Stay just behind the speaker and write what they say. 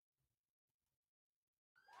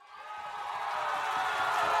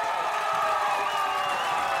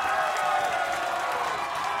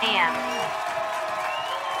a.m.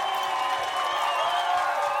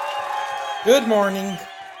 Good morning.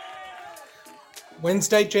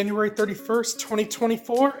 Wednesday, January 31st,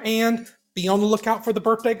 2024, and be on the lookout for the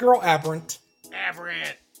birthday girl, Aberrant.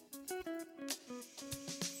 Aberrant.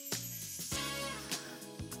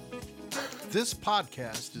 This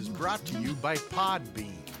podcast is brought to you by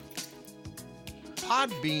Podbean.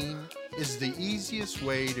 Podbean is the easiest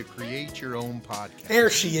way to create your own podcast. There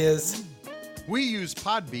she is. We use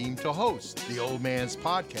Podbean to host the Old Man's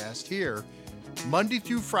Podcast here, Monday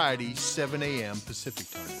through Friday, 7 a.m. Pacific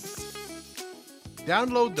Time.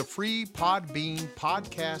 Download the free Podbean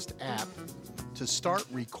podcast app to start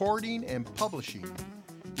recording and publishing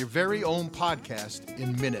your very own podcast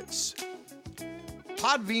in minutes.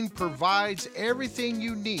 Podbean provides everything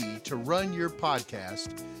you need to run your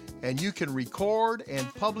podcast, and you can record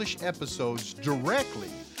and publish episodes directly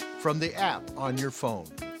from the app on your phone.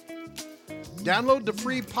 Download the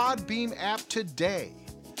free Podbean app today.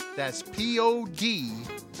 That's Podbean.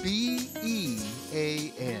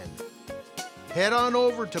 Head on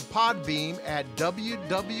over to Podbean at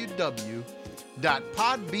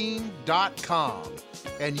www.podbean.com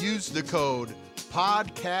and use the code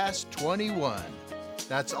PODCAST21.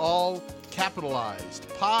 That's all capitalized,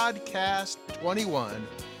 PODCAST21,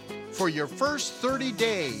 for your first 30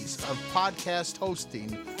 days of podcast hosting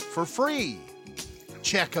for free.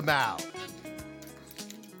 Check them out.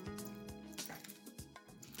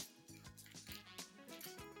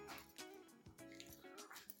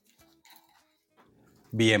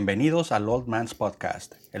 Bienvenidos al Old Man's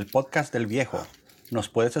Podcast, el podcast del viejo. Nos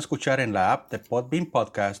puedes escuchar en la app de Podbean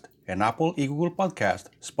Podcast, en Apple y Google Podcast,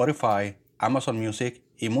 Spotify, Amazon Music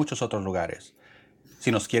y muchos otros lugares.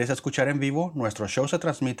 Si nos quieres escuchar en vivo, nuestro show se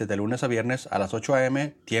transmite de lunes a viernes a las 8 a.m.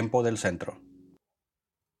 tiempo del centro.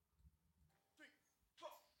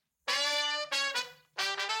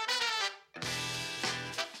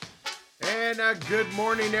 And good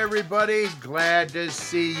morning, everybody. Glad to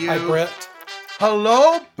see you. Hi, Brett.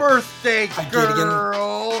 Hello, birthday Hi, Gideon.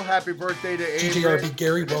 girl. Happy birthday to Adrian. GGRB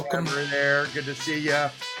Gary, welcome. Over there. Good to see you.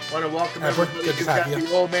 Want to welcome Edward, everybody good to who's have got you.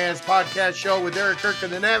 the Old Man's Podcast Show with Eric Kirk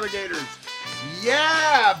and the Navigators.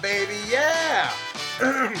 Yeah, baby, yeah.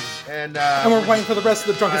 and we're waiting for the rest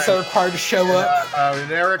of the Drunken Sailor Choir to show up.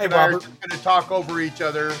 And Eric Hey, and I are Robert. going to talk over each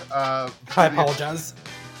other. I apologize.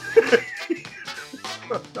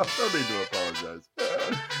 No need to apologize.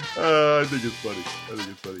 I think it's funny.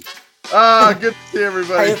 Good to see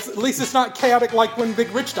everybody. Hey, at least it's not chaotic like when Big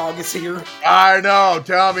Rich Dog is here. I know.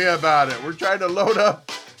 Tell me about it. We're trying to load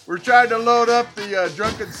up the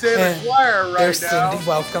Drunken Sailor And Choir right there's now. Cindy,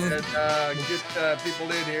 welcome. And get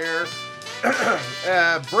people in here.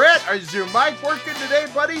 Brett, is your mic working today,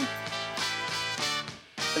 buddy?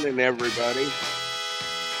 And everybody.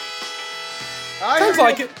 Sounds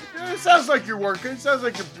like it. It sounds like you're working. It sounds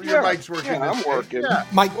like your mic's working. Yeah, I'm working. Yeah.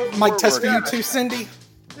 Mike test for you working. too, Cindy.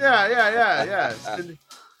 Yeah.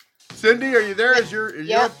 Cindy, are you there? Are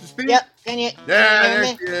you up to speed? Yep. Can you Yeah, hear there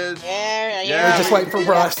me? she is. Yeah. Yeah. We're just waiting for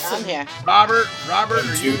Russ. I'm here. Robert, are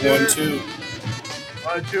you there? 1-2.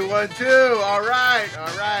 1-2. All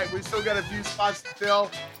right. We still got a few spots to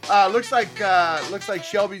fill. Looks like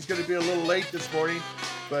Shelby's going to be a little late this morning,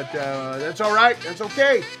 but that's all right. That's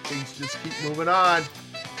okay. Things just keep moving on.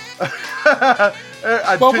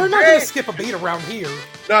 Well, we're not going to skip a beat around here.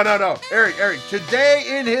 No. Eric.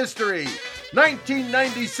 Today in history,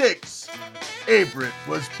 1996, Aberrant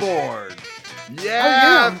was born.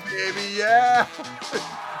 Yeah, baby, yeah.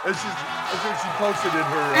 That's what she posted in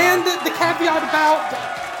her. And the caveat about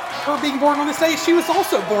her being born on this day, she was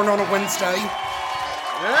also born on a Wednesday.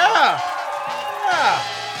 Yeah.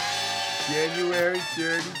 January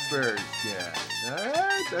 31st, yeah. All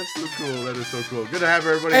right, that's so cool. That is so cool. Good to have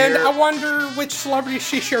everybody And here. I wonder which celebrity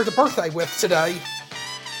she shares a birthday with today.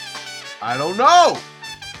 I don't know.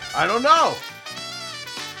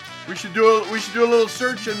 We should do a little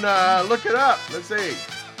search and look it up. Let's see.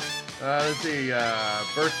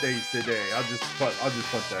 Birthdays today. I'll just put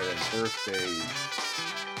that in. Birthdays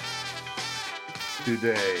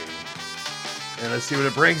today. And let's see what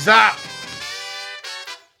it brings up.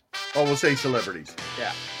 Oh, we'll say celebrities.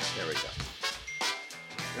 Yeah, there we go.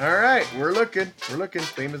 All right, we're looking.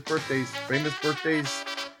 Famous birthdays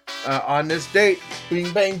on this date.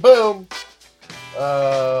 Bing, bang, boom.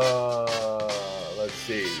 Let's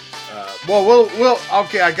see. We'll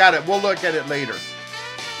okay, I got it. We'll look at it later.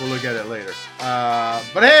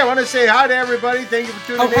 But hey, I want to say hi to everybody. Thank you for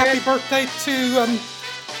tuning in. Happy birthday to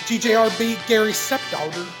GJRB Gary's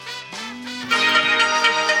stepdaughter.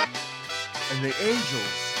 And the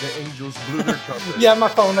angels blew their trumpet. Yeah, my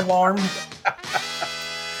phone alarm.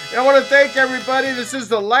 I want to thank everybody. This is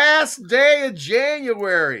the last day of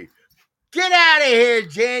January. Get out of here,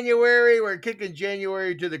 January. We're kicking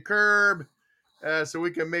January to the curb so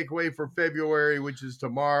we can make way for February, which is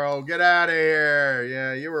tomorrow. Get out of here.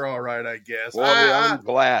 Yeah, you were all right, I guess. Well, I'm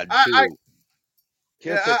glad I too.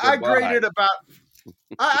 Kiss it I goodbye.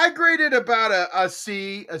 graded about a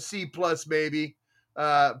C plus maybe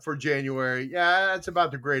for January. Yeah, that's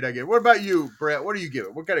about the grade I give. What about you, Brett? What do you give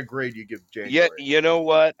it? What kind of grade do you give Yeah, January? you know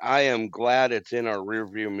what? I am glad it's in our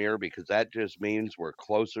rearview mirror because that just means we're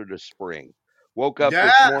closer to spring. Woke up this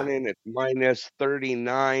Yeah, morning, it's minus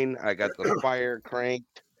 39. I got the fire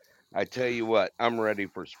cranked. I tell you what, I'm ready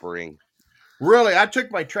for spring. really. I took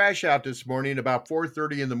my trash out this morning about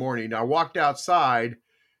 4:30 in the morning. I walked outside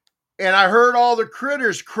and I heard all the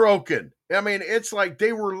critters croaking. I mean, it's like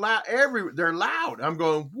they were loud. They're loud. I'm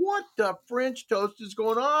going, what the French toast is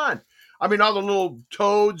going on? I mean, all the little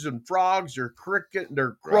toads and frogs are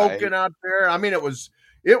they're croaking Right, out there. I mean, it was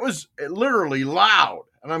literally loud.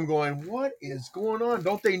 And I'm going, what is going on?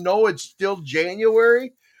 Don't they know it's still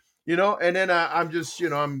January? And then I'm just,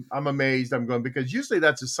 I'm amazed. I'm going because usually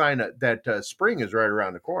that's a sign that spring is right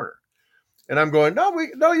around the corner. And I'm going, no,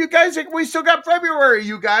 you guys, we still got February,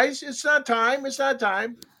 you guys. It's not time. It's not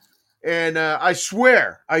time. And I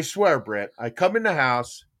swear, Brett, I come in the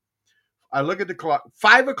house, I look at the clock,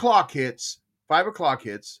 5 o'clock hits,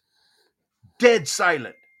 dead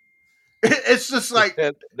silent. It's just like,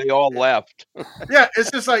 they all left. yeah, it's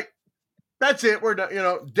just like, that's it. We're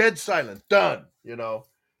done, dead silent, done,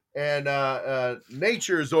 And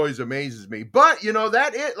nature is always amazes me. But,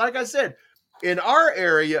 like I said, in our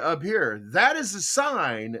area up here, that is a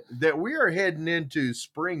sign that we are heading into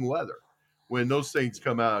spring weather when those things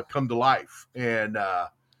come to life. And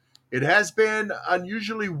it has been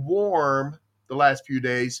unusually warm the last few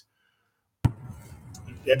days.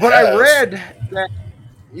 But I read that,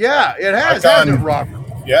 yeah, it I've hasn't it, gone, Robert?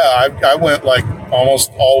 yeah, I went like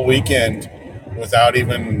almost all weekend without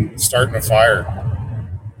even starting a fire.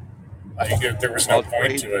 There was no Well, point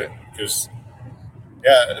crazy. to it because,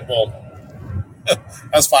 yeah, well,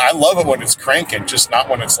 that's fine. I love it when it's cranking, just not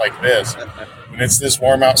when it's like this. When it's this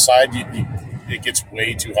warm outside, it gets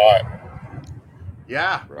way too hot.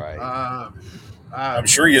 Yeah. Right. I'm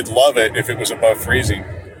sure you'd love it if it was above freezing.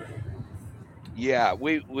 Yeah,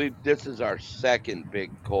 we this is our second big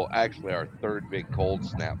cold, actually our third big cold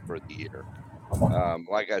snap for the year.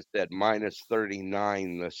 Like I said, minus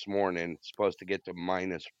 39 this morning. It's supposed to get to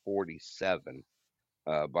minus 47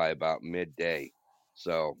 by about midday.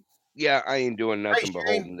 So yeah, I ain't doing Hi, nothing but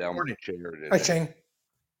Shane. holding down my Morning. chair Hi, today. Shane.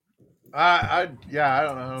 Yeah, I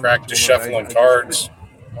don't know what's Practice going on. shuffling I just cards.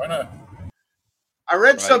 Why not? I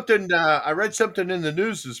read Right. something. I read something in the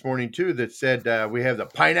news this morning too that said we have the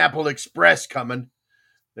Pineapple Express coming.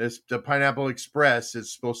 The Pineapple Express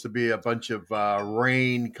is supposed to be a bunch of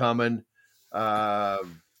rain coming, uh,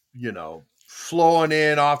 flowing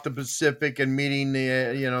in off the Pacific and meeting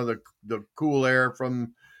the cool air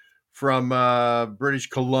from British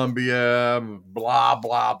Columbia. Blah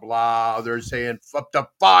blah blah. They're saying up to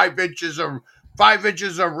 5 inches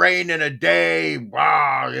of rain in a day.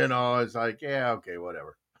 Wow, it's like, yeah, okay,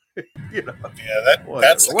 whatever. Yeah, that's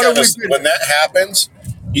Whatever. the What kind have of we been? when that happens,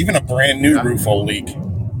 even a brand new Yeah. roof will leak.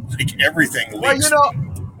 Like everything Well, leaks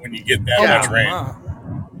when you get that Oh yeah, much my rain. my.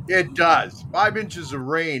 it does. 5 inches of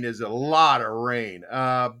rain is a lot of rain.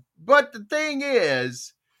 But the thing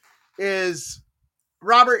is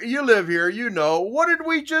Robert, you live here. What did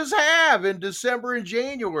we just have in December and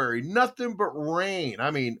January? Nothing but rain. I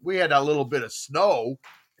mean, we had a little bit of snow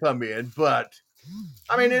come in, but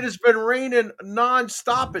I mean, it has been raining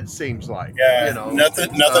nonstop. It seems like, Yeah,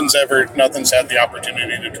 nothing's had the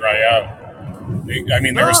opportunity to dry out. I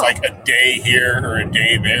mean, there was no, like a day here or a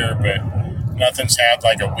day there, but nothing's had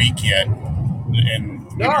like a week yet, and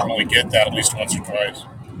we no. normally get that at least once or twice.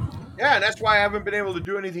 Yeah, and that's why I haven't been able to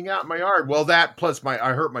do anything out in my yard. Well, that plus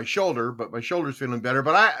I hurt my shoulder, but my shoulder's feeling better.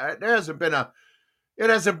 But it hasn't been a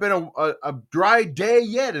dry day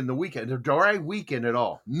yet in the weekend, a dry weekend at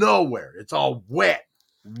all. Nowhere. It's all wet,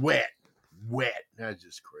 wet, wet. That's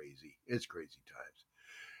just crazy. It's crazy times.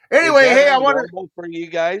 Is Anyway, that hey, I wanted. abnormal for you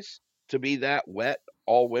guys to be that wet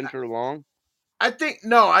all winter long? I think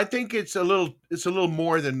it's a little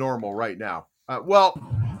more than normal right now. Well,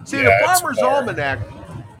 see, the Yeah, it's Farmer's more. Almanac.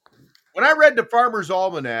 When I read the Farmer's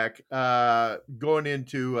Almanac going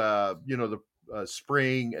into the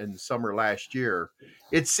spring and summer last year,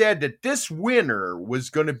 it said that this winter was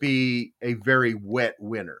going to be a very wet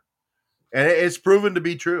winter, and it's proven to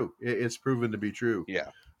be true. It's proven to be true. Yeah.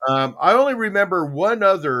 I only remember one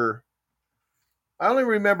other. I only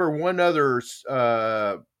remember one other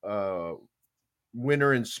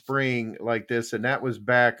winter and spring like this, and that was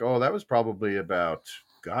back. Oh, that was probably about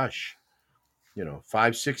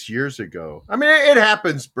 5-6 years ago. I mean, it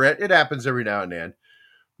happens, Brett. It happens every now and then.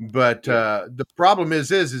 But the problem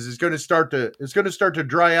is it's going to start to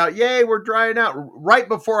dry out. Yay, we're drying out right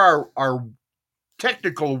before our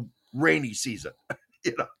technical rainy season.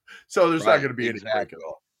 So there's not going to be any break at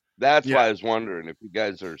all. That's why I was wondering if you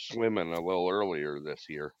guys are swimming a little earlier this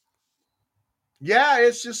year. Yeah,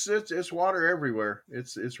 it's water everywhere.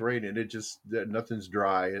 It's raining. It just nothing's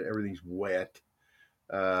dry. Everything's wet.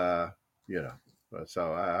 So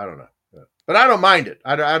I don't know. But I don't mind it.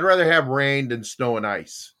 I'd rather have rain than snow and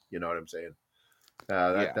ice. You know what I'm saying?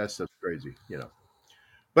 That stuff's crazy.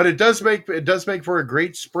 But it does make for a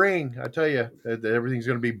great spring. I tell you, everything's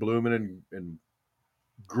going to be blooming and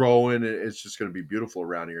growing. It's just going to be beautiful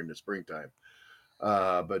around here in the springtime.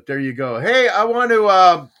 But there you go. Hey, I want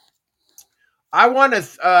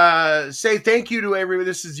to say thank you to everybody.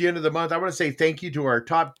 This is the end of the month. I want to say thank you to our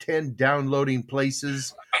top 10 downloading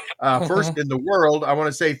places. First in the world, I want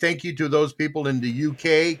to say thank you to those people in the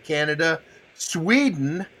UK, Canada,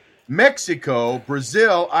 Sweden, Mexico,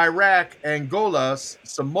 Brazil, Iraq, Angola,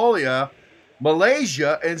 Somalia,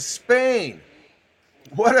 Malaysia, and Spain.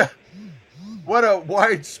 What a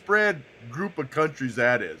widespread group of countries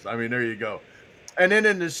that is. I mean, there you go. And then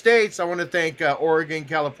in the States, I want to thank Oregon,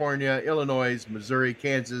 California, Illinois, Missouri,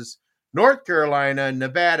 Kansas, North Carolina,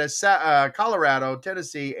 Nevada, Colorado,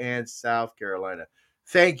 Tennessee, and South Carolina.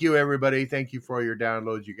 Thank you, everybody. Thank you for your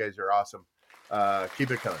downloads. You guys are awesome.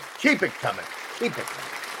 Keep it coming. Keep it coming. Keep it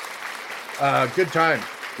coming. Good times.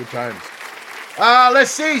 Good times.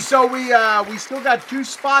 Let's see. So we still got 2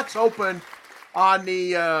 spots open on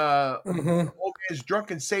the Old Man's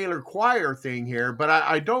Drunken Sailor Choir thing here, but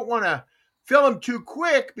I don't want to fill them too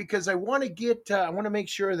quick because I want to make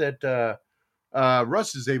sure that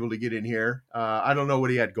Russ is able to get in here. I don't know what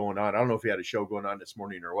he had going on. I don't know if he had a show going on this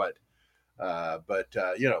morning or what. But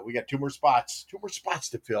we got 2 more spots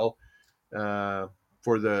to fill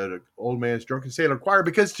for the Old Man's Drunken Sailor Choir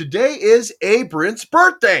because today is Abrin's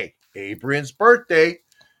birthday.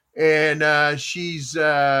 And she's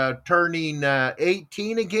turning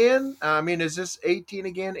 18 again. I mean, is this 18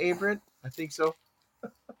 again, Abrin? I think so.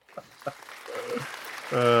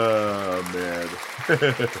 Oh, man.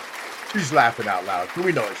 She's laughing out loud.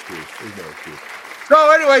 We know it's true.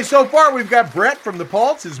 So anyway, so far we've got Brett from the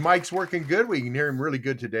Pulse. His mic's working good. We can hear him really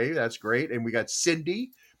good today. That's great. And we got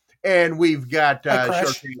Cindy. And we've got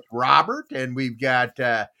Robert. And we've got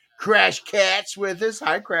Crash Cats with us.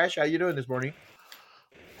 Hi, Crash. How you doing this morning?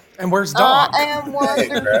 And where's Dog? I am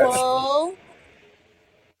wonderful.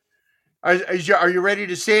 Are you ready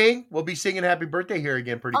to sing? We'll be singing Happy Birthday here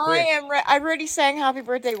again pretty quick. I already sang Happy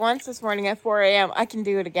Birthday once this morning at 4 a.m. I can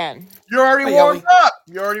do it again. You're already warmed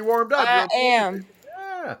up. I am.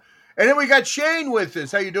 Yeah. And then we got Shane with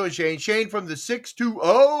us. How you doing, Shane? Shane from the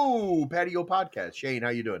 620 Patio Podcast. Shane, how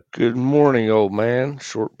you doing? Good morning, old man.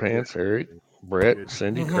 Short Pants, Eric, Brett,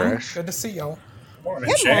 Cindy, Crash. Good to see y'all. Good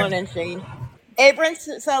morning, Shane. Abrin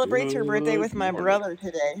celebrates her birthday with my brother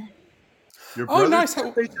today. Your brother's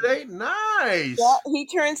birthday today? Nice. Yeah, he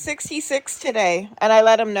turned 66 today, and I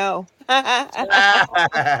let him know.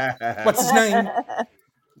 What's his name?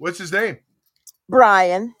 What's his name?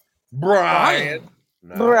 Brian. Nice.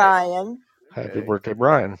 Happy birthday,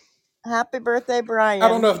 Brian. Happy birthday, Brian. I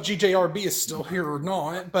don't know if GJRB is still here or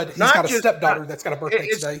not, but he's got a stepdaughter that's got a birthday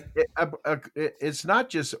today. It's not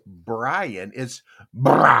just Brian, it's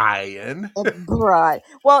Brian. Brian.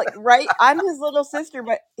 Well, right, I'm his little sister,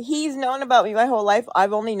 but he's known about me my whole life.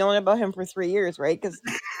 I've only known about him for 3 years, right? Because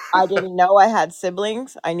I didn't know I had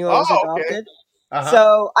siblings. I knew I was adopted. Okay. Uh-huh.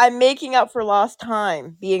 So I'm making up for lost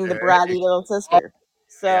time being the bratty little sister.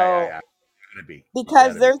 So yeah.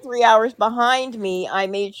 because they're 3 hours behind me, I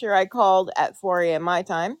made sure I called at 4 a.m. my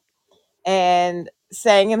time and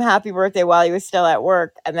sang him happy birthday while he was still at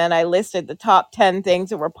work. And then I listed the top 10 things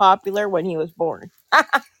that were popular when he was born.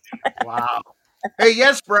 Wow. Hey,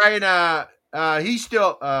 yes, Brian. He's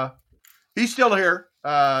still here.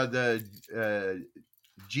 The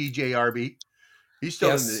GJRB. He's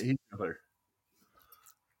still he's still here.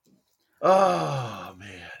 Oh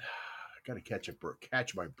man, I gotta catch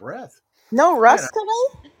my breath. No Russ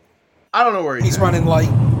today? I don't know where he's running late.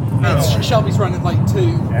 Shelby's running late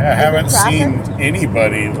too. Yeah, I haven't seen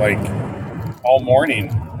anybody like all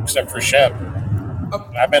morning except for Shep.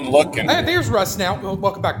 I've been looking. Hey, there's Russ now.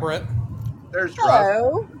 Welcome back, Brett. There's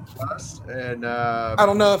Russ. And I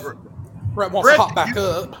don't know if Brett wants to hop back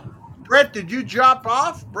up. Brett, did you drop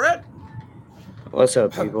off, Brett? What's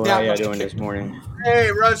up, people? How y'all doing this morning?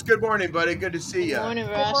 Hey, Russ. Good morning, buddy. Good to see you. Good morning,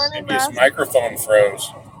 Russ. Maybe his microphone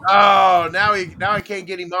froze. Oh, now I can't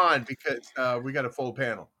get him on because we got a full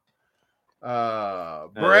panel.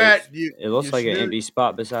 Brett, it looks like an empty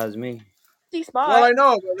spot besides me. Well, I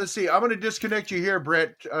know. But let's see. I'm going to disconnect you here,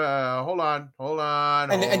 Brett. Hold on.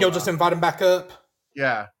 And you'll just invite him back up.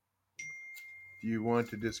 Yeah. Do you want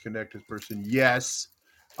to disconnect this person? Yes.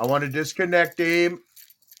 I want to disconnect him.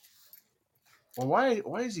 Well,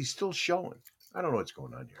 why is he still showing? I don't know what's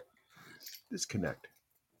going on here. Disconnect.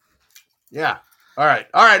 Yeah. All right.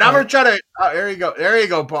 I'm going to try to. Oh, there you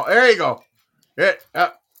go, Paul. There you go. Brett.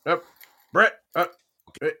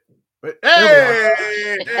 Hey,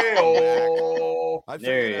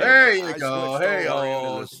 there you go. Hey,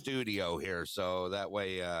 into the studio here, so that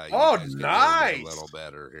way. Nice. A little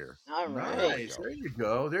better here. All right. Nice. There you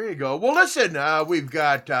go. Well, listen. We've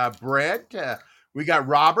got Brett. We got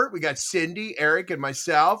Robert. We got Cindy, Eric, and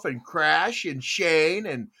myself, and Crash, and Shane,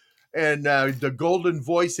 and the golden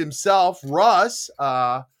voice himself, Russ,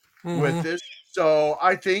 with this. So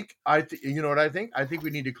I think you know what I think? I think we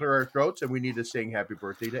need to clear our throats and we need to sing happy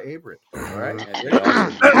birthday to Abraham. All right.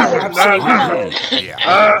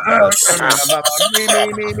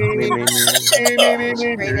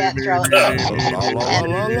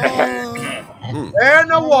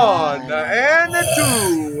 And a one and a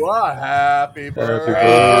two. Happy birthday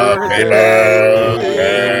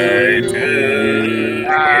to you.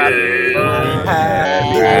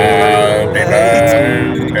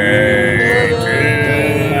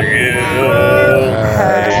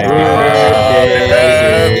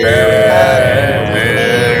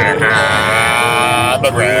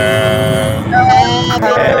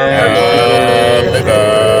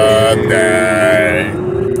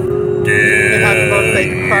 Happy birthday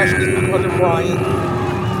to Crash's brother Brian.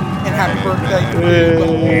 And happy birthday to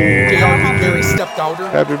JR Gary's stepdaughter.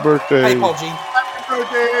 Happy birthday. Hey, Paul G. Happy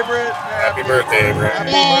birthday, Brett. Happy birthday, Brett.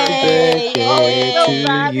 Yay!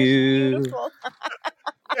 to you. Beautiful.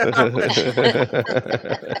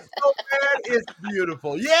 It's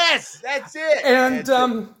beautiful. Yes, that's it.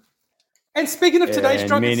 And speaking of today's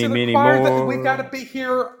Drunken many, Civic many Choir, more. we got to be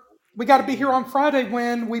here. We got to be here on Friday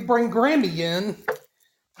when we bring Grammy in.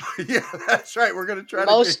 Yeah, that's right. We're going to try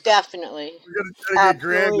definitely. We're going to try to get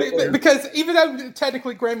Grammy. Because even though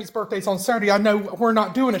technically Grammy's birthday's on Saturday, I know we're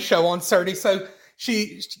not doing a show on Saturday, so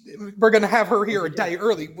we're going to have her here a day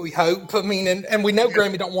early, we hope. I mean, and we know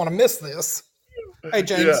Grammy don't want to miss this. Hey,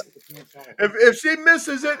 James. Yeah. If she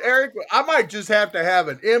misses it, Eric, I might just have to have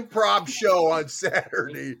an improv show on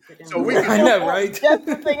Saturday. So we can. I know, right? Just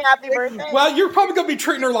to sing happy birthday. Well, you're probably going to be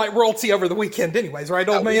treating her like royalty over the weekend anyways, right,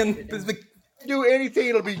 old man? Do anything,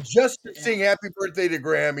 it'll be just to sing happy birthday to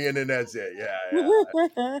Grammy, and then that's it. Yeah.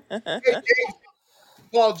 Hey,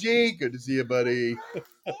 Paul G, good to see you, buddy.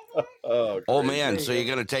 Oh man, so you're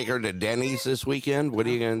gonna take her to Denny's this weekend? What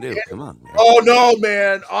are you gonna do? Come on, man. Oh no,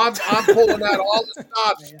 man! I'm pulling out all the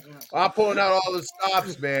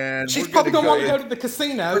stops. Man. She's probably gonna want to go to the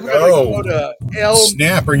casino. Oh, go to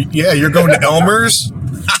snap! You're going to Elmer's?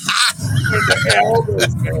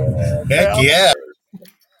 Elmer's, man. Heck yeah!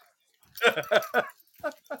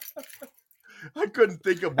 I couldn't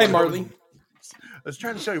think of. Hey, Marley. I was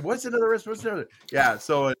trying to show you what's another restaurant. Yeah,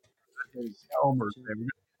 so it's Elmer's. Man.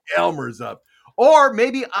 Elmer's up, or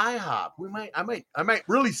maybe IHOP. I might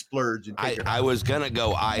really splurge and take I was gonna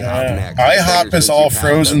go IHOP next. IHOP is all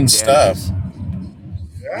frozen stuff.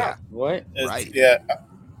 Yeah. What? Right. Yeah,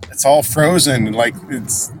 it's all frozen. Like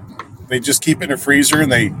they just keep it in a freezer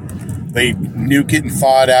and they nuke it and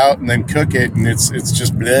thaw it out and then cook it, and it's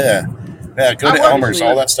just bleh. Yeah, go to Elmer's.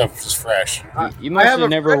 All that stuff is fresh. You must have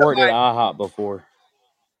never worked at IHOP before.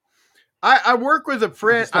 I work with a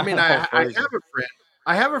friend. I mean, I have a friend.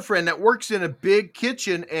 I have a friend that works in a big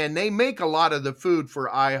kitchen, and they make a lot of the food for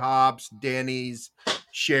IHOPs, Denny's,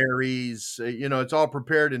 Sherry's. It's all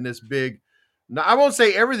prepared in this big. Now, I won't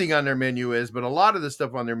say everything on their menu is, but a lot of the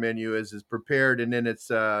stuff on their menu is prepared, and then it's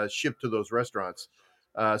shipped to those restaurants.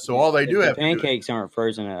 So all they do have pancakes aren't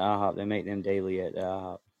frozen at IHOP. They make them daily at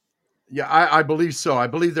IHOP. Yeah, I believe so. I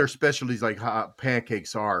believe their specialties like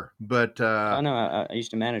pancakes are. But I know. I used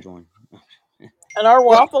to manage one. And our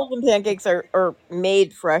waffles and pancakes are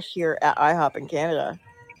made fresh here at IHOP in Canada.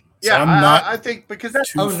 Yeah, so I think because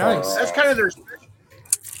that's nice. That's kind of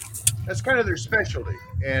their specialty.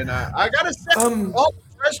 And I gotta say, all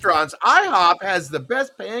restaurants, IHOP has the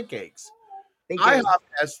best pancakes. IHOP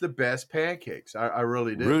has the best pancakes. I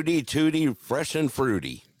really do. Rudy Tooty, fresh and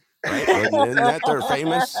fruity. Right? Isn't that they're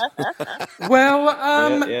famous? Well,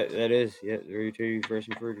 yeah, that is. Yeah, very true, fresh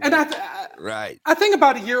and fruity. And right. I think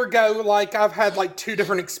about a year ago, like I've had like two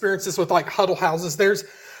different experiences with like huddle houses. There's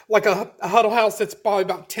like a Huddle House that's probably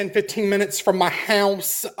about 10, 15 minutes from my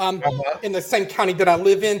house, in the same county that I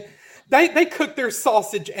live in. They cook their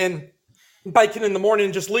sausage and bacon in the morning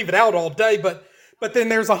and just leave it out all day. But then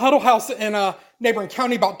there's a Huddle House in a neighboring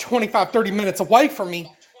county about 25, 30 minutes away from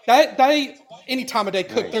me. They any time of day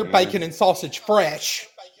cook their bacon and sausage fresh.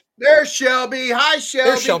 There's Shelby. Hi, Shelby.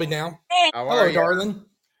 There's Shelby now. How Hello, are you? darling.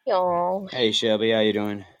 Y'all. Hey Shelby, how you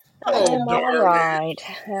doing? Oh, I'm all right.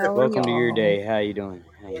 How are Welcome to your y'all? day. How you doing?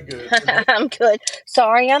 We're good. I'm good.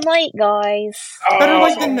 Sorry I'm late, guys. Better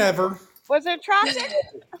late than never. Was there traffic?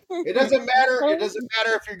 It doesn't matter. It doesn't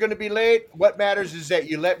matter if you're going to be late. What matters is that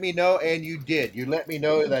you let me know, and you did. You let me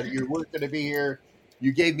know that you weren't going to be here.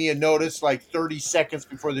 You gave me a notice like 30 seconds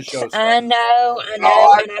before the show I started. know, and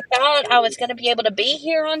I thought I was going to be able to be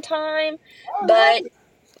here on time, but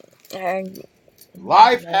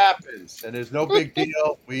Life happens, and there's no big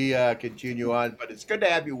deal. We continue on, but it's good to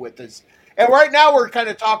have you with us. And right now, we're kind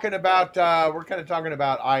of talking about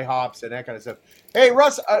IHOPs and that kind of stuff. Hey,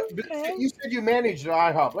 Russ, you said you managed an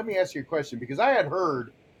IHOP. Let me ask you a question because I had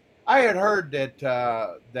heard that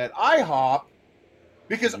that IHOP,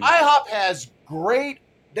 because IHOP has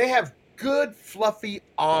they have good fluffy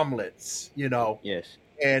omelets, Yes.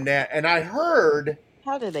 and I heard.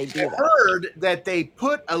 How do they do I that? heard that they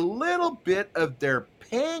put a little bit of their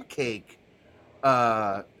pancake,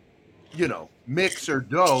 mix or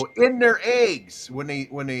dough in their eggs when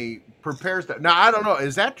they prepare stuff. Now I don't know.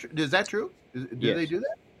 Is that true? Do they do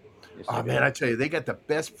that? Yes, Oh they man, do. I tell you, they got the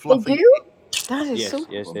best They fluffy. do? That is Yes, so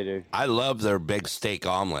yes, cool. they do. I love their big steak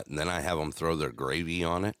omelet, and then I have them throw their gravy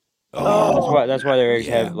on it. That's why their eggs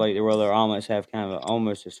Yeah. have their omelets have kind of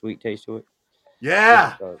almost a sweet taste to it.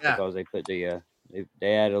 Yeah, Because they put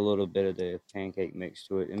they add a little bit of the pancake mix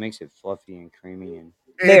to it. It makes it fluffy and creamy and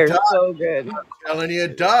They're does. so good. I'm telling you,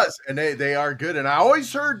 it does, and they are good. And I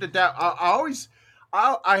always heard that.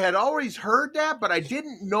 I had always heard that, but I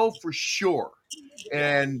didn't know for sure.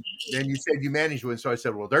 And then you said you managed one, so I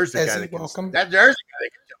said, "Well, there's the guy that can. There's the guy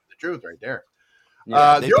that can tell the truth right there." They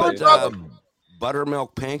The only put problem,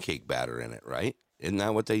 buttermilk pancake batter in it, right? Isn't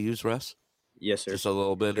that what they use, Russ? yes, sir. Just a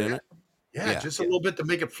little bit in it. yeah, just a little bit to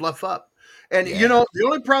make it fluff up. And Yeah. the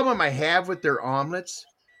only problem I have with their omelets,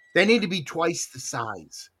 they need to be twice the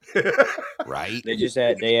size. Right.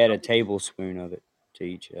 They add a tablespoon of it to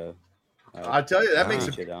each. I tell you, that makes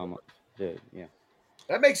each of the omelet. Yeah.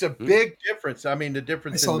 that makes a big difference. I mean, the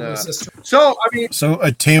difference I saw in. my sister. So I mean, So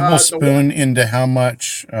a tablespoon into how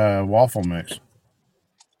much waffle mix?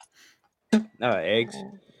 Eggs.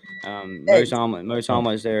 Most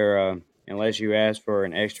omelets there, unless you ask for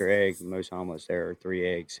an extra egg, most omelets there are 3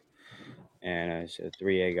 eggs, and it's a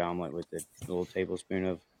 3-egg omelet with a little tablespoon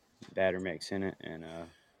of batter mix in it, and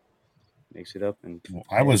mix it up. And Well,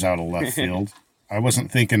 I was out of left field. I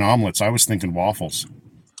wasn't thinking omelets. I was thinking waffles.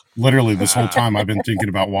 Literally, this whole time I've been thinking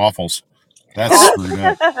about waffles. That's screwed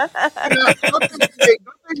up. I'll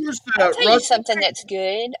tell you something that's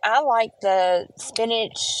good. I like the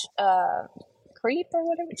spinach crepe or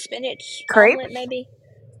whatever, spinach Crepe? omelet maybe.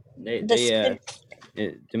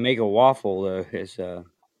 To make a waffle though, it's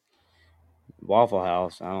Waffle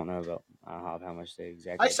House. I don't know about IHOP how much they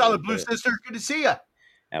exactly. I saw the do, Blue but Sister. Good to see you.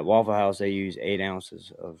 At Waffle House, they use 8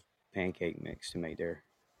 ounces of pancake mix to make their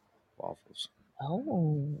waffles. Oh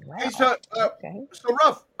wow. Hey, so Okay.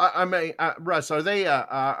 Russ, are they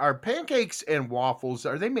are pancakes and waffles?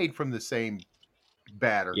 Are they made from the same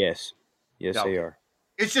batter? Yes, Yeah, they okay. are.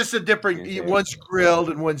 It's just a different. Yes, they are. One's grilled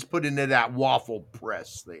and one's put into that waffle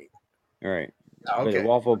press thing. All right. Yeah, But okay.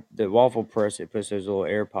 the waffle press, it puts those little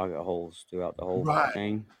air pocket holes throughout the whole Right.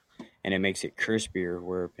 thing, and it makes it crispier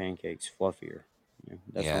where pancakes fluffier.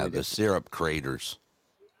 That's Yeah, the syrup craters.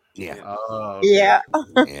 Yeah. Oh, okay. Yeah.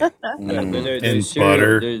 Yeah. And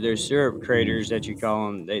butter. There's syrup craters that you call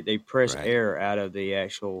them. They press Right. air out of the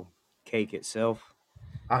actual cake itself,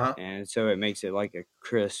 Uh-huh. and so it makes it like a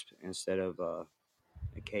crisp instead of a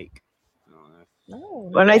cake. I don't know. Oh,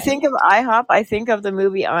 When I okay. think of IHOP, I think of the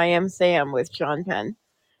movie I Am Sam with Sean Penn.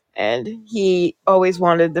 And he always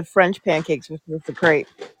wanted the French pancakes with the crepe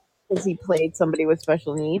because he played somebody with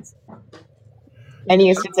special needs. And he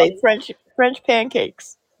used to say French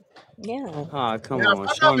pancakes. Yeah. Ah, come Now, if on. I'm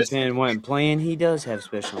not Sean mistaken, Penn wasn't playing. He does have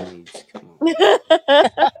special needs. Come on. if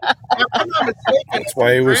I'm not mistaken, That's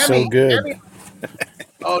why it was so good.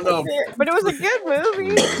 Oh no, But it was a good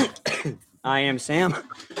movie. I Am Sam.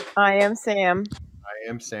 I Am Sam. I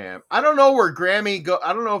Am Sam. I don't know where Grammy go.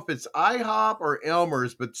 I don't know if it's IHOP or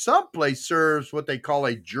Elmer's, but someplace serves what they call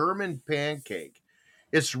a German pancake.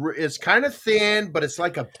 It's kind of thin, but it's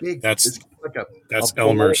like a big. That's it's like a bowl.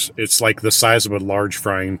 Elmer's. It's like the size of a large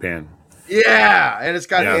frying pan. Yeah, and it's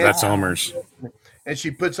got Yeah, that's Elmer's. and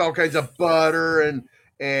she puts all kinds of butter and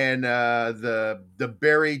the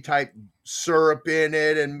berry type syrup in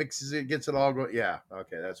it and mixes it, gets it all going. Yeah,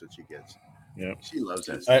 okay, that's what she gets. Yeah, she loves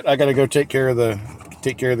that I, stuff. I got to go take care of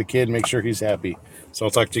the kid, make sure he's happy. So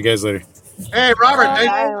I'll talk to you guys later. Hey, Robert, Bye,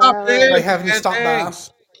 thanks for stopping Robert. in. Great having you And stop by.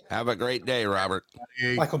 thanks. Have a great day, Robert.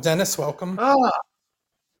 Michael Dennis, welcome. Ah,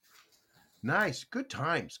 nice. Good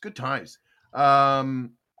times. Good times. So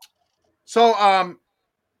I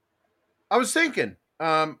was thinking,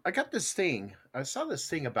 I got this thing. I saw this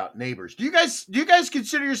thing about neighbors. Do you guys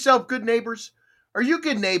consider yourself good neighbors? Are you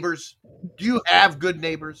good neighbors? Do you have good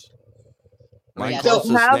neighbors? My Yes. Don't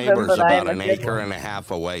closest have them, neighbor's but I am about a an good acre one. and a half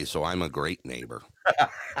away, so I'm a great neighbor.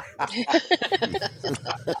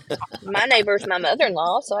 My neighbor's my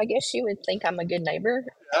mother-in-law, so I guess she would think I'm a good neighbor.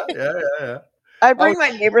 Yeah. I bring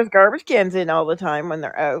my neighbors' garbage cans in all the time when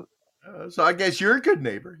they're out. So I guess you're a good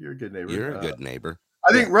neighbor. You're a good neighbor. You're a good neighbor.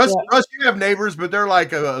 I think Russ, Yeah. you have neighbors, but they're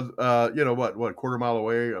like what quarter mile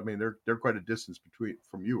away. I mean, they're quite a distance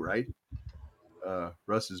from you, right?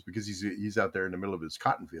 Russ is because he's out there in the middle of his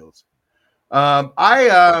cotton fields.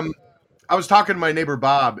 I was talking to my neighbor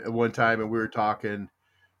Bob at one time, and we were talking,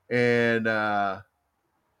 and and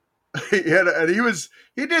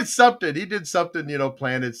he did something,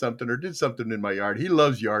 planted something or did something in my yard. He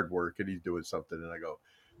loves yard work, and he's doing something, and I go,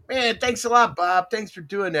 man, thanks a lot, Bob. Thanks for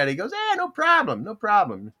doing that. He goes, no problem, no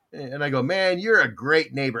problem. And I go, man, you're a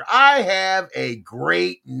great neighbor. I have a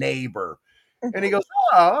great neighbor. And he goes,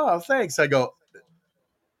 oh, thanks. I go,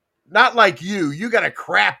 not like you. You got a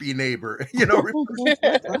crappy neighbor, and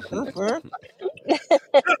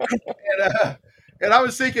I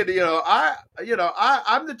was thinking,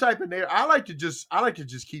 I'm the type of neighbor. I like to just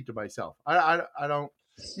keep to myself. I don't,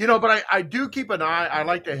 but I do keep an eye. I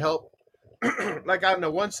like to help. Like on the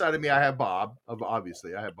one side of me, I have Bob.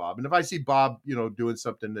 Obviously, I have Bob, and if I see Bob, doing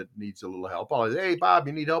something that needs a little help, I'll say, "Hey, Bob,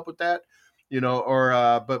 you need help with that?"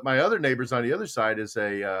 Or but my other neighbors on the other side is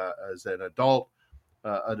an adult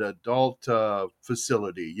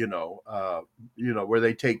facility, where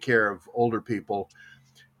they take care of older people,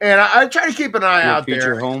 and I try to keep an eye Your out future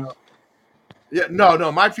there. home? Yeah,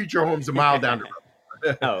 no, my future home's a mile down the road.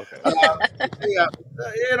 Oh, okay. Yeah,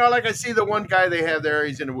 like I see the one guy they have there.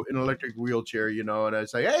 He's in an electric wheelchair, and I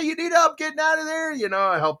say, "Hey, you need help getting out of there?"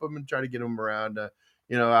 I help him and try to get him around,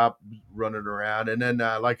 out running around. And then,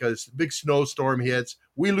 like a big snowstorm hits,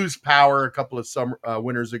 we lose power a couple of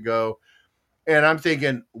winters ago, and I'm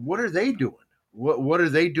thinking, what are they doing? What are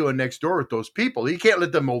they doing next door with those people? You can't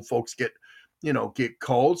let them old folks get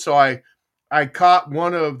cold. So I caught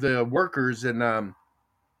one of the workers and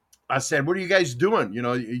I said, "What are you guys doing?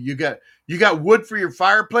 You got wood for your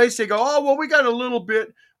fireplace?" They go, "Oh, well, we got a little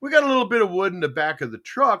bit of wood in the back of the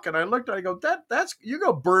truck." And I looked, I go, "That's you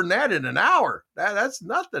go burn that in an hour. That's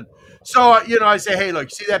nothing." So I say, "Hey,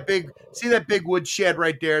 look, see that big wood shed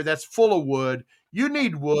right there? That's full of wood. You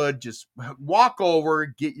need wood. Just walk over,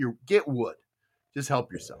 get wood. Just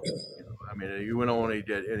help yourself." I mean, you don't want to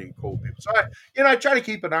get any cold people. So I try to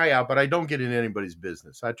keep an eye out, but I don't get in anybody's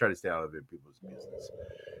business. I try to stay out of people's business.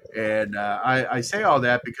 And I say all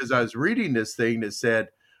that because I was reading this thing that said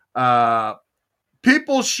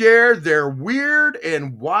people share their weird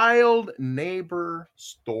and wild neighbor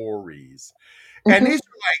stories, and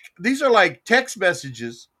these are like text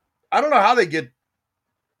messages. I don't know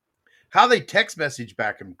how they text message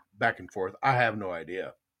back and forth. I have no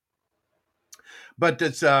idea, but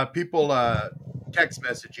it's people text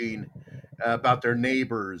messaging about their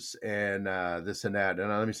neighbors and this and that. And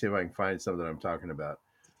let me see if I can find something I'm talking about.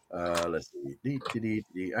 Let's see.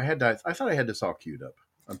 I thought I had this all queued up.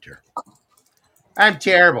 I'm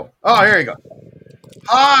terrible. Oh, here you go.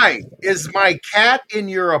 Hi, is my cat in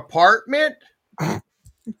your apartment? And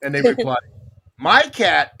they reply, my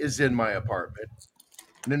cat is in my apartment.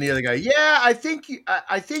 And then the other guy, yeah, I think you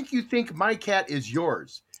think my cat is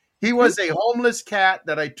yours. He was a homeless cat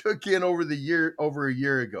that I took in over a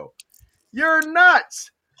year ago. You're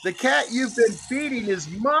nuts. The cat you've been feeding is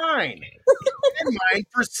mine. Been mine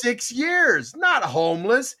for 6 years, not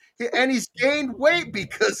homeless, and he's gained weight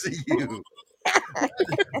because of you.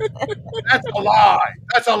 That's a lie.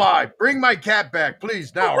 That's a lie. Bring my cat back,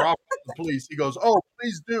 please, now, or I'll call the police. He goes, oh,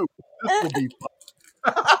 please do. This will be fun.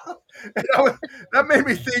 That made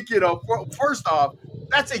me think, first off,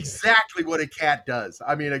 that's exactly what a cat does.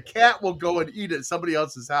 I mean, a cat will go and eat at somebody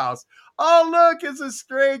else's house. Oh, look, it's a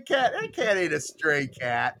stray cat. That cat ain't a stray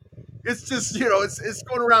cat. It's just, it's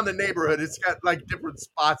going around the neighborhood. It's got like different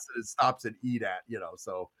spots that it stops and eat at,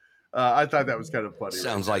 So I thought that was kind of funny.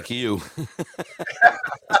 Sounds like you. Let's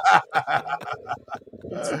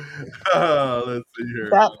see here.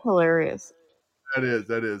 That's hilarious.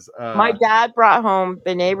 That is. My dad brought home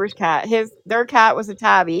the neighbor's cat. Their cat was a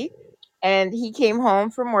tabby, and he came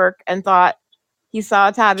home from work and thought he saw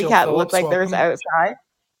a tabby Jill cat that looked Phillips, like there was welcome. outside,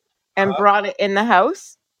 and brought it in the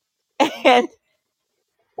house. And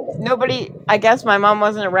nobody, I guess my mom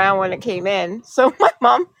wasn't around when it came in, so my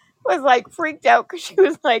mom was like freaked out because she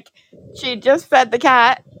was like, she just fed the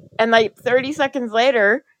cat, and like 30 seconds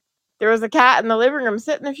later, there was a cat in the living room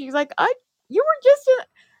sitting there. She's like, you were just in.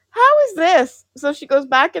 How is this? So she goes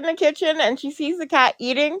back in the kitchen and she sees the cat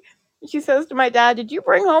eating. And she says to my dad, "Did you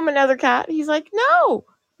bring home another cat?" He's like, "No."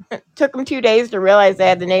 Took him 2 days to realize they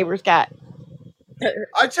had the neighbor's cat.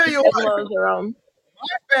 I tell you As what, well as their own.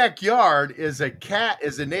 my backyard is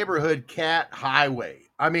a neighborhood cat highway.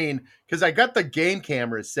 I mean, because I got the game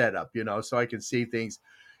cameras set up, so I can see things,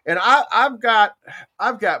 and I've got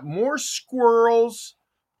more squirrels,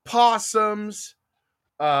 possums,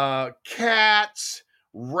 cats,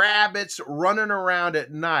 rabbits running around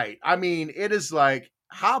at night. I mean, it is like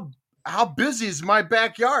how busy is my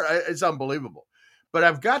backyard? It's unbelievable. But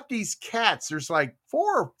I've got these cats. There's like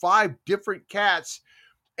 4 or 5 different cats,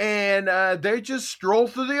 and they just stroll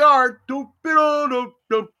through the yard,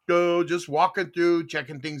 just walking through,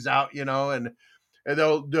 checking things out, and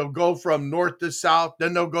they'll go from north to south,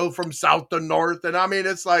 then they'll go from south to north, and I mean,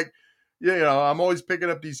 it's like, I'm always picking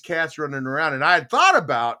up these cats running around, and I thought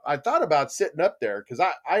about sitting up there because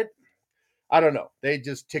I don't know, they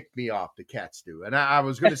just ticked me off. The cats do, and I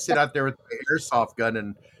was going to sit out there with my airsoft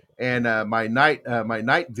gun and my night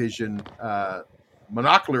vision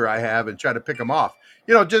monocular I have and try to pick them off.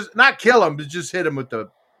 Just not kill them, but just hit them with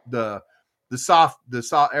the soft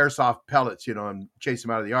airsoft pellets, and chase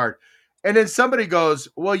them out of the yard. And then somebody goes,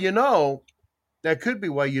 "Well, that could be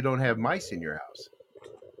why you don't have mice in your house."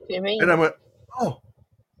 And I went, "Oh,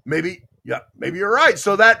 maybe, yeah, maybe you're right."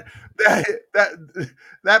 So that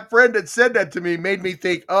friend that said that to me made me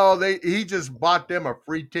think, "Oh, he just bought them a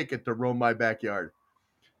free ticket to roam my backyard."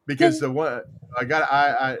 Because the one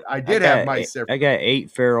I did have mice there. I got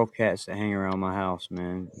 8 feral cats that hang around my house,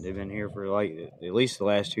 man. They've been here for like at least the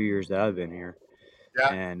last 2 years that I've been here,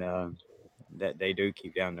 Yeah. and that they do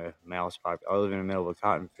keep down the mouse pop. I live in the middle of a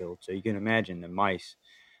cotton field, so you can imagine the mice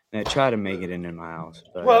that try to make it into my house.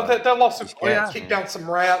 But, Well, they'll also these cats, keep man. down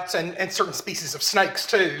some rats and certain species of snakes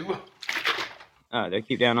too. They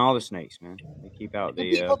keep down all the snakes, man. They keep out Do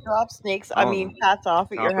the people drop snakes? all Cats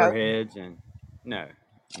off at your house? copperheads and no,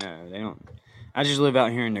 they don't. I just live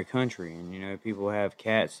out here in the country, and people have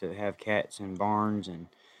cats that have cats in barns, and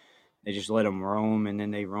they just let them roam, and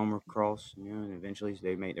then they roam across, and eventually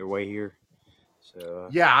they make their way here. So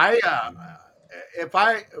Yeah, if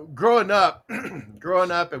I growing up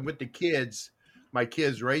and with the kids, my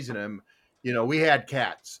kids raising them, we had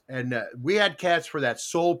cats, and we had cats for that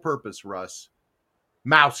sole purpose, Russ,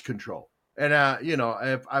 mouse control. And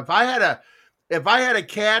if I had a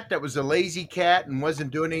cat that was a lazy cat and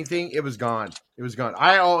wasn't doing anything, it was gone. It was gone.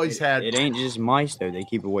 I always had. it ain't just mice though. They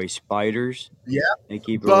keep away spiders. Yeah, They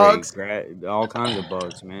keep bugs. away all kinds of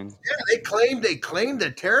bugs, man. Yeah, they claim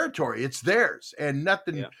the territory. It's theirs, and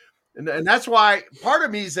nothing. Yeah. And that's why part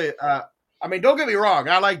of me is I mean, don't get me wrong.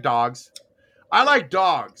 I like dogs,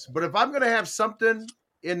 but if I'm going to have something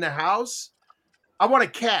in the house, I want a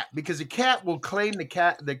cat, because a cat will claim the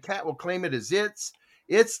cat will claim it as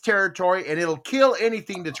its territory, and it'll kill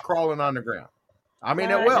anything that's crawling on the ground. I mean,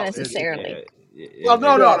 it Not will. necessarily. Well,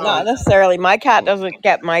 no. Not necessarily. My cat doesn't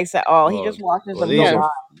get mice at all. He Well, just watches them these go are by.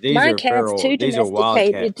 these My are cat's feral. too These are wild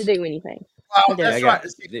domesticated cats. to do anything. Well, Yeah, that's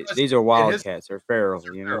right. See, these are wild his- cats. They're feral,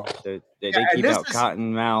 feral. So they Yeah, and keep this out is-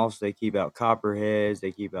 cottonmouths. They keep out copperheads.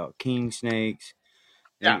 They keep out king snakes.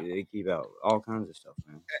 Yeah. They keep out all kinds of stuff,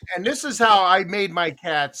 man. And this is how I made my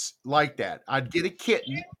cats like that. I'd get a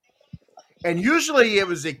kitten, and usually it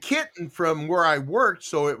was a kitten from where I worked,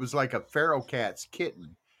 so it was like a feral cat's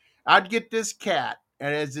kitten. I'd get this cat,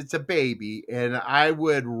 and as it's a baby, and I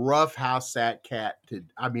would roughhouse that cat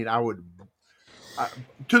I would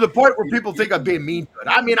to the point where people think I'm being mean to it.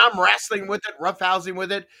 I mean, I'm wrestling with it, roughhousing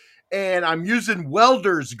with it, and I'm using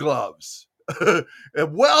welder's gloves.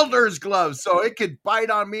 Welder's gloves, so it could bite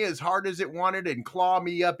on me as hard as it wanted and claw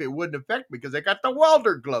me up. It wouldn't affect me because I got the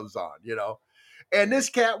welder gloves on, And this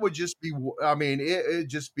cat would just be, it'd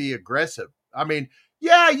just be aggressive. I mean,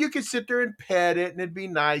 yeah, you could sit there and pet it and it'd be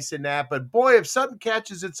nice and that, but boy, if something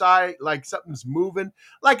catches its eye, like something's moving,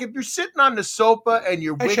 like if you're sitting on the sofa and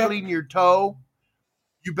you're wiggling your toe,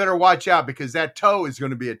 you better watch out, because that toe is going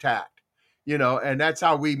to be attacked. And that's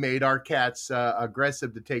how we made our cats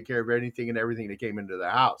aggressive to take care of anything and everything that came into the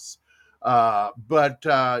house. But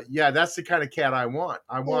yeah, that's the kind of cat I want.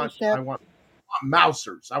 I want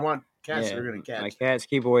mousers. I want Cats are gonna catch. My cats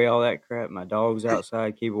keep away all that crap. My dogs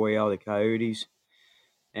outside keep away all the coyotes,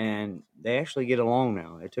 and they actually get along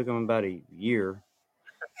now. It took them about a year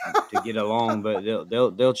to get along, but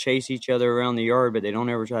they'll chase each other around the yard, but they don't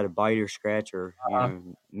ever try to bite or scratch or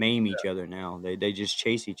maim each other now. They just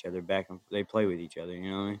chase each other back and they play with each other. You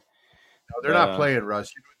know what I mean? No, they're not playing,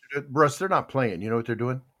 Russ. You know what they're doing? Russ, they're not playing. You know what they're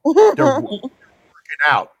doing? They're working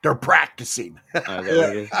out. They're practicing.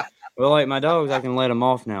 Well, like my dogs, I can let them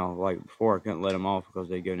off now. Like before, I couldn't let them off because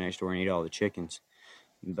they go next door and eat all the chickens.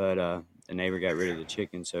 But the neighbor got rid of the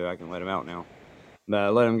chickens, so I can let them out now. But I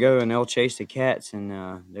let them go, and they'll chase the cats, and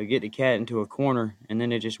they'll get the cat into a corner, and then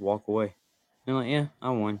they just walk away. They're like, "Yeah, I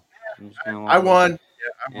won." I won.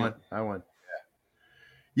 Yeah, I won.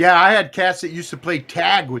 Yeah, I had cats that used to play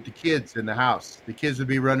tag with the kids in the house. The kids would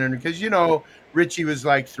be running because Richie was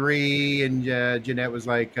like 3 and Jeanette was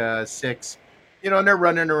like 6. And they're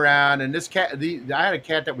running around. And this cat, I had a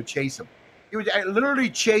cat that would chase them. He would literally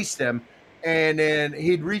chase them, and then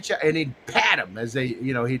he'd reach out and he'd pat them as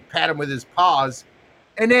he'd pat them with his paws,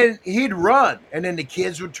 and then he'd run, and then the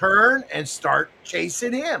kids would turn and start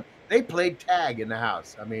chasing him. They played tag in the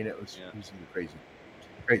house. I mean, it was crazy.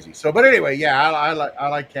 So, but anyway, yeah, I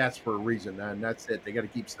like cats for a reason, and that's it. They got to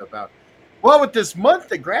keep stuff out. Well, with this month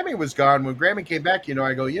that Grammy was gone, when Grammy came back,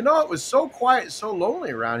 I go, it was so quiet, so lonely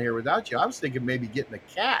around here without you. I was thinking maybe getting a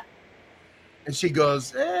cat. And she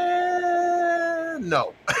goes,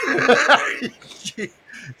 no. she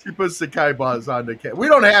puts the kibosh on the cat. We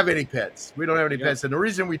don't have any pets. And the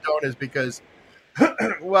reason we don't is because,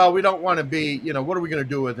 well, we don't want to be, what are we going to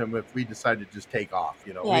do with them if we decide to just take off?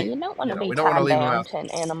 Yeah, you don't want to be we don't want to tied leave them down out. to an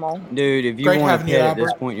animal. Dude, if you Great want a having you, pet at this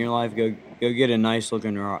Albert. point in your life, go get a nice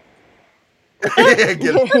looking rock. Right.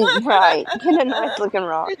 Get a nice looking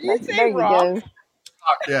rock. There you go.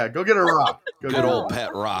 Yeah, go get a rock. Good old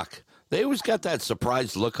pet rock. They always got that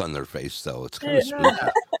surprised look on their face, though. It's kind of spooky.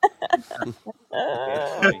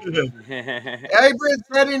 Hey, Britt's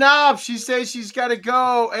heading off. She says she's got to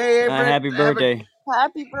go. Hey, Britt, happy birthday.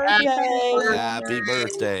 Happy birthday. Happy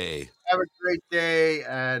birthday. Have a great day,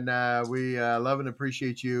 and we love and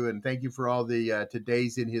appreciate you, and thank you for all the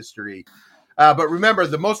todays in history. But remember,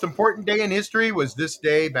 the most important day in history was this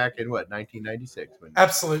day back in 1996?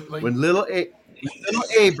 Absolutely. When little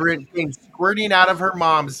Brent came squirting out of her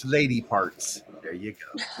mom's lady parts. There you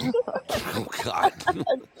go. Oh God.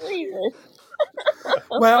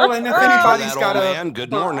 Well, and if anybody's got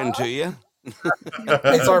good morning to you.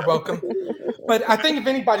 It's our welcome. But I think if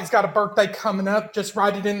anybody's got a birthday coming up, just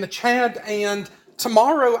write it in the chat. And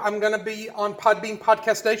tomorrow I'm going to be on Podbean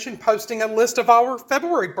Podcast Station posting a list of our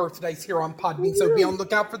February birthdays here on Podbean. So be on the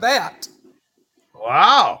lookout for that.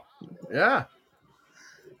 Wow. Yeah.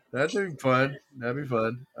 That'd be fun.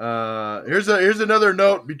 Here's another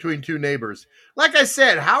note between two neighbors. Like I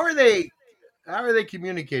said, how are they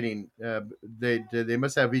communicating? They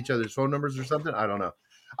must have each other's phone numbers or something. I don't know.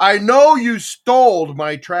 I know you stole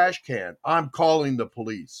my trash can. I'm calling the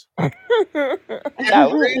police. I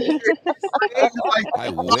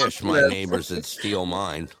wish my neighbors would steal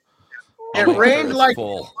mine. It rained like the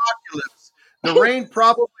apocalypse. The rain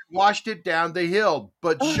probably washed it down the hill,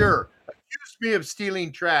 but sure, accuse me of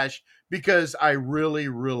stealing trash because I really,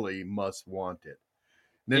 really must want it.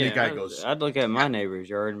 And then the guy goes, I'd look at my neighbor's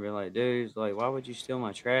yard and be like, dude, why would you steal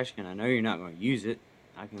my trash can? I know you're not going to use it.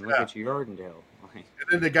 I can look at your yard and tell. And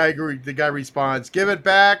then the guy responds, give it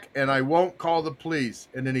back and I won't call the police.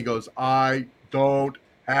 And then he goes, I don't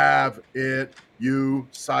have it, you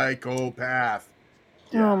psychopath.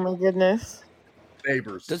 Yeah. Oh my goodness.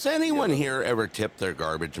 Neighbors. Does anyone here ever tip their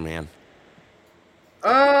garbage man?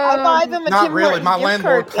 I buy them a not really. My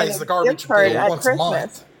landlord pays the garbage bill once a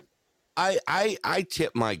month. I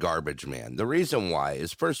tip my garbage man. The reason why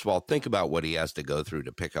is, first of all, think about what he has to go through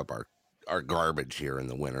to pick up our garbage here in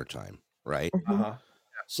the wintertime, right? Uh-huh.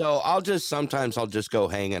 So sometimes I'll just go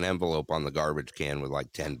hang an envelope on the garbage can with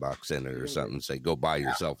like $10 in it or something and say, go buy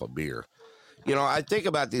yourself a beer. I think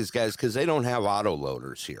about these guys because they don't have auto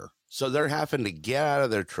loaders here. So they're having to get out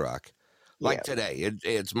of their truck. Like today,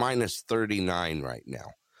 it's minus 39 right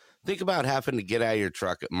now. Think about having to get out of your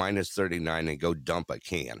truck at minus 39 and go dump a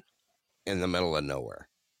can in the middle of nowhere,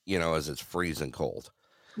 as it's freezing cold.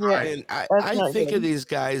 Yeah, and I think of these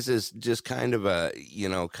guys as just kind of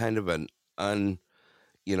an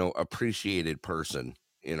appreciated person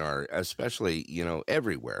in our, especially,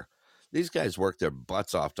 everywhere. These guys work their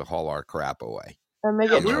butts off to haul our crap away. And they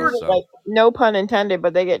get treated like, no pun intended,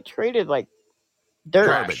 but they get treated like dirt.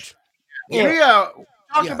 Garbage. Yeah. We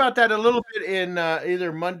talked about that a little bit in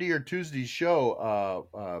either Monday or Tuesday's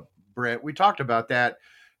show, Brent. We talked about that.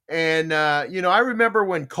 And I remember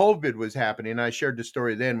when COVID was happening. I shared the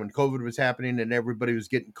story then when COVID was happening, and everybody was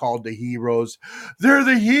getting called the heroes. They're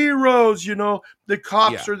the heroes, The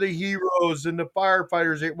cops are the heroes, and the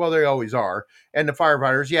firefighters. Well, they always are, and the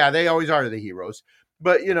firefighters, they always are the heroes.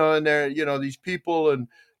 But and they're these people, and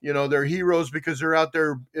they're heroes because they're out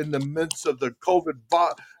there in the midst of the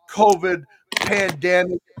COVID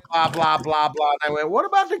pandemic, blah blah blah blah. And I went, what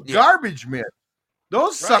about the garbage men?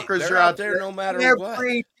 Those suckers They're are out there no matter what.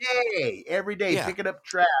 every day, Yeah. picking up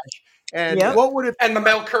trash. And Yep. what would it And the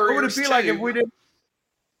mail what would it couriers be like if too. we didn't?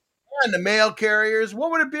 And the mail carriers.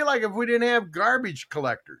 What would it be like if we didn't have garbage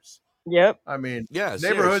collectors? Yep. I mean, Yeah,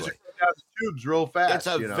 neighborhoods seriously. are going down the tubes real fast. It's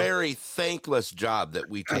a very thankless job that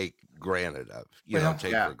we take granted of,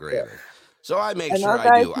 take for granted. So I make And sure our I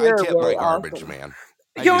guys do. here I are tip my really garbage awesome. man.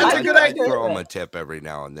 You know, it's a good I idea. throw him a tip every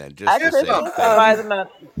now and then just At to say Christmas,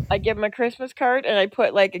 thanks. I give them a Christmas card, and I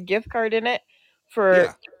put like a gift card in it for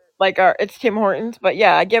Yeah. like it's Tim Hortons. But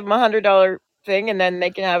yeah, I give them $100 thing, and then they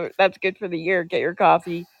can have it. That's good for the year. Get your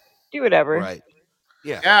coffee, do whatever. Right.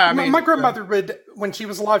 Yeah. I mean, my grandmother would, when she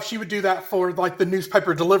was alive, she would do that for like the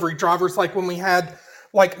newspaper delivery drivers, like when we had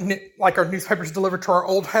like our newspapers delivered to our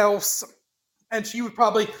old house, and she would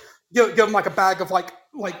probably give them like a bag of like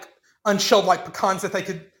unshelled like pecans that they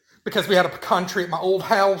could, because we had a pecan tree at my old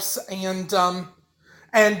house, and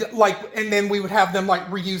then we would have them like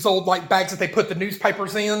reuse old like bags that they put the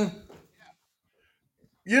newspapers in.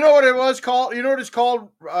 You know what it was called? You know what it's called,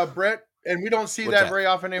 Brett? And we don't see What's that that? very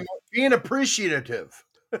often anymore. Being appreciative.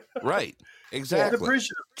 Right. Exactly.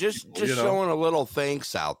 Just showing a little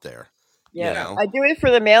thanks out there. Yeah, I do it for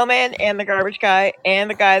the mailman and the garbage guy and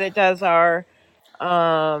the guy that does our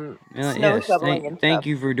snow shoveling and Thank stuff.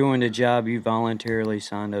 you for doing the job you voluntarily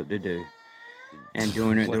signed up to do and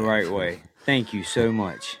doing it the right way. Thank you so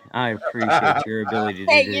much. I appreciate your ability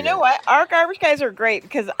to Hey, do you that. know what? Our garbage guys are great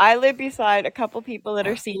because I live beside a couple people that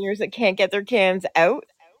are seniors that can't get their cans out.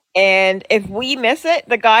 And if we miss it,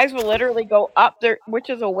 the guys will literally go up there, which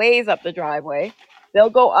is a ways up the driveway. They'll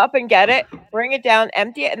go up and get it, bring it down,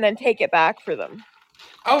 empty it, and then take it back for them.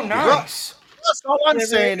 Oh, nice. Russ, all I'm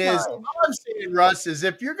saying, Russ, is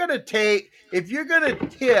if you're gonna tip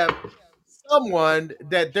someone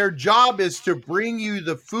that their job is to bring you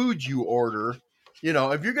the food you order,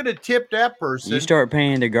 if you're gonna tip that person, You start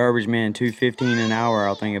paying the garbage man $2.15 an hour,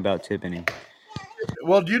 I'll think about tipping him.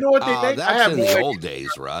 Well, do you know what they make? That's in the old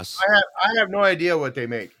days, Russ. I have no idea what they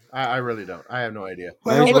make. I really don't. I have no idea.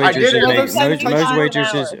 Most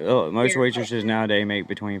waitresses nowadays make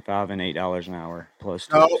between $5 and $8 an hour plus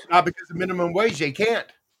tips. No, not because of minimum wage. They can't.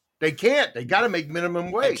 They got to make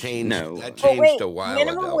minimum wage. That changed a while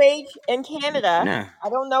minimum ago. wage in Canada. I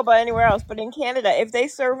don't know about anywhere else, but in Canada, if they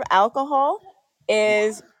serve alcohol,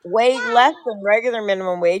 is way less than regular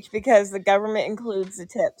minimum wage because the government includes the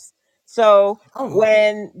tips. So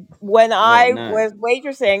when I was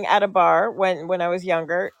waitressing at a bar when I was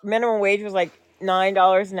younger, minimum wage was like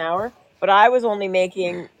 $9 an hour, but I was only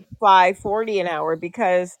making $5.40 an hour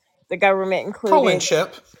because the government included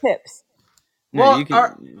tips. No,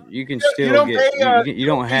 you can still get you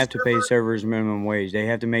don't have to pay servers minimum wage. They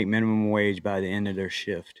have to make minimum wage by the end of their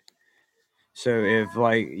shift. So if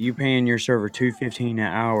like you paying your server $2.15 an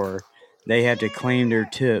hour, they have to claim their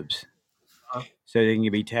tips so they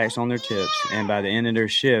can be taxed on their tips, and by the end of their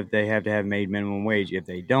shift they have to have made minimum wage. If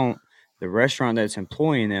they don't, the restaurant that's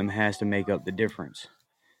employing them has to make up the difference.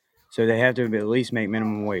 So they have to at least make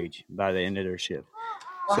minimum wage by the end of their shift.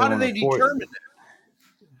 Well, so how do they determine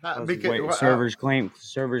that? Because servers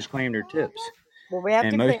claim their tips. Well, we have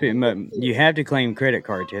and to most claim people, you have to claim credit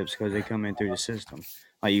card tips because they come in through the system.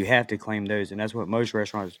 Like you have to claim those, and that's what most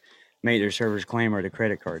restaurants make their servers claim are the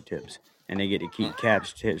credit card tips, and they get to keep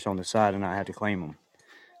caps tips on the side and not have to claim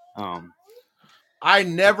them. I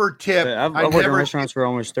never tip. I've worked in restaurants for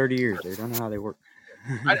almost 30 years. Dude. I don't know how they work.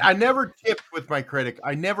 I never tipped with my credit.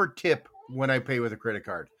 I never tip when I pay with a credit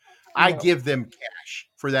card. I give them cash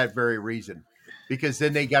for that very reason, because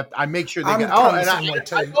then I make sure they get. Oh, and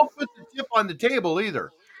I don't put the tip on the table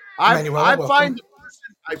either. I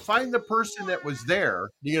find the person that was there,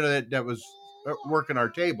 that was working our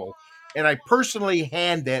table, and I personally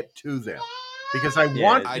hand that to them because I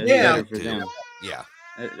want them. Better for them. Yeah.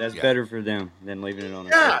 That's better for them than leaving it on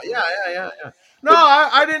their Yeah. No,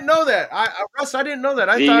 I didn't know that. Russ, I didn't know that.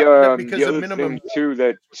 I thought that because the of other minimum thing too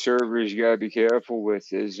that servers you gotta be careful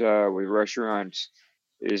with is with restaurants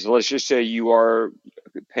is, let's just say you are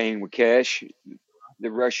paying with cash.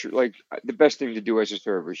 The restaurant, like, the best thing to do as a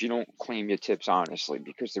server is you don't claim your tips honestly,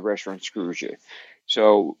 because the restaurant screws you.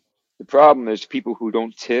 So the problem is people who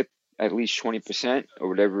don't tip at least 20% or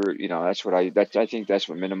whatever. I think that's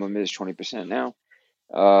what minimum is, 20% now.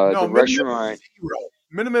 No, The restaurant.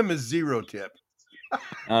 minimum is zero tip.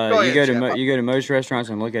 You go to most restaurants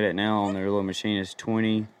and look at it now on their little machine. It's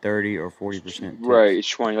 20, 30, or 40% tips. Right, it's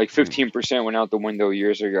 20. Like 15% went out the window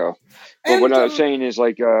years ago. But And what I was saying is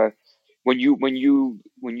like when you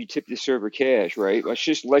tip the server cash, right? Let's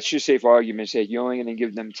just say for argument's sake, you're only going to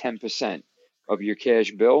give them 10% of your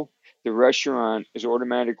cash bill. The restaurant is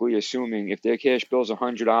automatically assuming if their cash bill is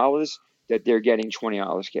 $100 that they're getting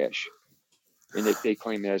 $20 cash, and they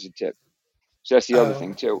claim it as a tip. So that's the other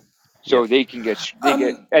thing too. So Yep. they can get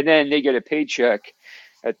and then they get a paycheck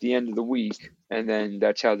at the end of the week, and then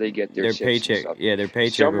that's how they get their Their tips and paycheck, stuff. their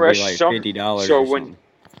paycheck Some will be rest like some $50 so or when something.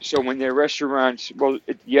 so when their restaurants, well,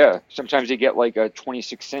 yeah, sometimes they get like a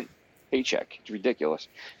 26-cent paycheck. It's ridiculous.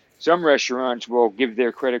 Some restaurants will give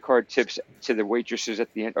their credit card tips to the waitresses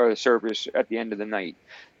at the end, or the servers at the end of the night.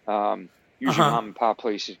 Usually mom and pop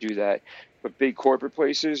places do that, but big corporate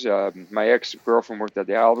places. My ex-girlfriend worked at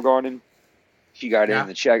the Olive Garden. She got it in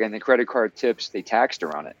the check, and the credit card tips, they taxed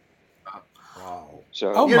her on it. Wow.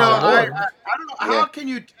 So you know, I Lord. don't know how can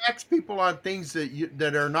you tax people on things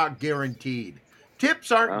that are not guaranteed.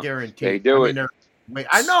 Tips aren't well, guaranteed. they do it.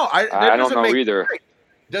 I know. That I don't doesn't know make it either. right.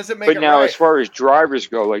 Doesn't make But it now, right. as far as drivers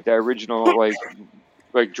go, like the original,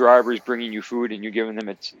 like drivers bringing you food and you giving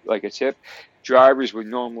them like a tip, drivers would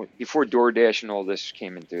normally, before DoorDash and all this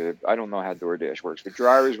came into, I don't know how DoorDash works, but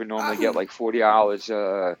drivers would normally get like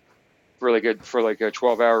 $40 for like a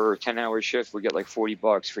 12-hour or 10-hour shift. We get like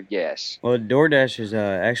 $40 for gas. Well, DoorDash has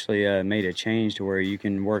actually made a change to where you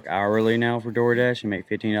can work hourly now for DoorDash and make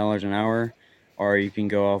 $15 an hour, or you can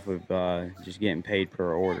go off of just getting paid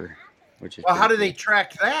per order, which is Well, how pretty do cool. they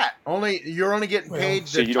track that? You're only getting paid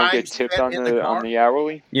So the you don't time get tipped spent on in the car. the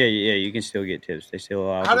hourly? Yeah, you can still get tips. They still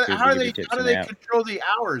allow How for do people how to do give you they tips how do in the they app. control the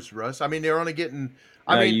hours, Russ? I mean, they're only getting.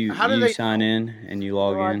 I mean, how do You they sign in and you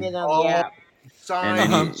log Log in, in on the app. and sign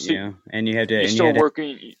then in? So and you have to you're and you still have to working.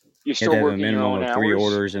 You're you have to still have a working your minimum own of 3 hours.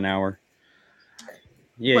 orders an hour.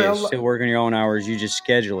 Yeah, you're Well, still working your own hours. You just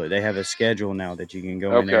schedule it. They have a schedule now that you can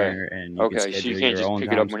go in Okay. there and you can Okay. So you schedule can't your just own pick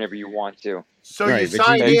it up times. whenever you want to. So you Right, but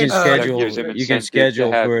sign you in. can That gives schedule them you can incentive to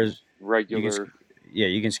schedule have for as you can regular yeah,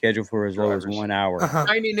 you can schedule for as low as drivers. 1 hour.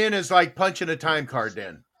 Signing in is like punching a time card.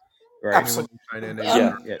 Then Right. anyone absolutely. can sign in, they get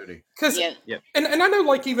Yeah. their duty. Because Yep. and I know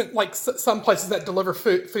like even like some places that deliver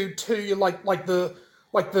food to you, like the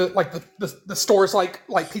stores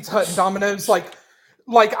like Pizza Hut and Domino's, like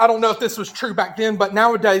I don't know if this was true back then, but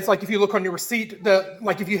nowadays, like if you look on your receipt,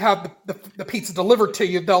 if you have the pizza delivered to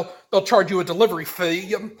you, they'll charge you a delivery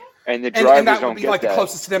fee, And the and drivers that would don't be get like the that.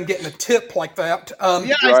 closest to them getting a tip like that. The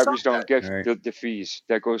Yeah, I saw drivers don't that. get Right. the fees.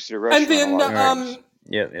 That goes to the And restaurant a then lot of times.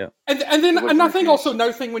 Yep. and then and I Delivery think also fees.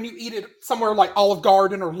 another thing when you eat it somewhere like Olive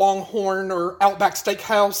Garden or Longhorn or Outback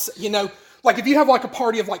Steakhouse, like if you have like a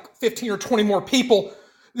party of like 15 or 20 more people,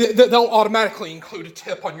 they'll automatically include a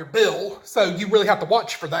tip on your bill. So you really have to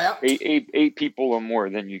watch for that. Eight people or more,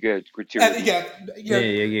 then you get And gratuity. yeah, Yeah,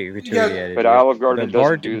 you get gratuity added. But Yeah. Olive Garden But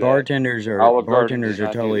doesn't do that. bartenders Olive Garden does are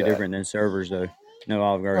not do totally that. different than servers, though. No,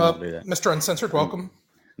 Olive Garden don't do that. Mr. Uncensored, welcome.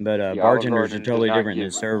 But Yeah, Olive bartenders are Garden does totally not different than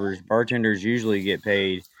give servers. Bartenders usually get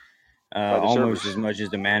paid by the almost as servers. much as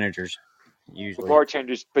the managers. The Usually.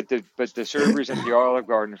 bartenders, but the servers at the Olive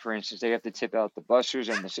Garden, for instance, they have to tip out the bussers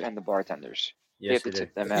and the bartenders. They have Yes, to they do.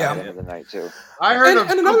 tip them out Yeah. at the end of the night too. I heard of And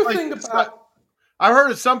some another thing places. about I heard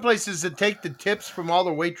of some places that take the tips from all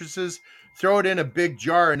the waitresses, throw it in a big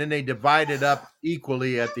jar, and then they divide it up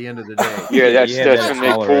equally at the end of the day. Yeah, Yeah, you have that's that at when they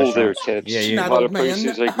smaller pool their restaurants. Yeah, tips. you. A Schmat lot old of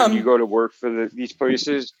places, man. like when you go to work for these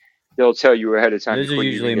places, they'll tell you ahead of time Those are before you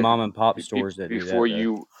even usually get mom and pop stores that do before that, though.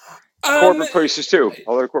 you. um, Corporate places too.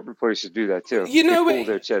 A lot of corporate places do that too. you They know, pool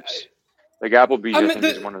their tips. Like Applebee's, I think,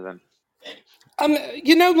 is the one of them.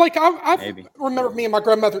 like I Maybe. remember me and my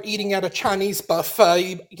grandmother eating at a Chinese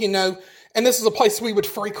buffet, and this is a place we would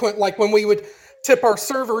frequent. Like when we would tip our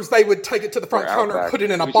servers, they would take it to the Or front counter and Outback. put it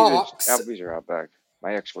in It a was either box. Applebee's or Outback.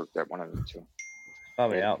 My ex worked at one of them too.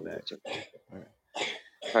 Probably They pool Outback. their tips.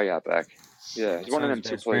 Probably Outback. Yeah, it's My one of son's them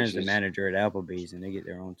two best friend's the places. manager at Applebee's, and they get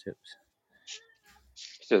their own tips.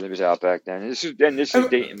 So there was Outback then. This is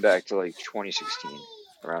dating back to like 2016,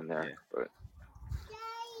 around there. Yeah. But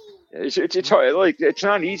it's hard. Like it's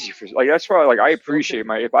not easy for like that's why like I appreciate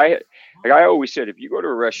I always said if you go to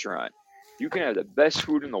a restaurant, you can have the best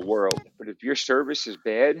food in the world, but if your service is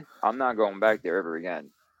bad, I'm not going back there ever again.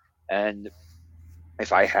 And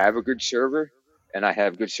if I have a good server and I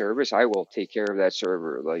have good service, I will take care of that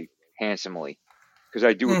server like handsomely. because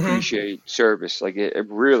I do Mm-hmm. appreciate service. Like it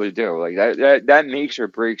really do. Like that makes or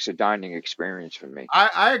breaks a dining experience for me.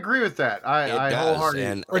 I agree with that. It I does, wholeheartedly.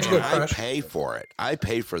 and Where'd you and go, I Crash? pay for it. I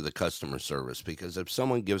pay for the customer service because if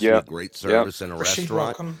someone gives me Yep. great Yep. service in a Rashid, restaurant,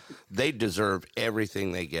 welcome. they deserve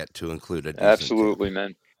everything they get to include a decent tip. Absolutely,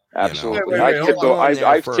 man. You know, Wait, Absolutely. wait, you're wait. I've Hold you're tipped. on. going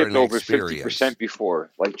there I've for tipped an over experience. 50%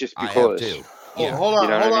 before, like just I have because. too. Yeah. Hold You on.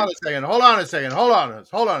 know what Hold I on mean? a second. Hold on a second. Hold on.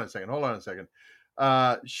 Hold on a second. Hold on a second.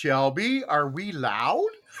 Shelby, are we loud?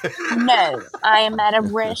 No, I am at a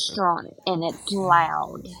restaurant and it's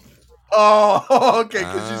loud. Oh, okay.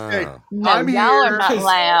 Because you say Ah. No, I'm y'all are here. not Because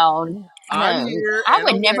loud. I'm No, here, I and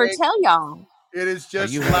would never okay, tell y'all. it is Are just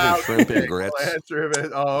you having loud. shrimp and Okay, we'll grits? answer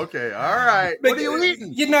it. Oh, okay. All right. What are you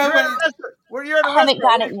eating? you know, You're at a restaurant. Where you're at I a haven't restaurant.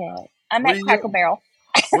 got it yet. I'm What at are you? Cracker Barrel.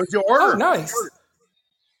 What'd you oh, order? nice.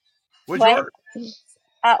 What'd you What? order?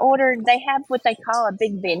 I ordered, they have what they call a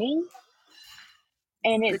Big Benny,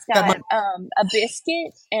 and it's That might, got a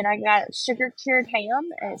biscuit, and I got sugar cured ham,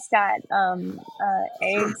 and it's got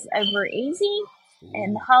eggs over easy,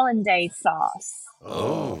 and Ooh. hollandaise sauce.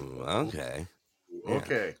 Oh, Oh, okay. Yeah.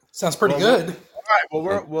 okay. sounds pretty Well, good. all right. Well,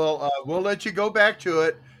 And we'll let you go back to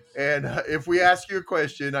it, and if we ask you a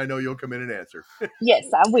question, I know you'll come in and answer. Yes,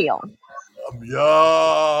 I will.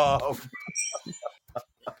 Yum.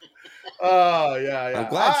 Oh yeah, I'm yeah.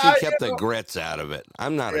 glad she kept the grits out of it.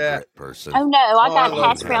 I'm not a Yeah. grit person. Oh no, I Oh, I got I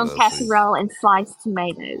love wouldn't hash have brown grits. those things. casserole and sliced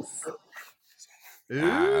tomatoes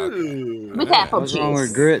Ah, okay. Ooh. with All right. apple What's wrong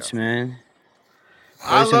with juice. grits, man?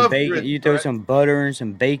 I Throw some love bacon. grits, You throw Brett. some butter and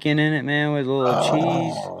some bacon in it, man, with a little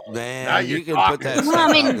cheese. Oh, now Man, you're you can put talking. that Well, I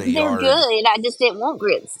stuff out in mean, the they're yard. good. I just didn't want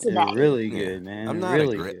grits They're today. really Yeah. good, man. I'm They're not a really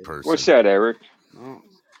grit good. What's person. that, Eric? Well,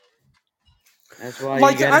 that's why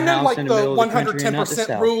you Like got a I know, house in like the the middle of the country and not the 110%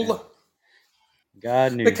 South, man. rule,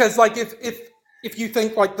 God knew. because like if you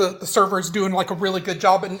think like the server is doing like a really good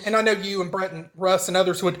job, and I know you and Brett and Russ and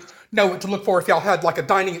others would know what to look for if y'all had like a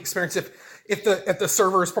dining experience. If the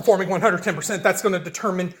server is performing 110%, that's going to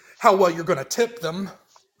determine how well you're going to tip them.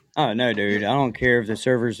 Oh no, dude! I don't care if the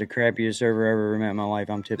server's the crappiest server I ever met in my life.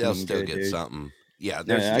 I'm tipping They'll them still good, get dude. something. Yeah,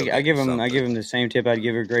 No, they're still I give getting them something. the same tip I'd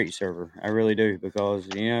give a great server. I really do, because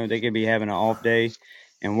they could be having an off day,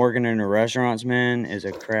 and working in the restaurants, man, is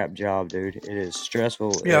a crap job, dude. It is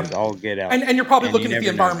stressful Yeah, as all get out, and you're probably and you looking at the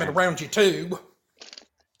never know, environment man. around you too.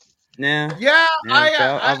 Nah, Yeah,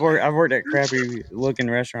 yeah. I've worked at crappy looking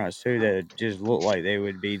restaurants too that just look like they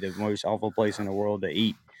would be the most awful place in the world to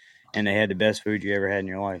eat, and they had the best food you ever had in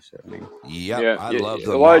your life. So I mean, Yep, Yeah, I yeah. love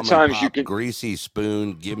the A lot of mom and times you pop can. greasy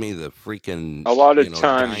spoon. Give me the freaking, A lot of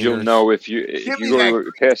times you'll diners. know if give you me go that.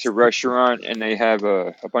 to past a restaurant and they have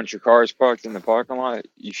a bunch of cars parked in the parking lot.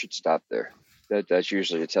 You should stop there. That's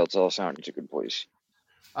usually a telltale sign it's a good place.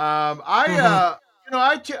 I Mm-hmm.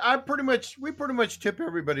 I pretty much we pretty much tip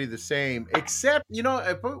everybody the same, except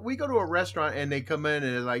if we go to a restaurant and they come in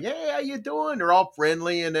and they're like, "Hey, how you doing?" They're all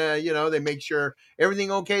friendly and they make sure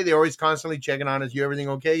everything okay. They're always constantly checking on us. You everything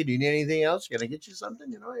okay? Do you need anything else? Can I get you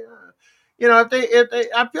something? Yeah. If they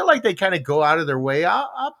I feel like they kind of go out of their way.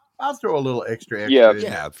 I'll throw a little Yeah, extra in there.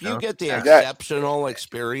 Yeah, if you get the Yeah. that exceptional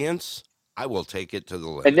experience, I will take it to the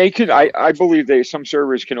and limit. they can. I believe some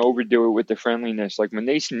servers can overdo it with the friendliness. Like when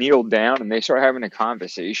they kneel down and they start having a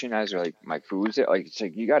conversation as like my food's there, like it's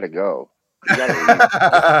like you got to go, you got to leave.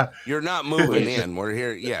 Yeah, you're not moving Because in. We're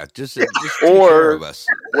here. Yeah, just take care of or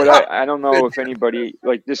us. what I don't know if anybody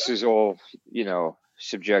like this is all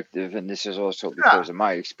subjective, and this is also Yeah. because of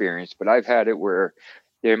my experience, but I've had it where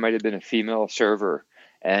there might have been a female server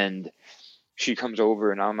and she comes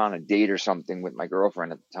over and I'm on a date or something with my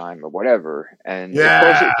girlfriend at the time or whatever, and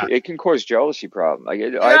Yeah. it can cause jealousy problem. Like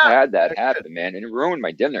I've Yeah. had that happen, man, and it ruined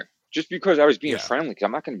my dinner just because I was being Yeah, friendly. Because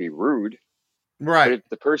I'm not going to be rude, but Right. if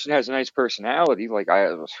the person has a nice personality, like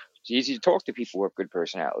it's easy to talk to people with good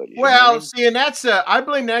personalities. You know what I Well, mean? see, and that's I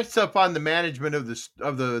blame that stuff on the management of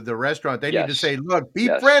the restaurant. They need to Yes, say, "Look, be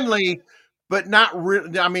yes. friendly, but not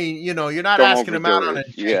really." I mean, you're not Don't asking them out overdo on it. a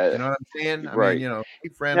date. You Yeah, know what I'm saying? I mean, right. be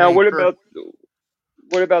Now, friendly, courteous.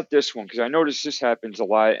 what about this one? Because I notice this happens a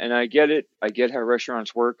lot, and I get it. I get how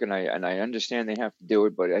restaurants work, and I understand they have to do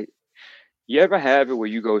it. But you ever have it where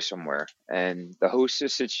you go somewhere and the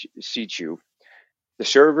hostess seats you, the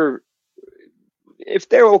server, if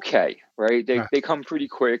they're okay, right? They come pretty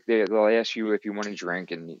quick. They'll ask you if you want a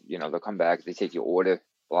drink, and they'll come back. They take your order.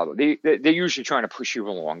 Blah blah. They're usually trying to push you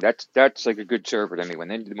along. That's like a good server to me.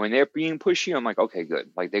 When they're being pushy, I'm like, okay,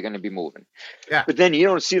 good. Like they're gonna be moving. Yeah. But then you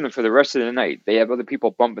don't see them for the rest of the night. They have other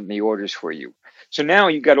people bumping the orders for you. So now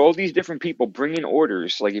you got all these different people bringing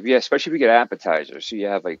orders. Like especially if you get appetizers. So you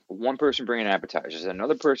have like one person bringing appetizers,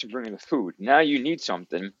 another person bringing the food. Now you need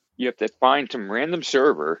something. You have to find some random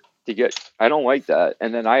server to get. I don't like that,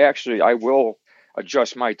 and then I will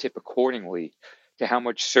adjust my tip accordingly to how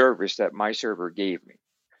much service that my server gave me.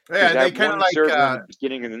 Because Yeah, they that kind of one like server in the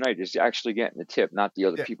beginning of the night is actually getting the tip, not the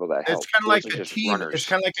other yeah, people that it's help. kind of like Those are a just team. It's runners.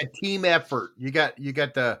 kind of like a team effort. You got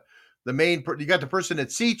the main. You got the person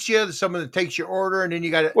that seats you, someone that takes your order, and then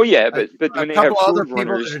you got Well, yeah, a, but a when they have couple other food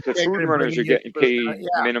people runners, that are the taking food and runners are bringing you getting food.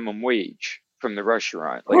 paid minimum wage from the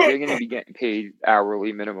restaurant. Like they're going to be getting paid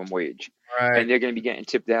hourly minimum wage, Right. and they're going to be getting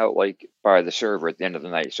tipped out like by the server at the end of the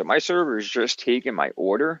night. So my server is just taking my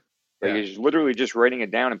order, like Yeah. it's literally just writing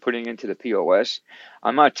it down and putting it into the POS.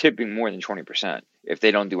 I'm not tipping more than 20% if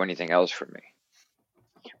they don't do anything else for me.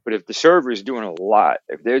 But if the server is doing a lot,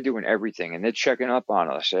 if they're doing everything and they're checking up on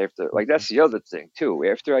us after, like that's the other thing too.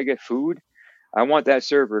 After I get food, I want that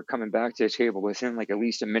server coming back to the table within like at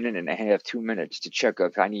least a minute and a half, 2 minutes to check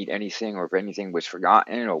if I need anything or if anything was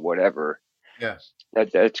forgotten or whatever. Yeah.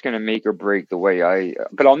 That's gonna make or break the way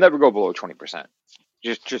but I'll never go below 20%.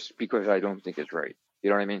 Just because I don't think it's right. You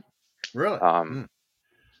know what I mean? Really?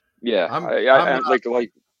 Yeah. I'm I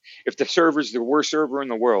like if the server's the worst server in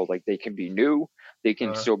the world, like they can be new, they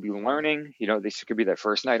can still be learning. You know, this could be their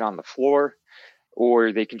first night on the floor,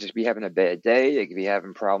 or they can just be having a bad day. They could be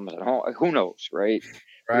having problems at home. Who knows, right?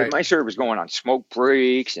 But if right. my server's going on smoke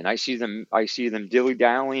breaks and I see them dilly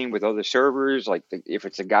dallying with other servers, like if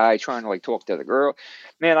it's a guy trying to like talk to the girl,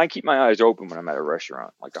 man, I keep my eyes open when I'm at a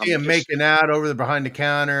restaurant. Like See I'm him just, making out over the behind the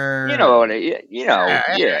counter. you know, And,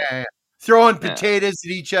 yeah, throwing yeah. potatoes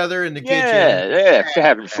at each other in the kitchen. Yeah, yeah, for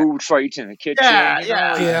having food fights in the Yeah, kitchen, you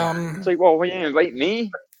know, like Yeah. it's like, well, you invite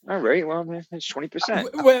me? All right, well, man, it's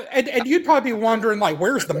 20%. Well, and you'd probably be wondering, like,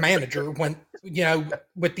 where's the manager when,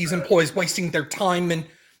 with these employees wasting their time and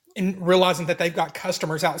realizing that they've got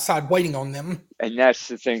customers outside waiting on them. And that's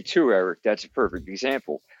the thing too, Eric. That's a perfect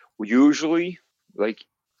example. Usually, like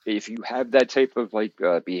if you have that type of like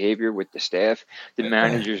behavior with the staff, the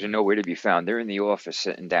managers are nowhere to be found. They're in the office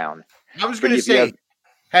sitting down. I was But going to if you say,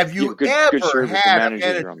 have have you have you good ever service, the had a managers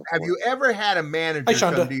manager? are on the Have floor. you ever had a Hey, manager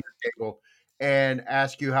come to Shonda. your table and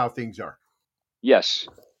ask you how things are? Yes,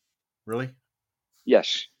 Really?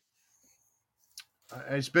 yes.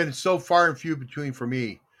 It's been so far and few between for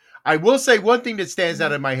me. I will say one thing that stands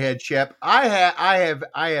out in my head, Shep. I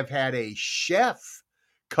have had a chef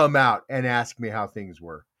come out and ask me how things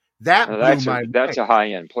were. That blew my That's mind. a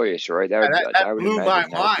high end place, right? That I would blew my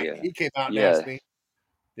imagine that would be mind. a He came out and yeah. asked me.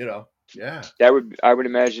 Yeah. I would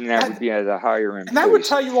imagine that would be at a higher end And I would place.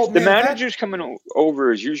 tell you, old The man, that. managers coming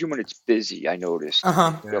over is usually when it's busy. I noticed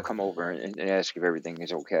Uh-huh. they'll come over and ask if everything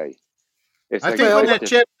is okay. If I like think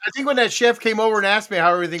Well, when that chef came over and asked me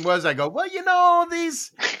how everything was, I go, well, you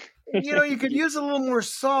could use a little more can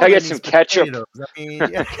salt I in get these some ketchup? potatoes. I mean,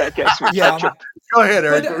 Can I get some yeah. ketchup? Go ahead,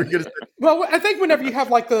 Eric. But What were you gonna say? well, I think whenever you have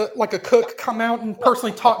like a cook come out and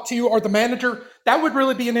personally talk to you or the manager, that would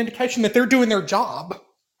really be an indication that they're doing their job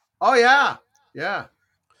Oh yeah, yeah.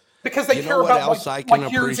 because they You know care what about else I can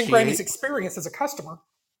yours and Grammy's appreciate? experience as a customer.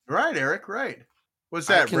 Right, Eric. Right. What's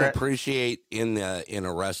I that, can Brett? appreciate in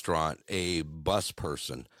a restaurant a bus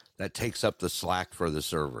person that takes up the slack for the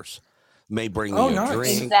servers. May bring Oh, you a nice.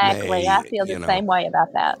 drink, Exactly. I may, feel the same way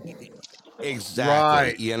about that.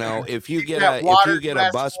 Right. exactly. If you Keep get that if water you get a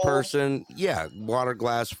glass bus full. person, yeah, water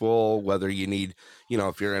glass full, whether you need,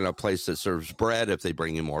 if you're in a place that serves bread, if they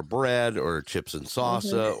bring you more bread or chips and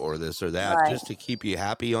salsa or this or that, Right. just to keep you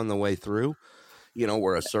happy on the way through,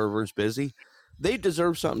 where a server's busy, they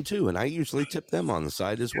deserve something too. And I usually tip them on the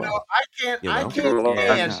side as well. I People can't are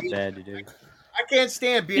Yeah, it's stand. not bad to do. I can't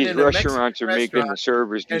stand being These in a Mexican restaurants are making restaurant. the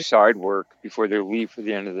servers do And side work before they leave for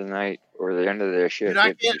the end of the night or the end of their shift. They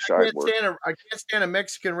have to do side work. I can't stand a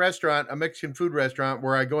Mexican restaurant, a Mexican food restaurant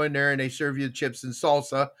where I go in there and they serve you chips and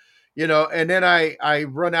salsa, and then I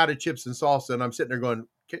run out of chips and salsa and I'm sitting there going,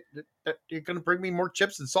 you're going to bring me more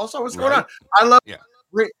chips and salsa? What's going on? Right. I love. Yeah.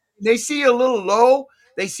 They see a little low.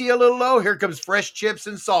 Here comes fresh chips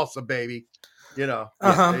and salsa, baby.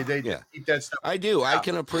 Uh-huh. They just keep that stuff. I do. I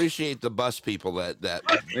can appreciate the bus people that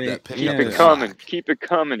pick Keep up it the coming. slack. Keep it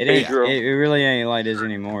coming, It ain't. Pedro. It really ain't like this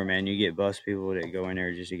anymore, man. You get bus people that go in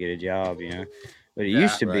there just to get a job, But it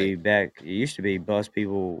used to be back. It used to be bus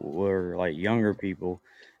people were like younger people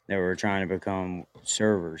that were trying to become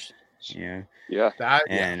servers, Yeah.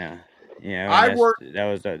 and I worked.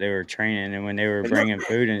 they were training, and when they were bringing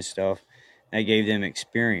food and stuff, that gave them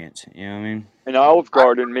experience. You know what I mean? And Olive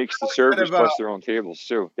Garden makes the Kind servers of, bus their own tables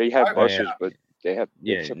too. They have Oh, yeah. buses, but they're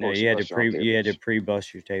Yeah, no, supposed to bus their own tables. you had to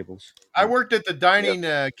pre-bus your tables. I worked at the dining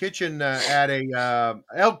kitchen at a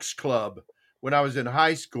Elks Club when I was in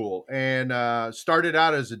high school, and started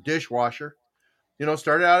out as a dishwasher.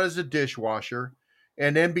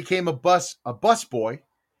 And then became a bus boy,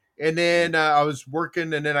 and then I was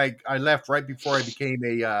working, and then I left right before I became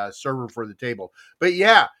a server for the table. But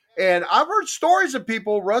yeah, and I've heard stories of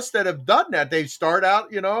people, Russ, that have done that. They start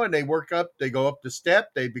out, and they work up, they go up the step,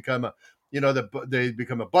 they become a, they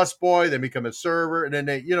become a busboy, they become a server, and then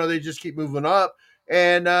they just keep moving up.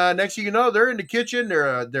 And next thing you know, they're in the kitchen,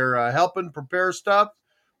 they're helping prepare stuff,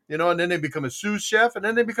 and then they become a sous chef, and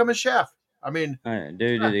then they become a chef. I mean,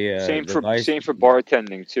 Due yeah. to the vice. Same for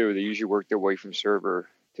bartending too. They usually work their way from server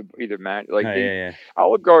to either man. Oh, yeah.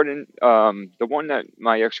 Olive Garden, the one that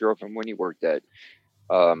my ex girlfriend Winnie worked at,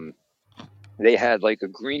 um, they had like a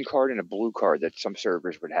green card and a blue card that some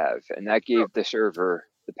servers would have, and that gave the server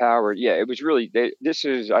the power. Yeah, it was really.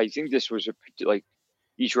 I think this was like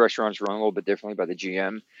each restaurant's run a little bit differently by the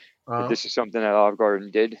GM, but this is something that Olive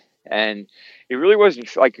Garden did, and it really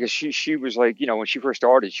wasn't like she was like, when she first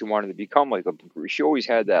started, she wanted to become like she always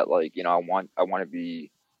had that like, I want to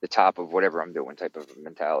be the top of whatever I'm doing type of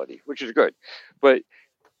mentality, which is good, but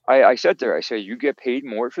I said to her, I said, you get paid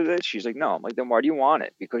more for this? She's like, no. I'm like, then why do you want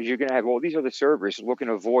it? Because you're going to have all these other servers looking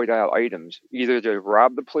to void out items, either to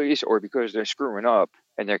rob the place or because they're screwing up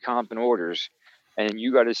and they're comping orders. And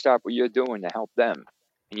you got to stop what you're doing to help them.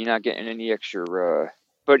 And you're not getting any extra.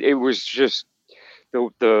 But it was just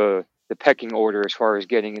the pecking order as far as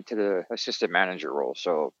getting into the assistant manager role.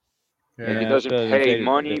 So it doesn't pay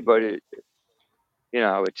money, but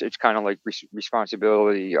it's kind of like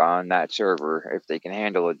responsibility on that server. If they can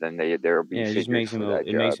handle it, then they'll be it just figured makes for him that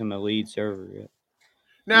job. makes him a lead server. Yeah.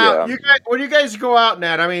 Now, you guys, when you guys go out,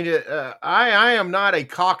 Nat, I mean, I am not a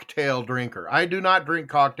cocktail drinker. I do not drink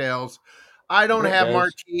cocktails. I don't Brett have does.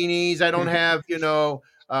 martinis. I don't have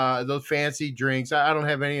those fancy drinks. I don't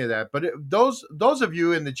have any of that. But those of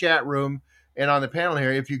you in the chat room and on the panel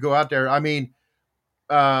here, if you go out there, how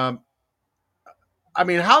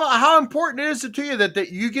important is it to you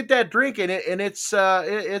that you get that drink and it's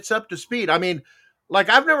up to speed? I mean, like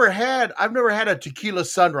I've never had a tequila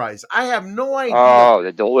sunrise. I have no idea. Oh,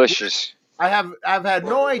 they're delicious. I've had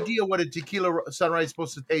no idea what a tequila sunrise is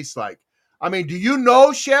supposed to taste like. I mean, do you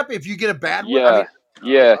know, Shep, if you get a bad one? I mean,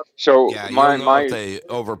 yeah. So yeah, you'll know if they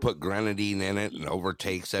overput grenadine in it and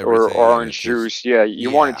overtakes everything. Or orange juice. Yeah, you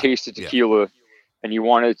want to taste the tequila, and you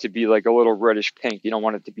want it to be like a little reddish pink. You don't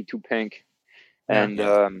want it to be too pink. And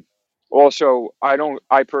also,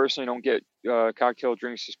 I personally don't get cocktail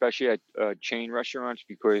drinks, especially at chain restaurants,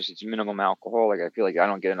 because it's minimum alcohol. Like I feel like I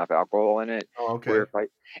don't get enough alcohol in it. Oh, okay.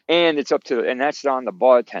 And it's up to, and that's on the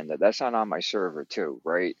bartender. That's not on my server too,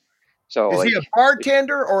 right? So is he a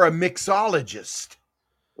bartender or a mixologist?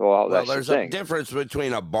 Well, there's a difference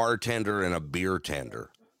between a bartender and a beer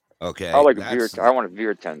tender. Okay, I like a beer. I want a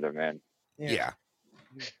beer tender, man. Yeah.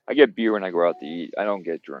 I get beer when I go out to eat. I don't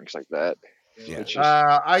get drinks like that.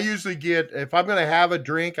 Yeah. I usually get, if I'm going to have a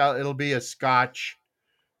drink, it'll be a scotch.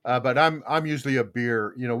 But I'm usually a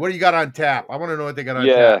beer. What do you got on tap? I want to know what they got on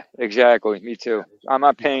tap. Yeah, exactly. Me too. I'm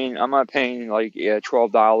not paying like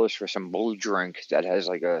 $12 for some blue drink that has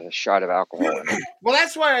like a shot of alcohol in it. Well,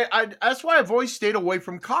 that's why I've always stayed away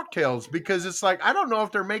from cocktails, because it's like I don't know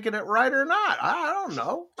if they're making it right or not. I don't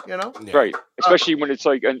know. Right. Especially when it's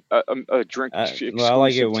like a drink. Well, I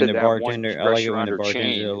like it when the bartender. I like it when the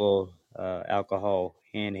bartender's a little alcohol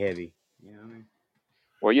hand heavy. You know what I mean?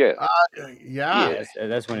 Well, yeah.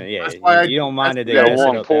 That's when it. Yeah, you don't mind it. They mess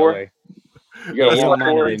it up that way. You don't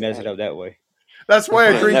mind it. They mess it up that way. That's why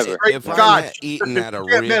I drink straight scotch. I'm eating at a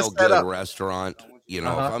real good restaurant, if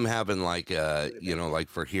I'm having like like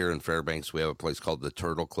for here in Fairbanks, we have a place called the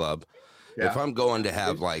Turtle Club. Yeah. If I'm going to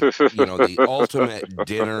have like the ultimate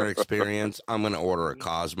dinner experience, I'm going to order a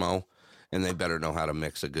Cosmo, and they better know how to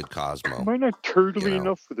mix a good Cosmo. Am I not turtly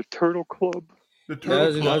enough for the Turtle Club? I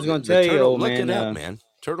was going to tell you, old man. Look it up, man.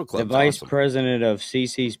 Turtle Club. The vice president of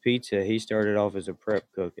CC's Pizza, he started off as a prep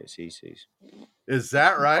cook at CC's. Is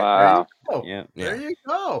that right? Wow. There you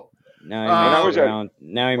go. Now he makes around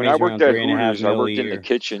 3.5 million I worked in the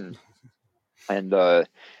kitchen, and the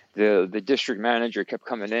district manager kept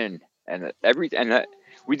coming in, and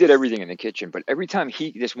we did everything in the kitchen. But every time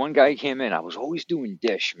this one guy came in, I was always doing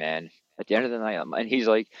dish, man. At the end of the night, and he's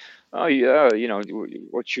like, "Oh yeah,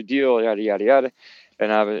 what's your deal?" Yada yada yada.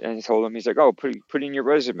 And I told him, he's like, "Oh, put in your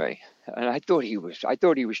resume." And I thought he was, like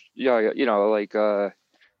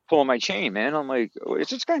pulling my chain, man. I'm like, is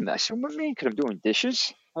this guy messing with me? Because I'm doing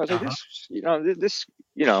dishes. I was like, this,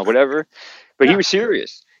 whatever. But he was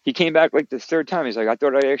serious. He came back like the third time. He's like, "I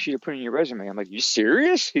thought I asked you to put in your resume." I'm like, "You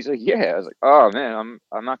serious?" He's like, "Yeah." I was like, "Oh man,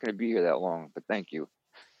 I'm not going to be here that long, but thank you."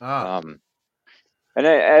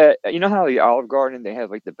 And you know how the Olive Garden, they have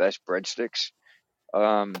like the best breadsticks.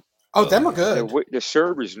 Them are good. The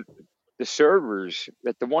the servers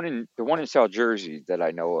at the one in South Jersey that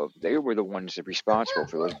I know of, they were the ones that responsible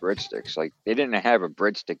for those breadsticks. Like they didn't have a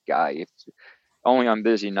breadstick guy. If only on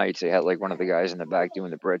busy nights they had like one of the guys in the back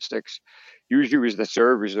doing the breadsticks. Usually it was the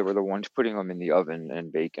servers that were the ones putting them in the oven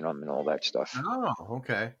and baking them and all that stuff. Oh,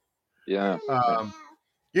 okay. Yeah.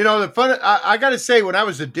 You know, the fun, I got to say, when I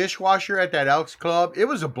was a dishwasher at that Elks Club, it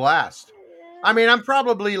was a blast. I mean, I'm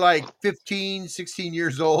probably like 15, 16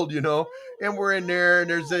 years old, you know, and we're in there,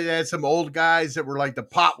 and they had some old guys that were like, the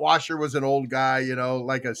pot washer was an old guy, you know,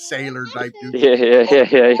 like a sailor type dude. Yeah.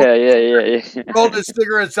 Rolled his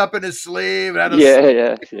cigarettes up in his sleeve, and had a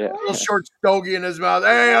Yeah. little short stogie in his mouth.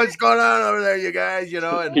 Hey, what's going on over there, you guys? You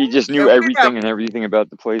know, and He just knew everything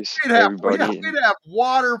about the place. Everybody. we'd have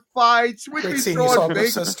water fights. We'd Great be seeing you, throwing Salt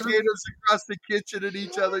baked Sister. potatoes across the kitchen at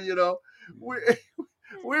each other. You know,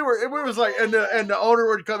 we was like, and the owner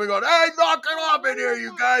would come and go, hey, knock it off in here,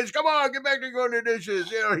 you guys. Come on, get back to doing the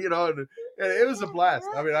dishes. You know, and it was a blast.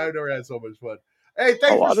 I mean, I've never had so much fun. Hey,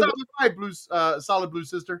 thanks for stopping by, Solid Blue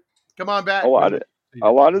Sister. Come on back. A lot of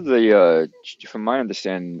the from my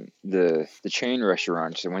understanding, the chain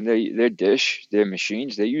restaurants, and when their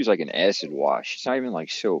machines, they use like an acid wash. It's not even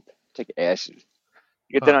like soap. It's like acid.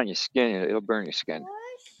 You get that on your skin, it'll burn your skin.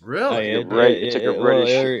 Really? It's like a reddish.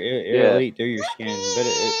 It'll leak through your skin, but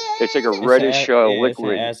it's like a reddish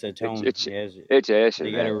liquid. It's an acetone. It's acid.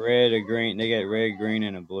 They got a red, a green. They got red, green,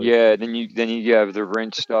 and a blue. Yeah. Then you have the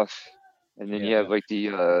rinse stuff, and then you have like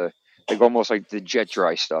the like almost like the jet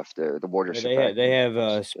dry stuff, the water. They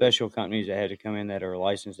have special companies that had to come in that are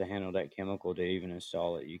licensed to handle that chemical to even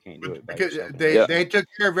install it. You can't do it by yourself. They took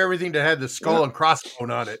care of everything that had the skull and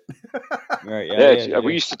crossbone on it. Right. Yeah.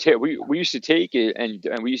 We used to take it,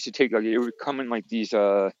 and we used to take like it would come in like these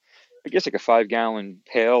I guess like a 5-gallon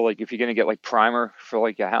pail. Like if you're gonna get like primer for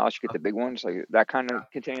like your house, you get the big ones, like that kind of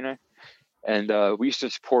container. And we used to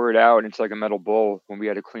pour it out into like a metal bowl when we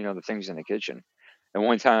had to clean other things in the kitchen. And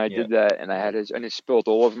one time I did that, and it spilled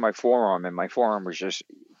all over my forearm, and my forearm was just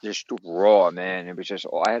raw, man. It was just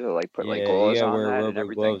I had to like put like gloves on that and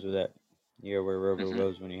everything. Gloves with that. You gotta wear rubber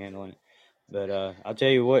gloves when you're handling it. But I'll tell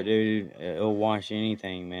you what, dude, it'll wash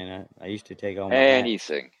anything, man. I used to take all my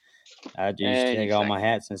anything. Hats. I used to take all my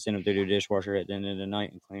hats and send them through the dishwasher at the end of the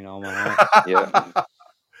night and clean all my hats.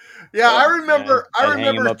 I remember. I remember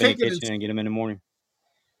hang them up taking in the kitchen and get them in the morning.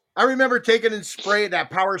 I remember taking and spraying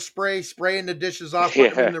the dishes off,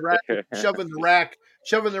 putting them in the rack, shoving the rack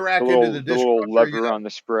into the dishwasher. The little lever on the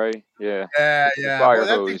spray. Yeah. Yeah.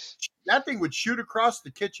 Boy, that thing would shoot across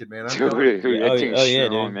the kitchen, man. Dude, that thing's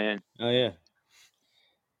strong, man. Oh yeah.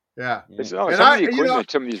 Yeah. Some of the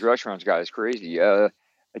equipment some of these restaurants got is crazy. I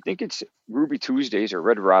think it's Ruby Tuesdays or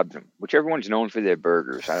Red Robin, whichever one's known for their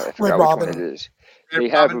burgers. I forgot which one it is. They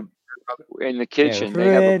have in the kitchen.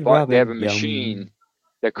 They have a machine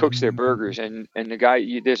that cooks their burgers, and the guy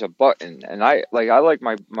there's a button, and I like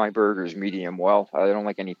my burgers medium well. I don't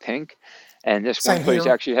like any pink, and this one place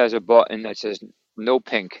actually has a button that says no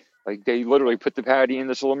pink. Like they literally put the patty in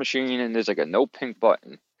this little machine, and there's like a no pink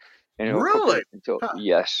button, and it'll cook it until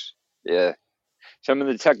yes, yeah. Some of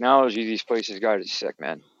the technology these places got is sick,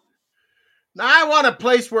 man. Now I want a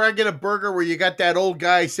place where I get a burger where you got that old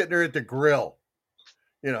guy sitting there at the grill.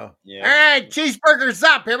 You know, all right, cheeseburgers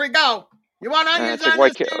up. Here we go. You want onions? It's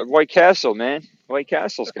like White Castle, man. White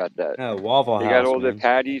Castle's got that. Waffle House. They got all their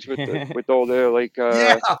patties with all their like.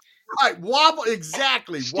 Waffle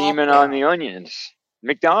exactly. Steaming on the onions.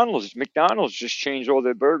 McDonald's just changed all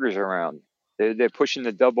their burgers around. They're pushing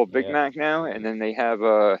the double Big Mac now, and then they have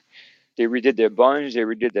they redid their buns, they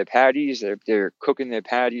redid their patties. They're cooking their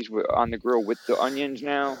patties on the grill with the onions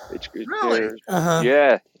now. It's really?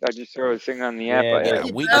 Yeah. I just throw a thing on the app.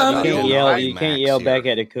 You can't yell back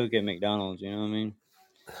at the cook at McDonald's. You know what I mean?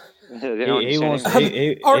 He wants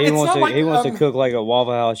to cook like a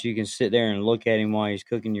Waffle House. You can sit there and look at him while he's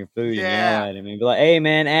cooking your food and yell at him and be like, "Hey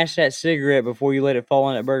man, ash that cigarette before you let it fall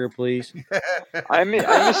on that burger, please." I miss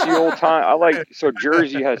the old time.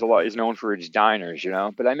 Jersey is known for its diners, you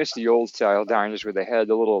know, but I miss the old style diners where they had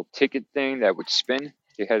the little ticket thing that would spin.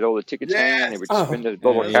 They had all the tickets hanging, and they would spin the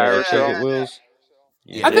little carousel. Ticket wheels.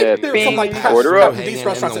 Yeah. I think there's some like these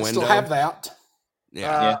restaurants that still have that.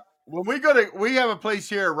 Yeah. When we have a place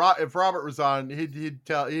here. If Robert was on, he'd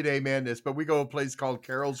amen this. But we go to a place called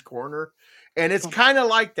Carol's Corner, and it's kind of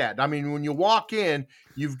like that. I mean, when you walk in,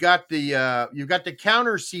 you've got the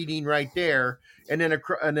counter seating right there, and then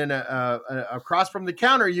across from the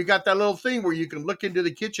counter, you got that little thing where you can look into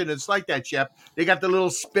the kitchen. It's like that, chef. They got the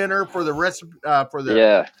little spinner for the recipe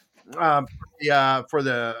For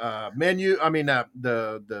the menu. I mean, the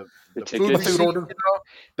food tickets. Food receipt, order.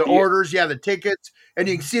 the Yeah. orders, the tickets, and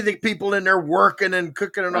you can see the people in there working and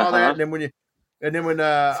cooking and all that. And then when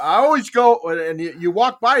I always go and you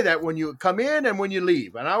walk by that when you come in and when you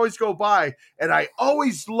leave, and I always go by, and I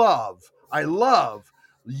love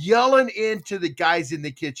yelling into the guys in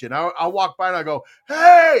the kitchen. I'll walk by and I go,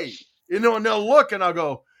 "Hey," and they'll look and I'll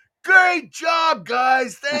go, "Great job,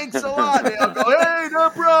 guys! Thanks a lot." And they'll go, "Hey, no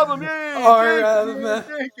problem. Hey, Or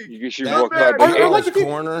thank you. You should Good walk by man. the or like if you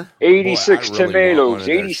corner. 86 Boy, I really want one tomatoes. of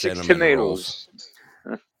their 86 cinnamon rolls.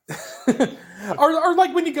 tomatoes. or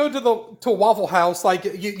like when you go to a Waffle House, like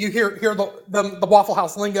you hear the Waffle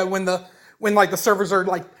House lingo when like the servers are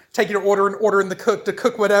like taking your order and ordering the cook to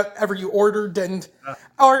cook whatever you ordered, and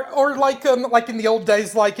or like in the old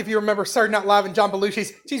days, like if you remember Saturday Night Live and John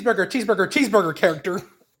Belushi's cheeseburger character.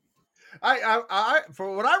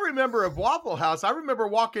 For what I remember of Waffle House, I remember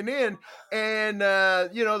walking in and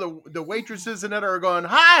the waitresses and that are going,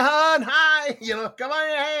 "Hi, hon, hi," come on,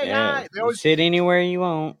 hey, hi. They always sit anywhere you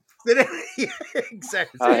want.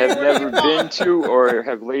 Exactly. I have never been to or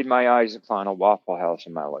have laid my eyes upon a Waffle House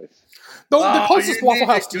in my life. The closest Waffle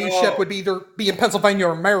House to you, Shep, would either be in Pennsylvania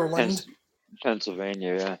or Maryland.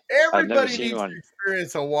 Pennsylvania, yeah. Everybody needs to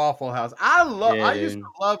experience a Waffle House. I used to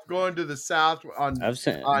love going to the South. I've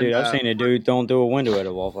seen a dude thrown through a window at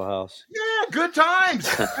a Waffle House. Yeah, good times.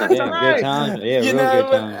 Good times. Yeah, good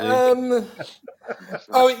times.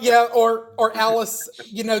 Oh yeah, or Alice,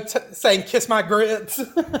 saying "kiss my grits."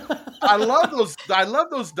 I love those.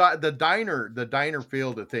 The diner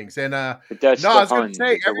field of things. And I was going to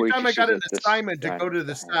say, every time I got an assignment to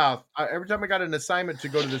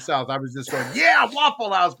go to the South, I was just going, "Yeah,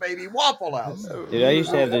 Waffle House, baby, Waffle House." Dude, I used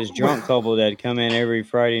to have this drunk couple that'd come in every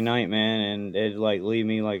Friday night, man, and they'd like leave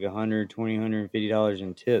me like $120, $150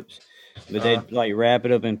 in tips, but they'd like wrap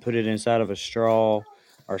it up and put it inside of a straw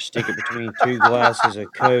or stick it between two glasses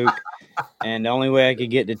of Coke. And the only way I could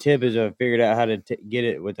get the tip is I figured out how to get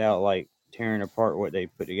it without like tearing apart what they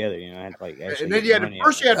put together. I had to like actually. And then you had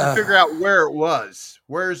to figure out where it was.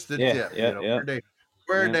 Where's the tip?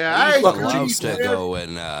 Where they I used to go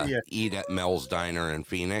and eat at Mel's Diner in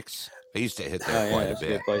Phoenix. I used to hit there quite a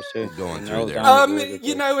bit. Place too. Going through there.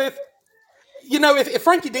 If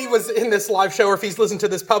Frankie D was in this live show, or if he's listened to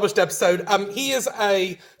this published episode, he is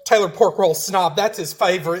a Taylor pork roll snob. That's his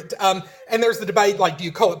favorite. And there's the debate, like, do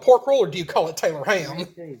you call it pork roll or do you call it Taylor ham?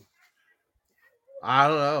 I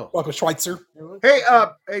don't know. Welcome, Schweitzer.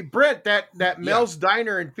 Hey, Brent, that Mel's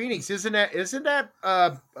Diner in Phoenix, isn't that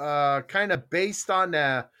kind of based on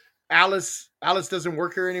Alice doesn't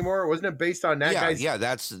work here anymore? Wasn't it based on that guy's? Yeah,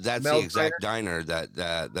 that's Mel's the exact diner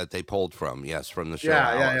that they pulled from. Yes, from the show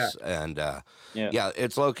Alice. And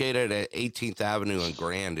it's located at 18th Avenue and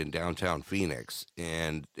Grand in downtown Phoenix,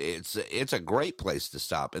 and it's a great place to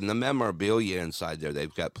stop. And the memorabilia inside there,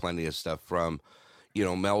 they've got plenty of stuff from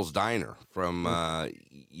Mel's Diner from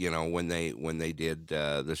when they did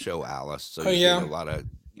the show Alice. So you get a lot of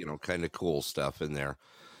kind of cool stuff in there.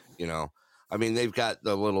 I mean, they've got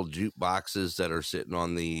the little jukeboxes that are sitting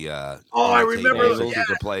on the I remember you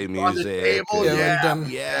can play music.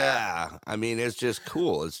 Yeah. I mean, it's just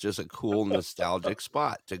cool. It's just a cool nostalgic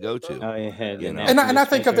spot to go to. Oh yeah, and I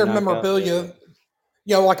think of their memorabilia.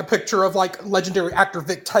 Like a picture of like legendary actor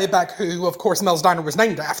Vic Tayback, who of course Mel's Diner was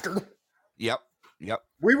named after. Yep.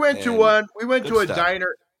 We went to one. We went to a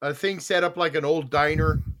diner, a thing set up like an old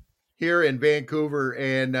diner here in Vancouver,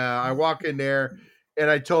 and I walk in there. And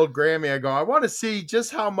I told Grammy, I go, I want to see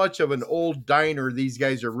just how much of an old diner these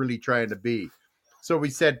guys are really trying to be. So we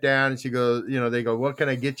sat down and she goes, they go, what can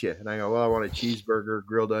I get you? And I go, well, I want a cheeseburger,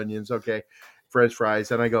 grilled onions. Okay. French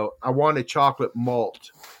fries. And I go, I want a chocolate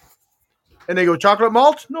malt. And they go, chocolate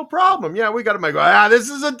malt? No problem. Yeah, we got them. I go, this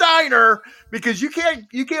is a diner, because you can't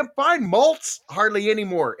find malts hardly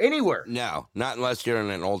anymore, anywhere. No, not unless you're in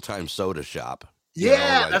an old time soda shop.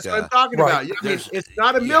 That's what I'm talking about. I mean, it's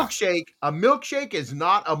not a milkshake. A milkshake is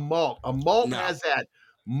not a malt. A malt has that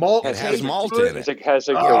malt. It has malt in it. It has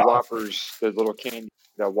like the Whoppers, the little candy,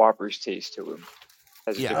 the Whoppers taste to them.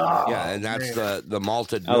 And that's the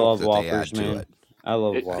malted milk that they add to it. I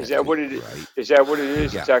love Whoppers. Is that what it is? Right. Is that what it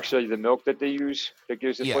is? Yeah. It's actually the milk that they use that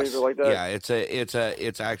gives the flavor like that. Yeah,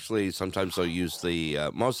 it's actually sometimes they'll use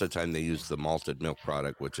the most of the time they use the malted milk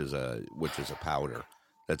product, which is a powder.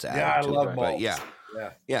 That's added to it.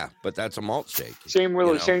 But but that's a malt shake. Same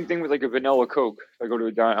thing with like a vanilla Coke. I go to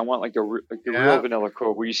a diner, I want like the real vanilla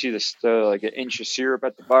Coke, where you see this like an inch of syrup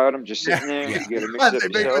at the bottom just sitting there. You gotta mix it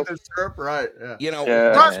up yourself. The syrup, right? Yeah.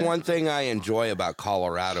 That's one thing I enjoy about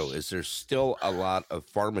Colorado is there's still a lot of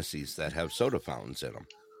pharmacies that have soda fountains in them.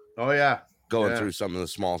 Oh yeah. going through some of the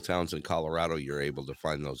small towns in Colorado, you're able to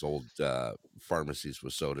find those old pharmacies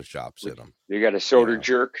with soda shops in them. They got a soda know.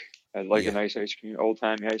 jerk at like Yeah. a nice ice cream, old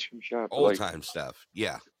time ice cream shop. Old Like, time stuff.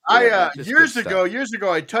 Yeah. Years good ago, stuff.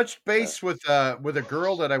 I touched base with a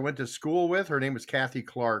girl that I went to school with. Her name was Kathy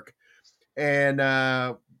Clark,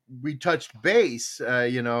 and we touched base.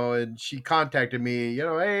 And she contacted me.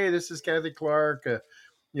 Hey, this is Kathy Clark.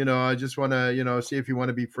 I just want to, see if you want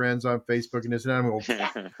to be friends on Facebook and this and that. I'm going,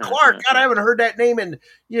 Clark, God, I haven't heard that name in,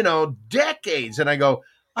 decades. And I go,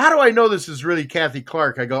 how do I know this is really Kathy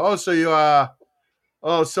Clark? I go, so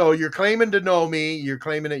you're claiming to know me. You're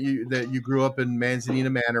claiming that you grew up in Manzanita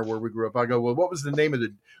Manor where we grew up. I go, well, what was the name of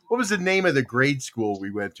the grade school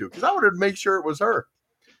we went to? Because I wanted to make sure it was her.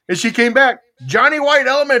 And she came back, Johnny White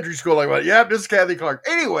Elementary School. I went, yeah, this is Kathy Clark.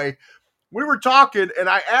 Anyway, we were talking, and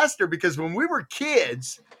I asked her because when we were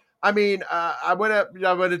kids, I went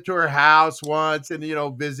into her house once, and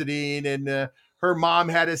visiting, and her mom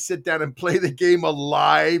had us sit down and play the game of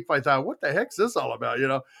life. I thought, what the heck's this all about,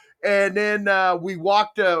 And then we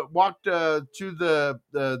walked to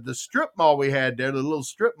the strip mall we had there, the little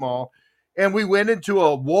strip mall, and we went into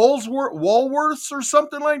a Woolworths or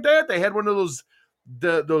something like that. They had one of those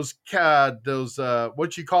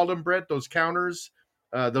what you call them, Brett? Those counters.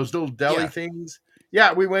 Those little deli things.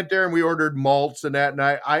 Yeah, we went there and we ordered malts and that. And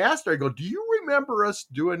I asked her, I go, do you remember us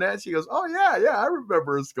doing that? She goes, oh, yeah, I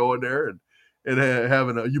remember us going there and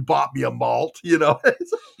having you bought me a malt,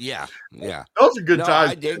 Yeah. Those are good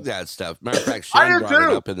times. I dig that stuff. Matter of fact, Shane brought it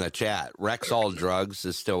up in the chat. Rexall Drugs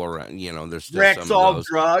is still around. There's still some of those.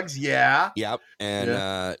 Drugs, yeah. Yep. And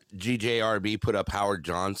GJRB put up Howard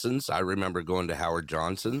Johnson's. I remember going to Howard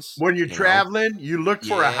Johnson's. When you're traveling, you look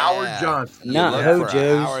for a Howard Johnson. Not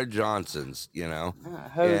Hojo's. Howard Johnson's,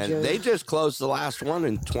 And they just closed the last one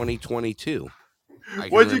in 2022.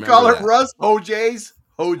 What'd you call it, Russ? Hojo's?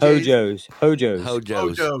 Hojo's.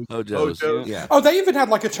 Yeah. Oh, they even had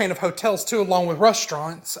like a chain of hotels too, along with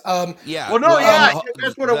restaurants. Yeah. Well,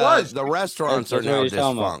 that's what it was. The restaurants are now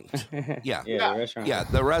defunct. Yeah.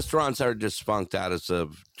 The restaurants are defunct out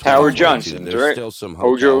of Howard Johnson. There's right? still some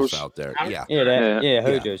hotels out there.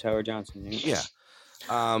 Hojo's, Howard Johnson. Yeah.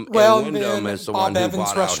 Well, and Wyndham is the one who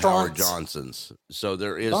bought out Howard Johnson's. So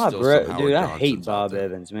there is still some Howard Dude, I Johnson's hate Bob out there.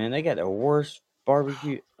 Evans, man. They got the worst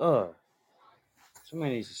barbecue.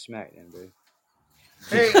 Somebody needs to smack them, dude.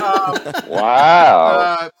 Hey,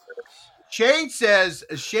 wow. Shane says.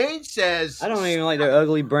 I don't even like their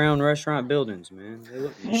ugly brown restaurant buildings, man. They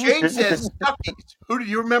look Shane says Stuckey's. Who do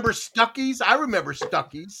you remember? Stuckey's. I remember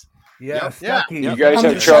Stuckey's. Yeah, Stuckey's. You guys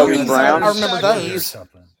have Charlie Brown? I remember those.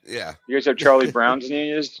 Yeah. You guys have Charlie Brown's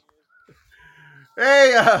names?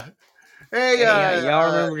 Hey, y'all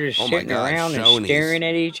remember just sitting around and Shoney's. staring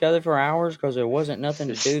at each other for hours because there wasn't nothing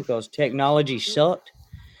to do because technology sucked?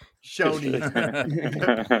 Shoney's. Hey,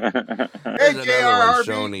 JRRB.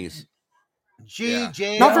 Shoney's.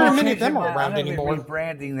 GJ. Not very many of them are around I'm anymore.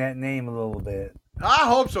 rebranding that name a little bit. I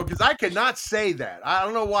hope so, because I cannot say that. I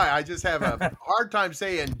don't know why. I just have a hard time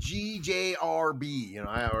saying GJRB.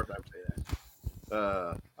 I have a hard time saying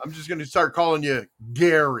that. I'm just going to start calling you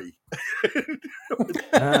Gary.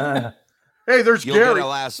 Hey, there's You'll Gary. get a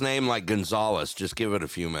last name like Gonzalez. Just give it a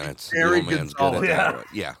few minutes. Gary The old man's good Gonzalez. at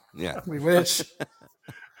that. Yeah. We wish.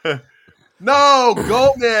 No,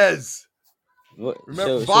 Gomez.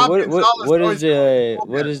 Remember, Bob what Gonzalez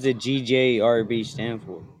does the GJRB stand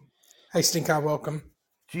for? Hey, Stink Eye, welcome.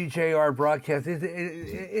 GJR Broadcast.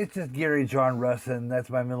 It's just Gary John Russin. That's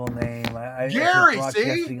my middle name. Gary, I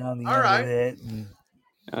see? on the All end right. of it. And...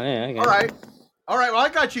 Oh, yeah, I got All right. All right. Well, I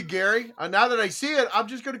got you, Gary. Now that I see it, I'm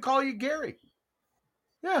just going to call you Gary.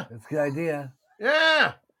 Yeah. That's a good idea.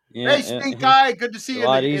 Yeah. Yeah, Hey, Stink Eye. Good to see you. A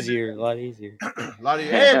lot easier. Hey,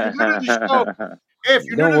 if you're new to the show.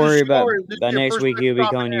 Don't worry about by next week he'll be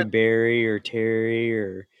calling you Barry or Terry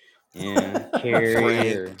or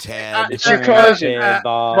Carrie or Ted. It's your cousin,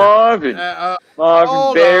 Bob. Marvin.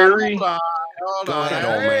 Marvin Barry. Hold Go on. ahead,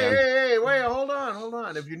 old man. Hey, wait, hold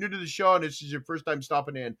on. If you're new to the show and this is your first time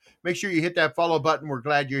stopping in, make sure you hit that follow button. We're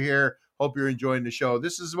glad you're here. Hope you're enjoying the show.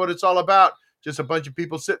 This is what it's all about. Just a bunch of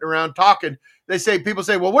people sitting around talking. People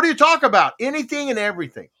say, well, what do you talk about? Anything and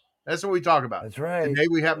everything. That's what we talk about. That's right. Today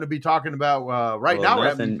we happen to be talking about now.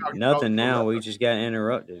 Nothing now. We just got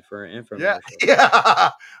interrupted for an infomercial.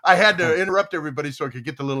 Yeah. I had to interrupt everybody so I could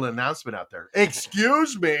get the little announcement out there.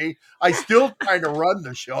 Excuse me. I still trying to run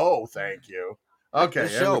the show. Thank you. Okay.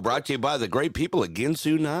 This show brought to you by the great people at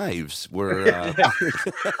Ginsu Knives. We're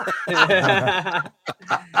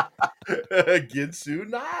Ginsu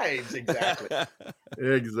Knives. Exactly.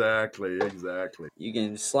 You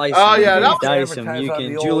can slice Oh, them, yeah, you that can was dice them, you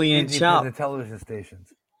can julienne chop. The television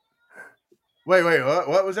stations. Wait,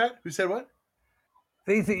 what was that? Who said what?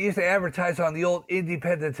 Things that used to advertise on the old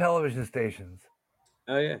independent television stations.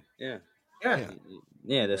 Oh yeah, yeah, Yeah.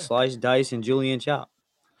 yeah. The sliced dice and julienne chop.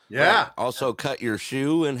 Yeah. Right. Also, cut your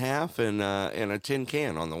shoe in half and in a tin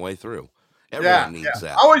can on the way through. Yeah. Everyone needs I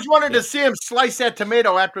that. always wanted to see him slice that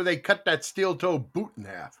tomato after they cut that steel toe boot in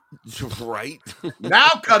half. Right. Now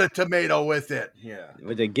cut a tomato with it. Yeah.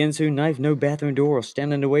 With a Ginsu knife, no bathroom door will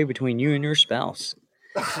stand in the way between you and your spouse.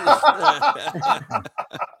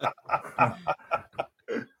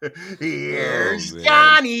 Here's man.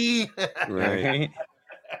 Johnny. Right.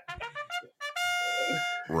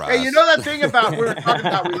 Hey, you know that thing about we were talking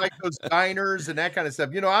about, we like those diners and that kind of stuff.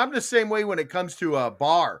 You know, I'm the same way when it comes to a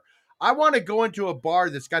bar. I want to go into a bar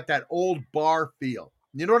that's got that old bar feel.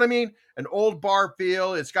 You know what I mean? An old bar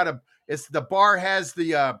feel. It's the bar has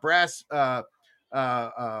the brass pole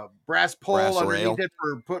Brass underneath rail. it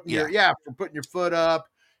for putting Yeah. for putting your foot up.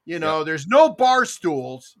 You know, there's no bar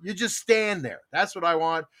stools. You just stand there. That's what I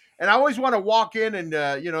want. And I always want to walk in and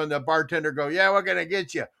and the bartender go, "Yeah, we're gonna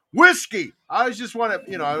get you whiskey." I just want to,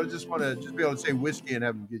 just be able to say whiskey and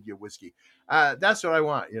have them give you whiskey. That's what I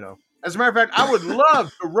want. As a matter of fact, I would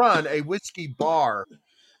love to run a whiskey bar,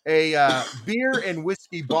 a beer and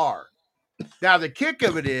whiskey bar. Now the kick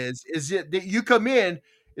of it is that you come in,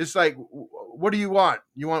 it's like, what do you want?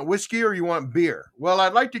 You want whiskey or you want beer? Well,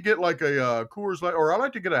 I'd like to get like a Coors Light, or I'd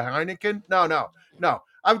like to get a Heineken. No.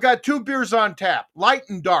 I've got 2 beers on tap, light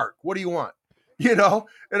and dark. What do you want? And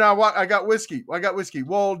I got whiskey.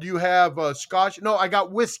 Well, do you have Scotch? No, I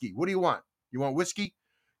got whiskey. What do you want? You want whiskey?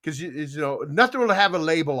 Because nothing will have a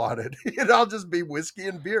label on it. It'll just be whiskey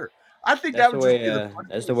and beer. I think That's that the would just way. be the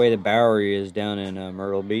That's the way the Bowery is down in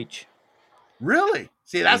Myrtle Beach. Really?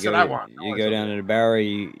 See, that's what I want. You go down to the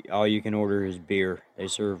Bowery. All you can order is beer. They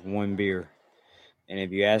serve one beer, and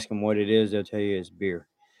if you ask them what it is, they'll tell you it's beer.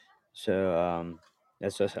 So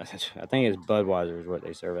that's I think it's Budweiser is what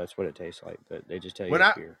they serve. That's what it tastes like, but they just tell you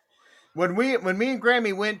it's beer. When me and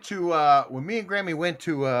Grammy went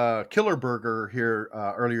to Killer Burger here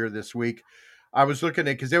earlier this week, I was looking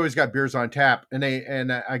at, because they always got beers on tap, and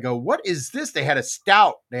I go, "What is this?" They had a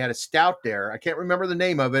stout. There. I can't remember the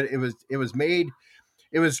name of it.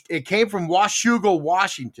 It came from Washougal,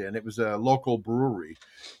 Washington. It was a local brewery,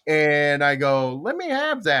 and I go, "Let me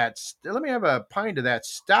have that. Let me have a pint of that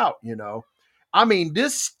stout." I mean,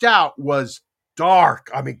 this stout was dark.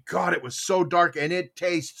 I mean, God, it was so dark, and it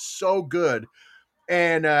tastes so good.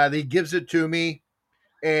 And he gives it to me,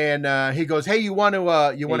 and he goes, "Hey, you want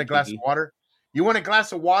a glass of water? You want a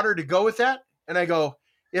glass of water to go with that?" And I go,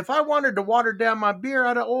 "If I wanted to water down my beer,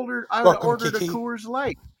 I'd have ordered a Coors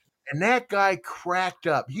Light." And that guy cracked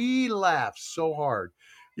up. He laughed so hard,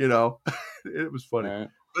 it was funny. Right.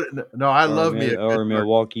 But no, I love me a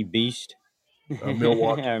Milwaukee Beast.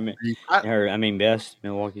 Milwaukee. I mean, best.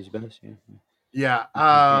 Milwaukee's best. Yeah. Yeah.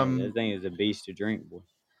 That thing is a beast to drink, boy.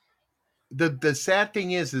 The sad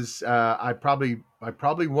thing is I probably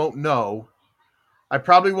won't know. I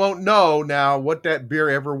probably won't know now what that beer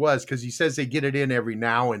ever was, because he says they get it in every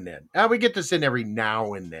now and then. We get this in every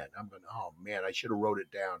now and then. I'm going, oh man, I should have wrote it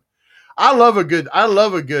down. I love a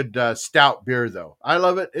good stout beer though. I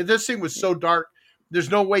love it. This thing was so dark. There's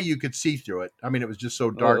no way you could see through it. I mean, it was just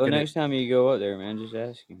so dark. Well, next time you go up there, man, just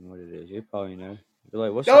ask him what it is. He'll probably know. Be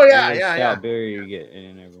like, what's stout beer you get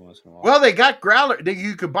in every once in a while? Well, they got growler.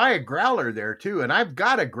 You could buy a growler there too, and I've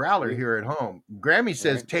got a growler here at home. Grammy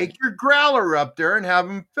says, take your growler up there and have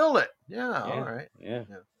them fill it. Yeah. All right. Yeah.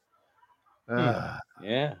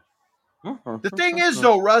 Yeah. The thing is,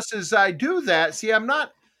 though, Russ, is I do that. See,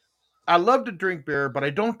 I love to drink beer, but I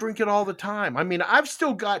don't drink it all the time. I mean, I've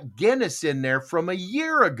still got Guinness in there from a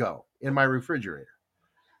year ago in my refrigerator.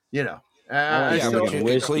 But you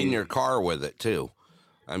can clean your car with it too.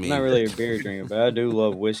 I mean, I'm not really a beer drinker, but I do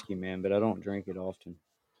love whiskey, man. But I don't drink it often.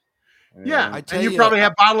 Yeah, and you probably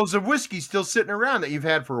have bottles of whiskey still sitting around that you've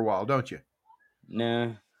had for a while, don't you?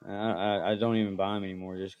 No, I don't even buy them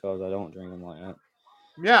anymore just because I don't drink them like that.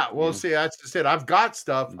 Yeah, well, see, that's just it. I've got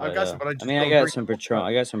stuff. But, but I just I got some Patron.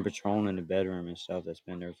 I got some Patron in the bedroom and stuff that's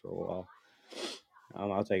been there for a while.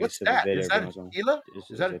 I'll take What's a sip of it Is every that once in a while. tequila?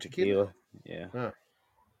 Is that a tequila? Yeah. Huh.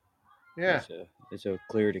 Yeah. It's a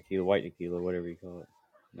clear tequila, white tequila, whatever you call it.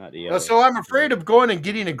 Not the yellow. So I'm afraid of going and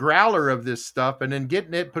getting a growler of this stuff and then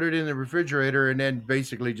getting it, put it in the refrigerator, and then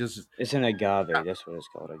basically just... It's an agave. That's what it's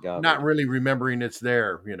called, agave. Not really remembering it's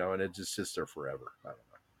there, and it just sits there forever. I don't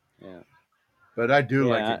know. Yeah. But I do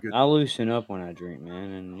like it good. I loosen up when I drink,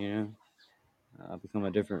 man, and, I become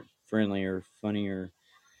a different, friendlier, funnier,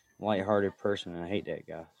 lighthearted person. I hate that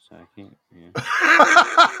guy, so I can't,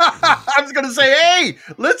 I was going to say, hey,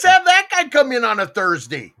 let's have that guy come in on a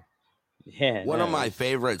Thursday. Yeah. One of my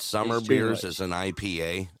favorite summer it's too beers much. is an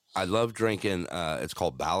IPA. I love drinking. It's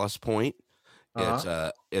called Ballast Point.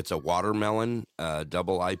 It's a watermelon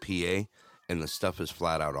double IPA, and the stuff is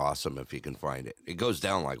flat out awesome if you can find it. It goes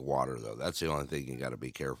down like water though. That's the only thing you got to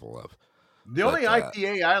be careful of. The only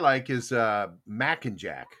IPA I like is Mac and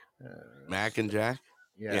Jack. Mac and Jack.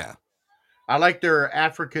 Yeah. I like their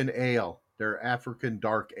African ale, their African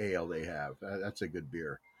dark ale they have. That's a good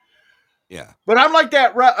beer. Yeah. But I'm like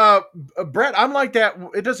that, Brett. I'm like that.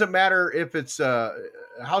 It doesn't matter if it's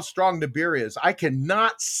how strong the beer is. I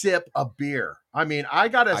cannot sip a beer. I mean, I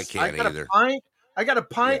got a pint. I got a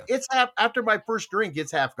pint. Yeah. It's half after my first drink.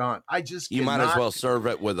 It's half gone. I just you might as well serve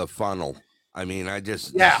it with a funnel. I mean, I'm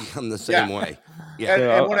the same way.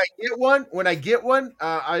 Yeah. And when I get one,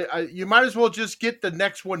 you might as well just get the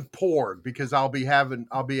next one poured because I'll be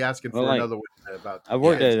asking for another one about. I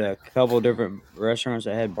worked at a couple of different restaurants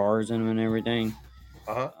that had bars in them and everything.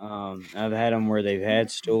 I've had them where they've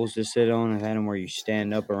had stools to sit on. I've had them where you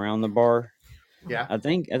stand up around the bar. Yeah. I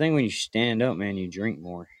think when you stand up, man, you drink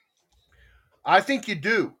more. I think you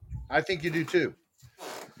do. I think you do too.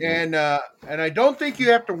 And I don't think you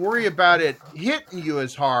have to worry about it hitting you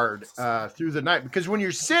as hard through the night because when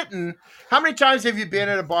you're sitting, how many times have you been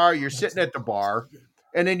at a bar? You're sitting at the bar,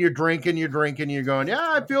 and then you're drinking, you're going,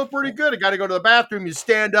 yeah, I feel pretty good. I got to go to the bathroom. You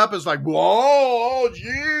stand up, it's like, whoa,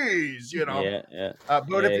 geez, you know. Yeah.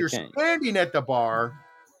 But if you're standing at the bar,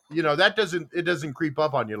 you know it doesn't creep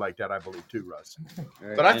up on you like that. I believe too, Russ.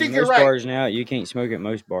 Right. But I think you're right. Bars now, you can't smoke at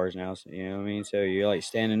most bars now. So, you know what I mean? So you're like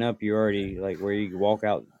standing up. You already like where you can walk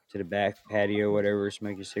out to the back patio, whatever,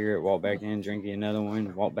 smoke a cigarette, walk back in, drink you another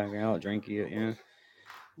one, walk back out, drink you. You know.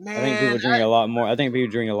 Man, I think people drink a lot more. I think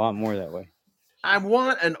people drink a lot more that way. I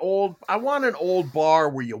want an old bar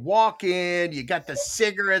where you walk in, you got the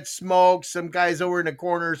cigarette smoke, some guys over in the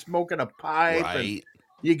corner smoking a pipe, and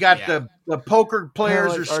you got the poker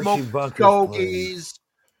players are smoking stogies.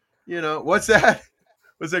 You know, what's that?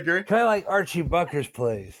 What's that, Gary? Kind of like Archie Bunker's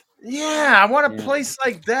place. Yeah, I want a place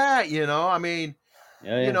like that, you know. I mean,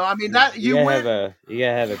 you know, I mean that you gotta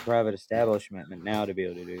have a private establishment now to be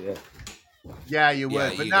able to do that. Yeah, you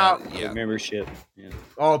would. But now membership. Yeah.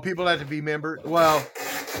 Oh, people have to be members. Well,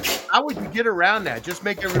 how would you get around that? Just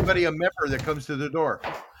make everybody a member that comes to the door.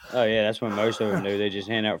 Oh yeah, that's what most of them do. They just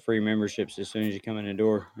hand out free memberships as soon as you come in the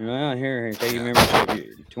door. You know, here, take your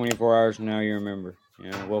membership. 24 hours from now, you're a member. You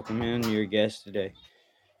know, welcome in. You're a guest today.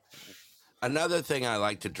 Another thing I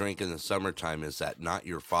like to drink in the summertime is that Not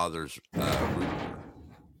Your Father's root beer.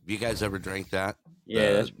 Have you guys ever drank that?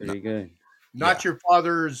 Yeah, that's pretty good. Not Your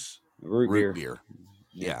Father's root beer.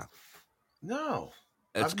 Yeah. No.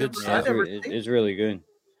 It's good stuff. It's really good.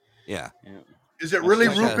 Yeah. Is it really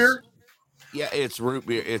root beer? Yeah, it's root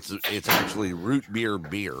beer. It's actually root beer.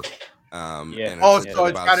 And it's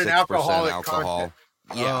got an alcoholic content.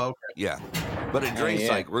 Yeah. Oh, okay. Yeah. But it drinks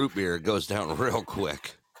like root beer. It goes down real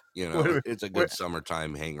quick. You know, it's a good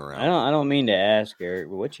summertime hang around. I don't mean to ask, Eric,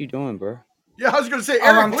 but what you doing, bro? Yeah, I was gonna say,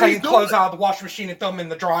 Eric, I'm taking clothes out of the washing machine and throw them in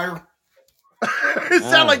the dryer. It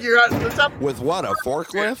sounds like you're with what, a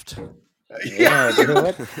forklift? Yeah.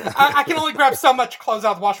 I can only grab so much clothes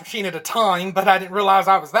out of the washing machine at a time, but I didn't realize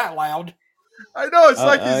I was that loud. I know it's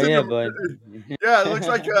like bud. Yeah, it looks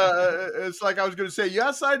like it's like I was going to say, you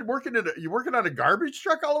outside you working on a garbage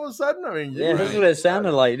truck all of a sudden. I mean, that's what it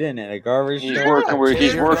sounded like, didn't it? A garbage truck.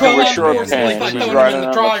 He's working with short pants. He's riding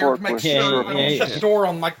on the forklift. Shut the door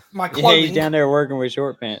on my clothing. Yeah, he's down there working with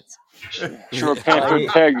short pants. Short pants with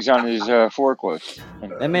pegs on his forklift.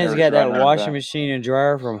 That man's got that washing machine and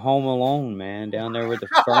dryer from Home Alone, man, down there with the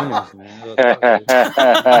furnace, man.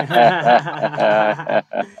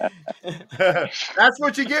 That's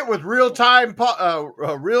what you get with real-time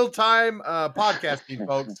podcasting,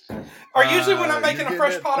 folks. Or usually when I'm making a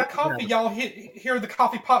fresh pot of coffee, y'all hear the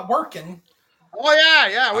coffee pot working. Oh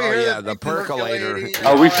yeah, we hear the percolator.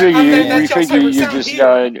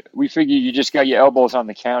 We figure you just got your elbows on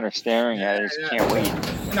the counter staring at it. Can't wait.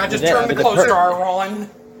 And I just turn the clothes dryer on.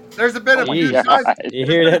 There's a bit of you hear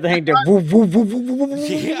that thing?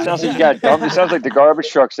 Sounds like you got dump. It sounds like the garbage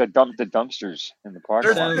trucks that dump the dumpsters in the park.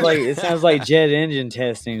 It sounds like jet engine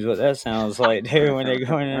testing is what that sounds like, dude. When they're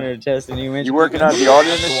going in there testing you working on the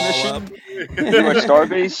Artemis mission? You at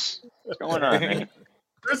Starbase? What's going on, man?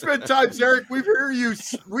 There's been times, Eric, we hear you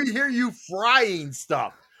frying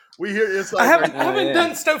stuff. We hear it's like I haven't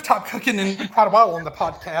done stovetop cooking in quite a while on the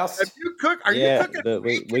podcast. Have you cooked? Are you cooking? But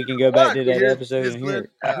we can go back to that episode and hear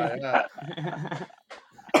it.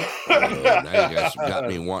 Now you guys got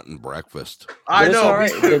me wanting breakfast. I But it's know. all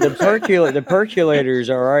right. The percolator's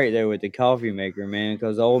all right though with the coffee maker, man.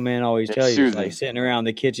 Because the old man always It's tells you it's like soothing. sitting around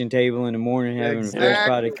the kitchen table in the morning having a fresh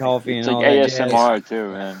pot of Exactly. coffee It's and like all that jazz. ASMR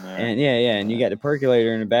too, man. Yeah. And and you got the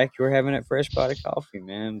percolator in the back. You're having that fresh pot of coffee,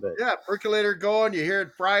 man. But Yeah, percolator going. You hear it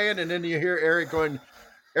frying, and then you hear Eric going.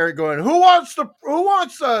 Who wants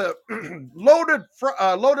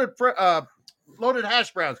loaded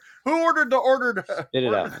hash browns? Who ordered the ordered? spit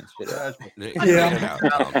it out, man. Spit it out. Get it out,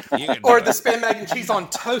 Tom. You can Or do the it. spam mac and cheese on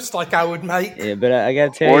toast, like I would make. Yeah, but I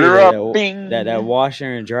gotta tell Order you up, bing. that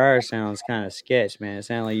washer and dryer sounds kind of sketch, man. It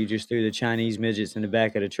sounds like you just threw the Chinese midgets in the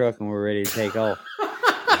back of the truck and we're ready to take off.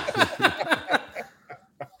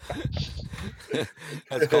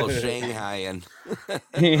 That's called Shanghaiing.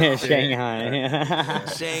 Yeah, Shanghai.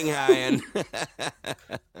 Shanghaiing.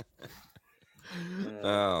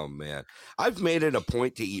 Oh man, I've made it a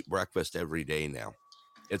point to eat breakfast every day now.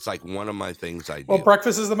 It's like one of my things I do. Well,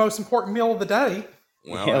 breakfast is the most important meal of the day.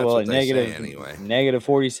 Well, Yeah, that's well, what at they say anyway. negative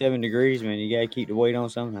 47 degrees, man. You gotta keep the weight on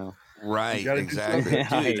somehow. Right, gotta do exactly.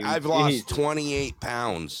 something. Dude, I've lost 28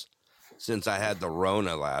 pounds since I had the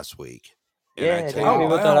Rona last week. And I Yeah, tell dude, you people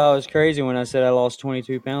what- thought I was crazy when I said I lost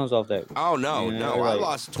 22 pounds off that. Oh no, You know, no! I like-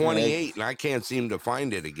 lost 28, and I can't seem to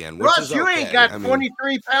find it again. Which Russ, is you okay. ain't got I mean,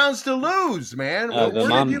 23 pounds to lose, man. But Where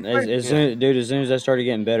mom, did you find- as soon as I started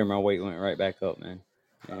getting better, my weight went right back up, man.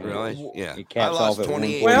 And Really? Yeah. It I caps lost off at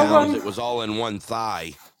 28 Well, pounds. It was all in one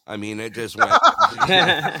thigh. I mean, it just went.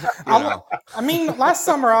 I mean, last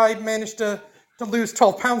summer I managed to lose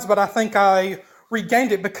 12 pounds, but I think I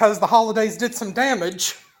regained it because the holidays did some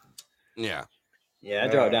damage. Yeah. Yeah, I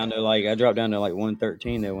dropped down to like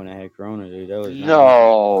 113 though when I had Corona, dude. That was No.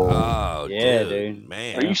 Oh, Yeah, dude, dude.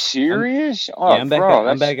 man. Are you serious? Oh, I'm back. bro,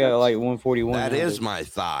 I'm back at that's- like 141. That now, is dude. my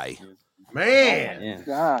thigh. Man, Yeah.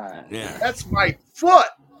 God. Yeah. that's my foot.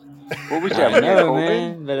 What was I that? When you had know, COVID?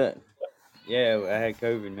 man. But yeah, I had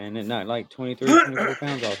COVID, man. It knocked like 23, 24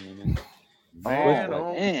 pounds off me, man. Man, Oh,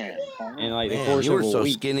 oh. man. In like the Man, course you were of a so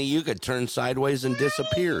week. skinny you could turn sideways and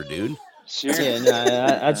disappear, dude. Seriously? Yeah,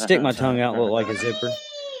 no, I'd stick my tongue out, look like a zipper.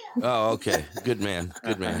 Oh, okay. Good man.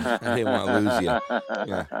 Good man. I didn't want to lose you.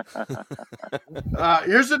 Yeah.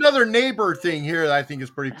 Here's another neighbor thing here that I think is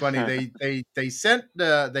pretty funny. They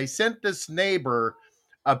sent this neighbor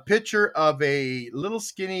a picture of a little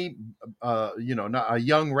skinny, not a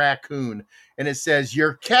young raccoon, and it says,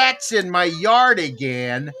 "Your cat's in my yard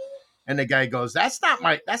again." And the guy goes, "That's not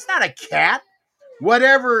a cat.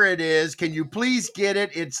 Whatever it is, can you please get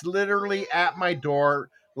it? It's literally at my door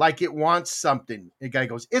like it wants something." The guy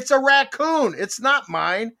goes, "It's a raccoon. It's not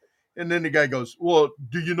mine." And then the guy goes, "Well,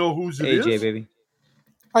 do you know whose it is?" AJ, baby.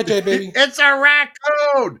 Hi, Jay, baby. It's a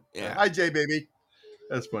raccoon. Yeah. Hi, Jay, baby.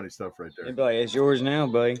 That's funny stuff right there. They'd be like, "It's yours now,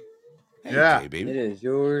 buddy. Hey, Yeah. Jay, It baby. is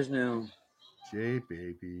yours now." Jay,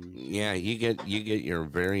 baby. Yeah, you get your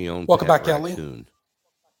very own Welcome pet back, Ellie. raccoon.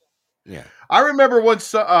 Yeah. I remember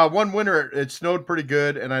one winter it snowed pretty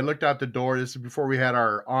good, and I looked out the door. This is before we had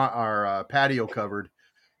our patio covered,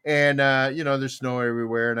 and there's snow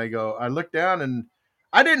everywhere. And I looked down, and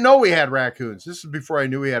I didn't know we had raccoons. This is before I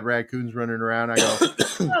knew we had raccoons running around. I go,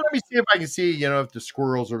 "Well, let me see if I can see, if the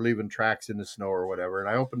squirrels are leaving tracks in the snow or whatever." And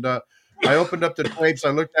I opened up the drapes. I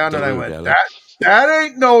looked down, and I went, "That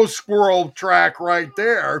ain't no squirrel track right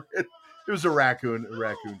there." It was a raccoon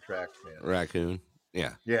track, man. Raccoon.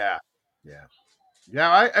 Yeah. Yeah.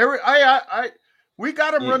 We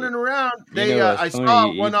got them running around. I what's funny?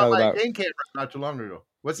 saw You one on talk my about- game camera not too long ago.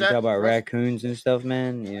 What's You that? talk about Russ? raccoons and stuff,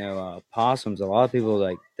 man. Possums. A lot of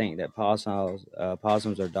people think that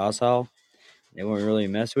possums are docile. They won't really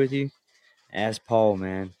mess with you. Ask Paul,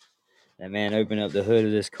 man. That man opened up the hood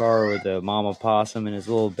of this car with the mama possum and his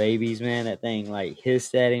little babies, man. That thing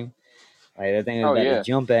hissed at him. Like that thing was about to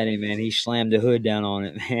jump at him, man. He slammed the hood down on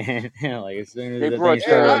it, man. Like as soon as They the brought thing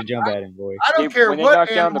started the- to jump at him, boy. I don't care when they what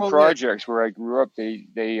knocked down the animal projects where I grew up,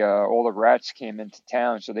 they all the rats came into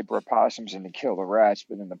town, so they brought possums in to kill the rats,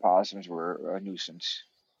 but then the possums were a nuisance.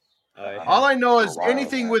 All I know is For a while,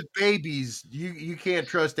 anything man. with babies, you can't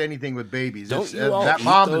trust anything with babies. Don't It's, you all that eat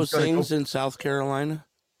mom those is gonna go- things in South Carolina?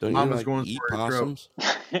 Don't Mom you is going eat for her throat.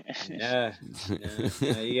 possums? Yeah. You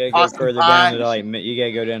gotta go Possum further pie. down to you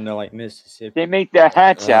gotta go down to Mississippi. They make the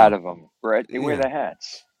hats Oh. out of them, Brett. They wear Yeah. the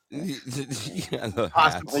hats. Yeah, the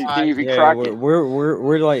Possum hats. Like pie. Davy Yeah, Crockett.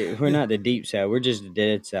 we're not the deep south. We're just the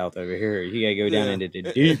dead south over here. You gotta go down Yeah. into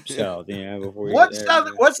the deep south, before you What get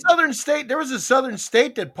there. southern state? There was a southern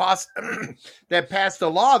state that that passed a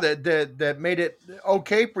law that made it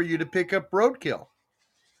okay for you to pick up roadkill.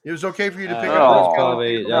 It was okay for you to pick That up was those kind of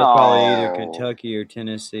probably either No. Kentucky or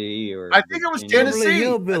Tennessee or I think it was Virginia. Beverly Tennessee. I think it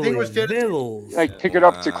Hillbilly was Tennessee. Vittles. Like pick it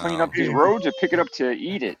up to clean up Wow. the roads, or pick it up to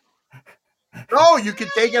eat it. No, you can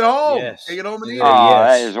take it home. Yes. Take it home and eat it. Ah,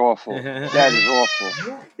 that Yes. is awful. That is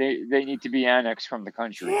awful. They need to be annexed from the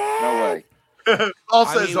country. No way. Paul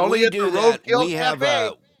I says mean, only we at the do that. Roadkill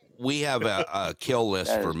We have Cafe. a kill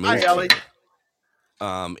list That for is Hi, moose. Ellie.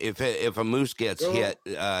 If a moose gets hit,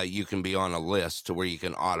 you can be on a list to where you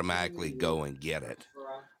can automatically go and get it.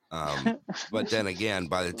 But then again,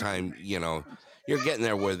 by the time you're getting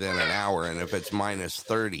there within an hour, and if it's minus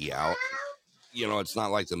 30 out, it's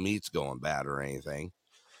not like the meat's going bad or anything.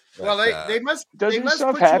 But, Well, they must Doesn't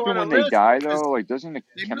stuff put you happen on a when they list. die because though? Like, doesn't the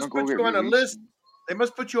They must chemical put get you on a released? list. They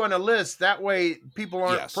must put you on a list. That way, people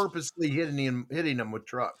aren't Yes. purposely hitting them with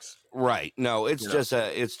trucks. Right. No, it's just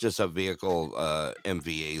a vehicle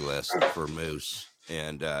MVA list for moose,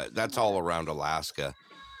 and that's all around Alaska.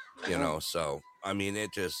 So I mean,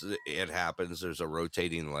 it happens. There's a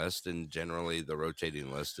rotating list, and generally the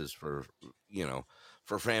rotating list is for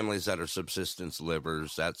for families that are subsistence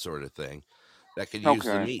livers, that sort of thing, that could use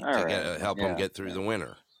the Okay, meat all to right, help them yeah, get through the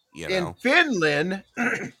winter.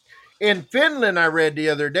 In Finland, I read the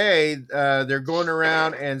other day, they're going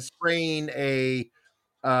around and spraying a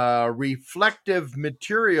reflective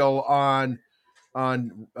material on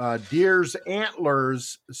deer's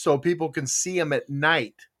antlers so people can see them at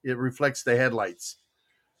night. It reflects the headlights.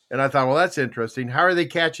 And I thought, well, that's interesting. How are they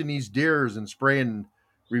catching these deers and spraying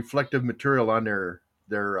reflective material on their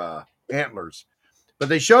antlers? But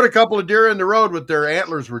they showed a couple of deer in the road with their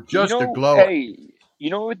antlers were just a glowing. Hey, you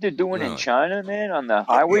know what they're doing in Really? China, man? On the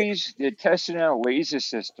highways, they're testing out laser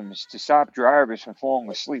systems to stop drivers from falling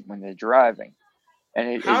asleep when they're driving.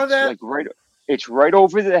 And How it's that? like it's right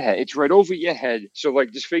over the head. It's right over your head. So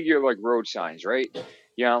like, just figure like road signs, right?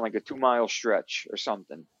 You're on like a 2 mile stretch or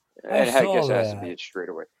something. I And I saw guess it has to be that. a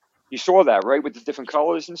straightaway. You saw that, right? With the different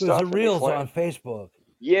colors and There's the stuff, and they reels fly. on Facebook.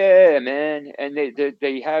 Yeah, man. And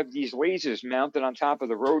they have these lasers mounted on top of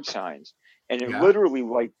the road signs, and it Yeah. literally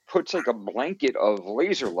like puts like a blanket of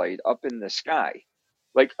laser light up in the sky,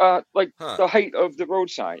 like Huh. the height of the road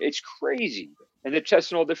sign. It's crazy, and they're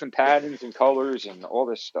testing all different patterns and colors and all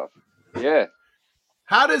this stuff. Yeah,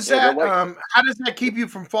 How does yeah. They're that? like, How does that keep you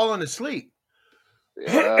from falling asleep?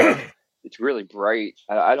 it's really bright.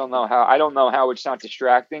 I don't know how. I don't know how it's not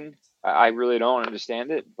distracting. I really don't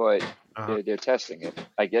understand it, but they're testing it.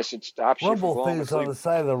 I guess it stops you from Rumble falling things on asleep. the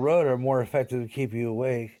side of the road are more effective to keep you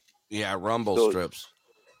awake. Yeah, rumble So- strips.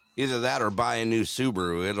 Either that or buy a new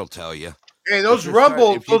Subaru. It'll tell you. Hey, those If you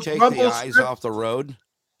those take rumble the eyes strips. off the road,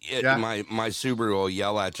 Yeah. my Subaru will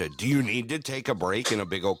yell at you. Do you need to take a break? And a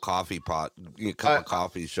big old coffee pot, a cup of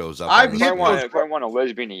coffee shows up. I've on If the I hit screen. those. if I want a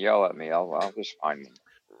lesbian to yell at me, I'll just find them.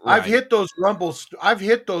 I've Right. hit those rumble. I've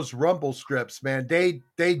hit those rumble strips, man. They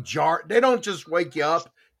jar. They don't just wake you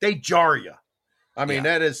up. They jar you. I mean,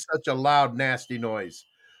 Yeah. that is such a loud, nasty noise.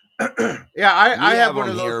 Yeah, We I have one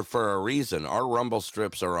them of those. here for a reason. Our rumble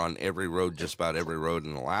strips are on every road, just about every road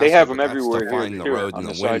in Alaska. They have them but that's everywhere to here find the too, road on in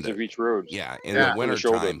the the sides winter. of each road. Yeah, in Yeah. the On the winter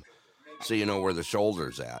shoulder. time, so you know where the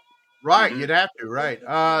shoulder's at. Right, you'd have to. Right,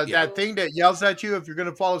 Yeah. that thing that yells at you if you're going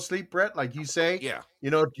to fall asleep, Brett, like you say. Yeah.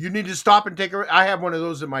 You need to stop and take a. I have one of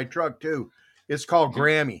those in my truck too. It's called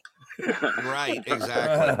Grammy. Right,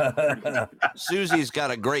 exactly. Susie's got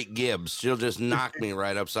a great Gibbs. She'll just knock me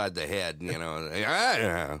right upside the head.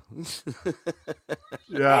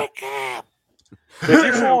 Yeah. If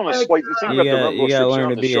you're falling asleep, like the thing about the rumble You gotta strips learn on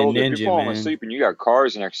to the be a shoulder, if ninja, you're falling man. asleep and you got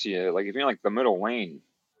cars next to you, like if you're in like the middle lane,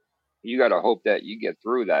 you got to hope that you get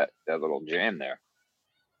through that little jam there.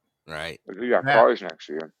 Right. If you got Yeah. cars next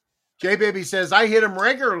to you. J Baby says I hit them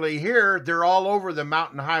regularly here. They're all over the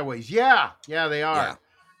mountain highways. Yeah, they are. Yeah.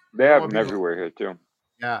 They You have wanna them be- everywhere here too.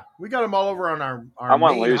 Yeah, we got them all over on our I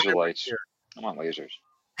want main laser highway lights. here. I want lasers.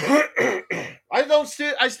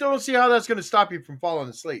 I still don't see how that's going to stop you from falling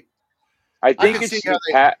asleep. I think can it's see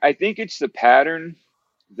how I think it's the pattern,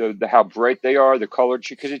 the how bright they are, the color,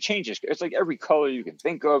 because it changes. It's like every color you can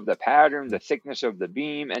think of, the pattern, the thickness of the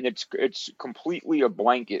beam, and it's completely a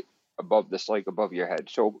blanket above this, like above your head.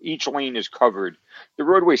 So each lane is covered. The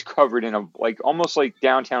roadway's covered in a almost like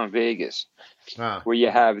downtown Vegas, where you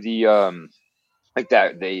have the like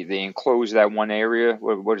that they enclose that one area.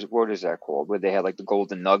 What is that called? Where they had like the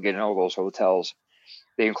Golden Nugget and all those hotels.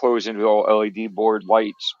 They enclose into all LED board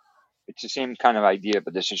lights. It's the same kind of idea,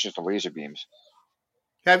 but this is just the laser beams.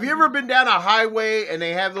 Have you ever been down a highway and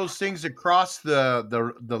they have those things across the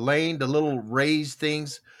lane, the little raised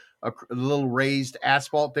things, the little raised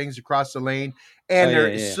asphalt things across the lane, and Oh,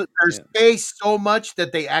 they're yeah. spaced so much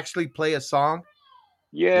that they actually play a song?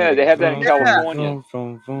 Yeah, they have that in California.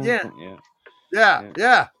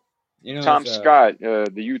 Yeah. You know, Tom it's Scott, the I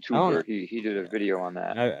don't YouTuber, he did a video on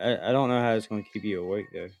that. I don't know how it's going to keep you awake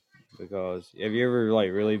though, because have you ever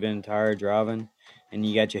like really been tired driving, and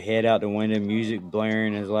you got your head out the window, music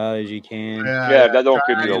blaring as loud as you can, Yeah, that don't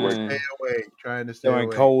keep me awake. Trying to stay throwing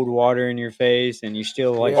awake. cold water in your face, and you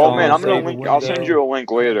still like Oh man, falling I'm gonna asleep. I'll send you a link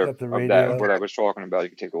later up the of that radio. what I was talking about. You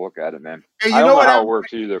can take a look at it, man. Hey, I you don't know know what how it happened?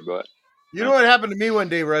 works either, but You know what happened to me one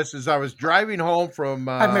day, Russ? Is I was driving home from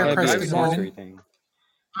Hi, Mayor That'd be Chris. a Good sensory morning. thing.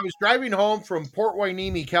 I was driving home from Port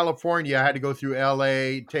Hueneme, California. I had to go through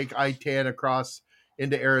LA, take I-10 across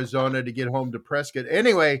into Arizona to get home to Prescott.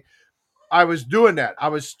 Anyway, I was doing that. I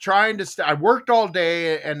was trying to I worked all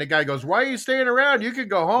day, and the guy goes, "Why are you staying around? You could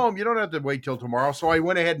go home. You don't have to wait till tomorrow." So I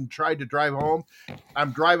went ahead and tried to drive home.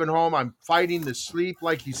 I'm driving home. I'm fighting the sleep,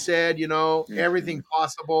 like you said, everything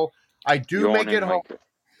possible. I do make it home.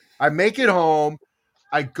 I make it home.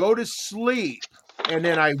 I go to sleep, and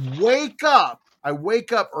then I wake up. I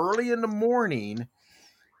wake up early in the morning,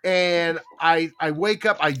 and I wake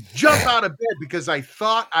up. I jump out of bed because I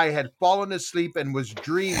thought I had fallen asleep and was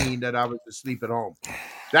dreaming that I was asleep at home.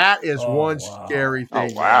 That is one scary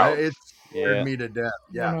thing, man. It scared me to death.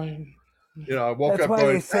 Yeah. I woke That's up why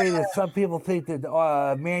going, they say that some people think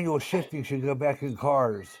that manual shifting should go back in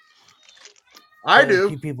cars. I That would do.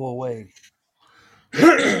 keep people awake.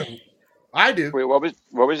 I do. Wait, what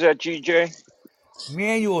was that, GJ?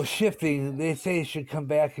 Manual shifting, they say it should come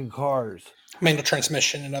back in cars. Manual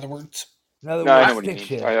transmission, in other words. In other No, I words, know what he stick means.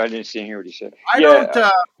 shift. I didn't hear what he said. I Yeah,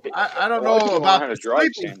 don't. I don't a lot of know people don't know about how to the drive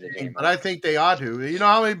sleeping standards thing, but anymore. I think they ought to. You know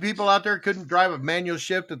how many people out there couldn't drive a manual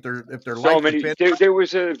shift if their So life many. depended? There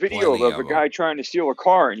was a video Plenty of a of guy trying to steal a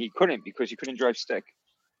car, and he couldn't because he couldn't drive stick.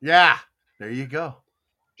 Yeah, there you go.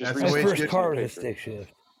 Just That's read the way My it first should car be. was a stick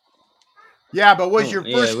shift. Yeah, but was your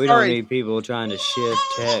Yeah, first we car? don't need people trying to shift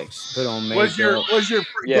text, put on Was your makeup,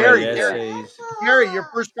 Yeah, write Gary? essays. Gary, your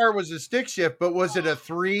first car was a stick shift, but was it a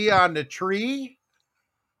 3 on the tree?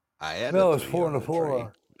 I had No, a it was 3 4 on on the the tree.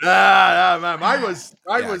 floor. Mine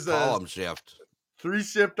was a column shift. 3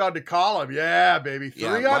 shift on the column. Yeah, baby, 3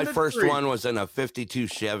 Yeah, on my the first tree. one was in a 52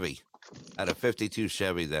 Chevy. I had a 52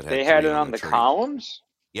 Chevy that had they had 3 it on the the tree. columns.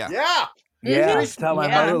 Yeah. Yeah. Yeah, that's how my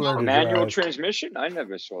mother learned to Manual drive. transmission. I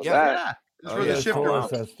never saw Yeah. that. Yeah. That's Oh, where yeah. the They told us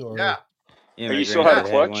shifter. that story. Yeah. Yeah, But my you still had a grandfather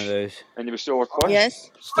had one clutch, of those. and there was still a clutch.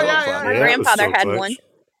 Yes. Still yeah, a clutch. My grandfather had one.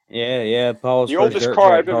 Yeah. Paul's The first oldest dirt car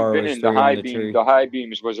track I've ever car been was in, the 3 high on the beam, tree. the high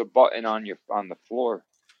beams was a button on the floor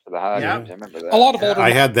for the high Yeah. beams. I remember that. A lot of older. I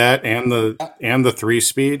had that and the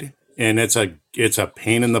 3-speed, and it's a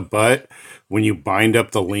pain in the butt when you bind up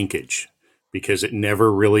the linkage because it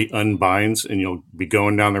never really unbinds, and you'll be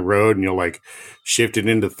going down the road and you'll like shift it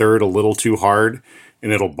into third a little too hard,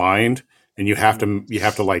 and it'll bind, and you have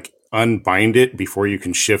to like unbind it before you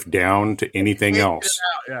can shift down to anything else.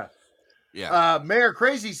 Yeah. Yeah. Mayor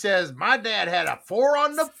Crazy says my dad had a 4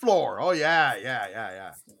 on the floor. Oh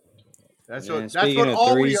yeah. That's Man, what speaking of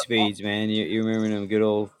all 3 we. speeds, man, you remember them good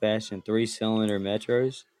old fashioned 3-cylinder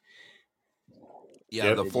Metros? Yeah,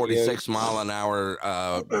 Yep. the 46 mile an hour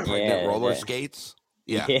pregnant roller skates.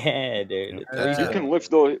 Yeah. Yeah, dude. The You 3-cylinder. can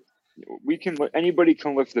lift anybody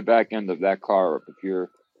can lift the back end of that car up if you're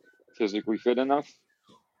physically fit enough.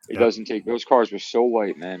 It doesn't take. Those cars were so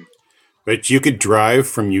light, man. But you could drive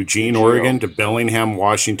from Eugene, The Geo. Oregon to Bellingham,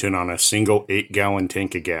 Washington on a single 8-gallon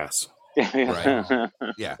tank of gas. Right.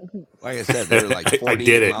 Yeah. Like I said, they're like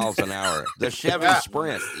 48 miles an hour. The Chevy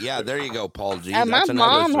Sprint. Yeah, there you go, Paul G. My That's another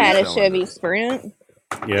mom had a 3-cylinder. Chevy Sprint.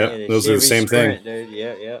 Yeah, those are the same Sprint, thing. dude.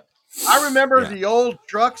 Yeah. I remember the old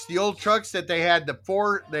trucks that they had the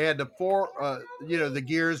four, the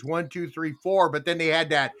gears 1, 2, 3, 4, but then they had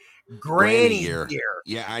that granny gear.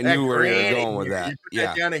 Yeah, I knew where you were going with that. You put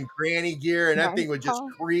that down in granny gear, and that thing would just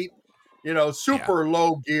creep. Super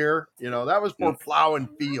low gear. That was for plowing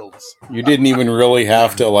fields. You didn't even really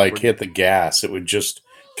have to like hit the gas; it would just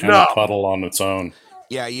kind of puddle on its own.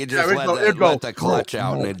 Yeah, you just let the clutch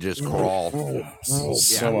out and it just crawl.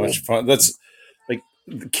 So much fun. That's like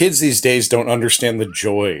the kids these days don't understand the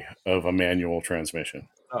joy of a manual transmission.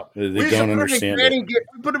 They don't understand it.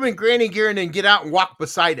 We put them in granny gear and then get out and walk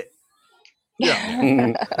beside it.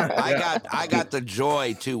 Yeah. I got the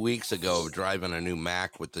joy 2 weeks ago of driving a new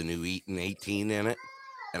Mac with the new Eaton 18 in it,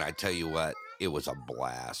 and I tell you what, it was a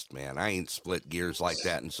blast, man. I ain't split gears like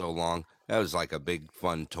that in so long. That was like a big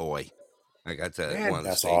fun toy. I got to one of the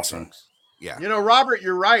that's state awesome. trucks. Yeah. Robert,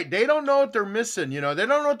 you're right. They don't know what they're missing. They don't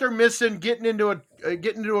know what they're missing getting into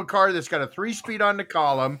a car that's got a 3-speed on the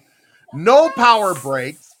column, no power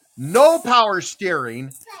brakes, no power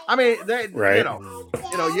steering. I mean, Right. you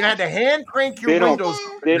know, you had to hand crank your They don't windows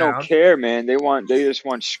they don't down. care, man. They just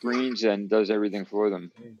want screens and does everything for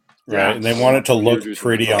them. Right. Yeah. And they They want it want to look computers in the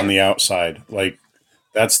pretty on car. the outside. Like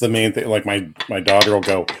that's the main thing. Like my daughter will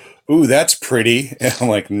go, "Ooh, that's pretty." And I'm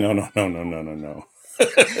like, "No, no, no, no, no, no, no."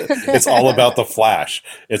 It's all about the flash.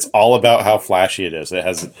 It's all about how flashy it is. It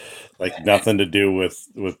has like nothing to do with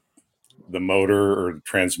the motor or the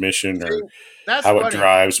transmission See, or that's how it funny.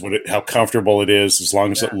 drives, how comfortable it is, as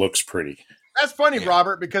long as Yeah. it looks pretty. That's funny, Yeah.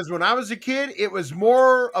 Robert, because when I was a kid, it was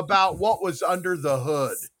more about what was under the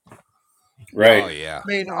hood. Right. Oh yeah. I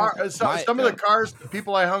mean, My some of the cars, the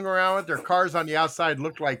people I hung around with, their cars on the outside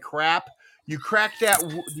looked like crap. You crack that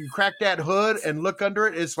hood and look under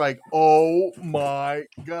it. It's like, oh my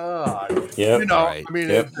god! Yep. You know, Right. I mean,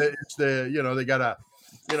 Yep. it's the they got a,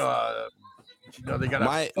 they got a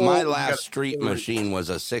my full. You got last a street full, machine was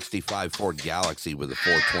a 65 Ford Galaxy with a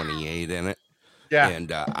 428 in it. yeah.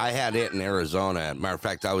 And I had it in Arizona. Matter of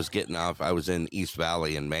fact, I was getting off. I was in East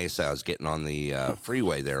Valley in Mesa. I was getting on the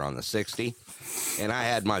freeway there on the 60. And I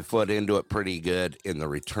had my foot into it pretty good. And the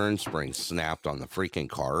return spring snapped on the freaking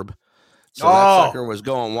carb. So that sucker was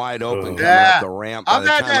going wide open coming up the ramp. By I've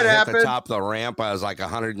the had time I that hit happen. the top of the ramp, I was like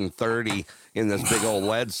 130 in this big old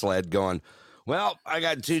lead sled going, well, I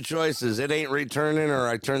got two choices. It ain't returning, or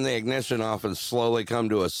I turn the ignition off and slowly come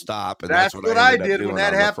to a stop. And That's what what I I ended up did doing when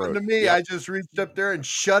that on the happened road. to me. Yep. I just reached up there and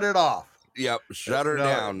shut it off. Yep, shut her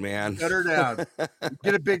down, man. Shut her down.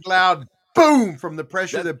 Get a big loud boom from the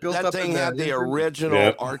pressure that built that up. thing in had the engine. original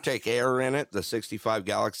Yep. Arctic Air in it. The 65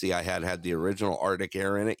 Galaxy I had the original Arctic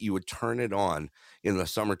Air in it. You would turn it on in the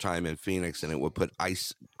summertime in Phoenix, and it would put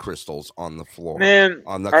ice crystals on the floor. Man,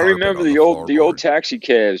 on the I carpet, remember on the old floorboard. taxi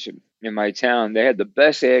cabs in my town. They had the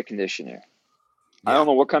best air conditioner. I don't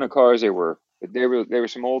know what kind of cars they were, but they were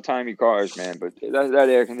some old timey cars, man. But that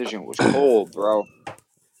air conditioner was cold, bro.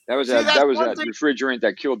 That was See, that that's was one that thing. refrigerant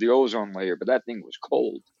that killed the ozone layer, but that thing was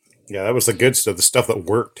cold. Yeah, that was the good stuff, the stuff that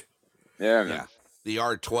worked. Yeah, man. Yeah, the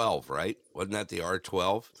R12, right? Wasn't that the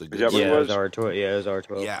R12? The good that what it Yeah, it was? was R12. Yeah, it was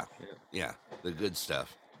R12. Yeah, the good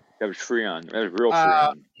stuff. That was Freon. That was real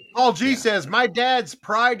Freon. Paul G says, my dad's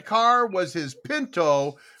pride car was his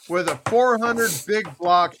Pinto with a 400 big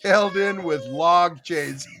block held in with log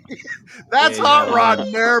chains. That's Yeah, hot no,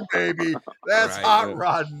 rodding there, baby. That's Right. hot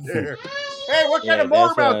rodding there. Hey, what kind Yeah, of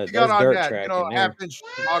motor that's, mount you got that's on dirt that? track You know, in there. half-inch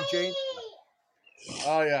log chain.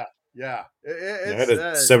 Oh yeah, yeah. I had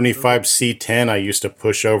a 75 C10 I used to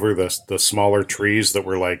push over the smaller trees that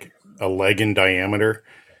were like a leg in diameter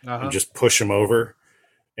and just push them over.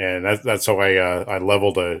 And that's how I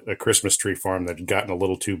leveled a Christmas tree farm that had gotten a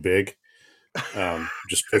little too big.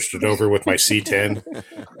 Just pushed it over with my C10.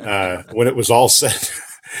 When it was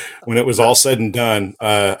all said and done,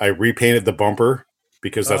 I repainted the bumper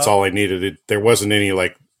because that's all I needed. There wasn't any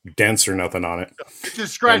like dents or nothing on it.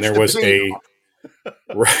 Just scratched And there the was paint off.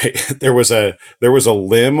 right. There was a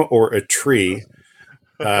limb or a tree.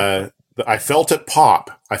 I felt it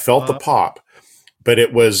pop. I felt the pop, but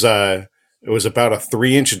it was about a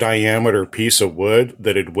 3-inch diameter piece of wood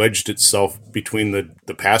that had wedged itself between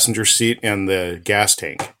the passenger seat and the gas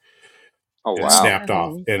tank. Oh and wow! Snapped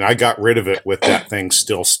off, and I got rid of it with that thing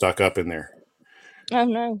still stuck up in there. Oh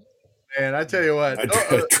no! Man, I tell you what, I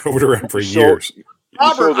drove it around for You years. You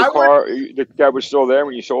sold the car. That was still there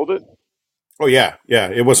when you sold it. Oh yeah,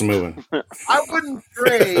 it wasn't moving. I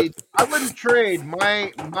wouldn't trade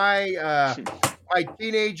my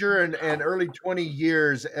teenager and early 20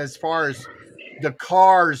 years as far as the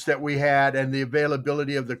cars that we had and the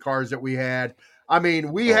availability of the cars that we had. I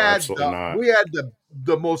mean, we had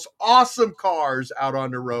the most awesome cars out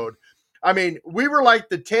on the road. I mean, we were like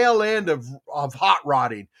the tail end of hot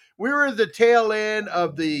rodding. We were the tail end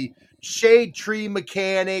of the shade tree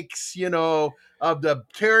mechanics, of the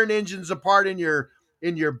tearing engines apart in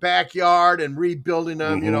your backyard and rebuilding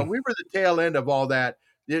them. Mm-hmm. We were the tail end of all that,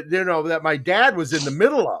 that my dad was in the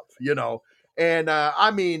middle of, and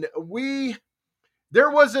I mean, there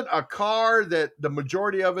wasn't a car that the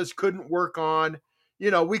majority of us couldn't work on.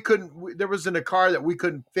 There wasn't a car that we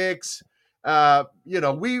couldn't fix.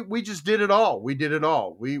 We just did it all. We did it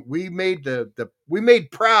all. We made we made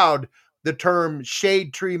proud the term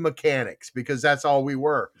shade tree mechanics because that's all we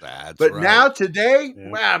were. But right. now today,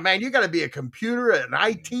 wow, man, you got to be a computer, an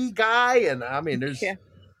IT guy. And I mean,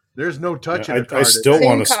 there's no touching a car. I still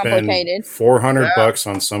want to spend $400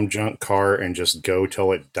 on some junk car and just go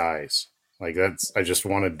till it dies. Like I just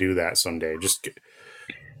want to do that someday. Just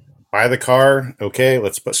buy the car. Okay,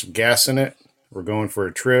 let's put some gas in it. We're going for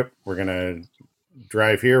a trip. We're going to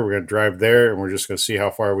drive here. We're going to drive there. And we're just going to see how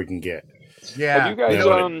far we can get. Yeah. Have you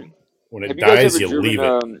guys when it Have you guys dies, ever you leave it.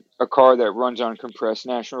 driven a car that runs on compressed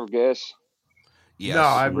natural gas? Yes. No,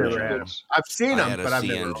 I've never Conversion had them. kits? I've seen I them, had a but I've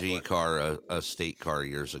never owned CNG one. car, a state car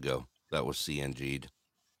years ago. That was CNG'd.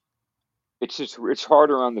 It's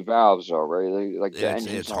harder on the valves, though, right? Like the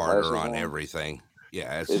engines It's don't last harder as on long. everything.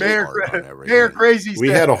 Yeah, it's Is just it? hard on Mayor everything. Crazy We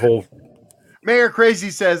says, had a whole Mayor Crazy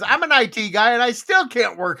says, I'm an IT guy and I still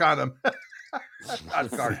can't work on them. On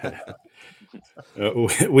cars.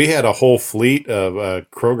 we had a whole fleet of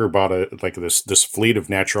Kroger bought this fleet of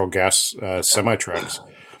natural gas semi trucks,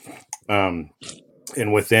 and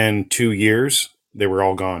within 2 years they were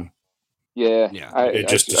all gone. Yeah, Yeah. It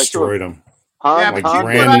just I saw destroyed them. Yeah, Like but you know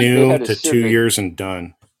what brand they new had a to 2 Civic. years and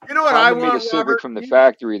done. You know what I Honda made a want, Civic Robert? from the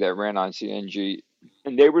factory that ran on CNG,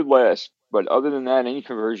 and they would last. But other than that, any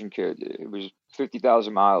conversion kit, it was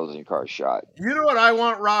 50,000 miles and your car shot. You know what I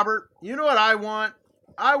want, Robert? You know what I want?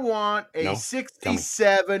 I want a No? Tell me.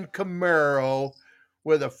 67 Camaro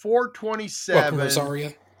with a Welcome, 427,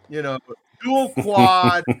 Rosaria. dual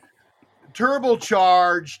quad,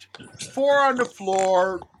 turbocharged, 4 on the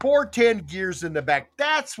floor, 410 gears in the back.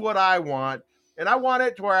 That's what I want. And I want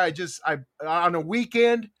it to where I on a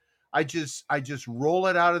weekend, I just roll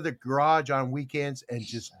it out of the garage on weekends and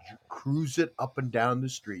just cruise it up and down the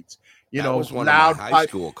streets. That was one Loud of my high pipe,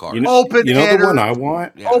 school cars. open You know the header, one I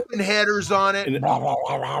want? Yeah. open headers on it. And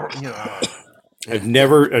Oh. I've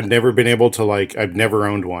never been able to I've never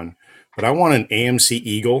owned one, but I want an AMC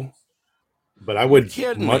Eagle. But I would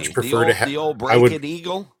Kidding much me. prefer to have. The old I would. Break-It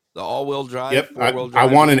Eagle, the all-wheel drive, Yep. four-wheel I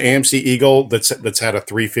drive. want an AMC Eagle that's had a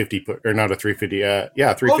 350 put, or not a 350.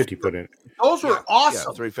 Yeah, 350 put in it. Those were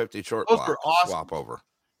awesome. 350 short Those block, were awesome. swap over.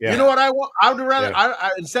 Yeah. You know what I want? I would rather, Yeah.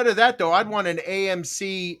 I instead of that though, I'd want an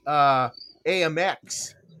AMC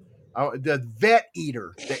AMX. The vet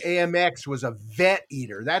eater. The AMX was a vet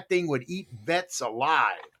eater. That thing would eat vets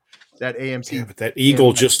alive. That AMC. Yeah, but that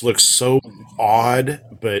Eagle just looks so odd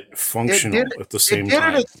but functional at the same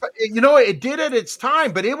time. It did at its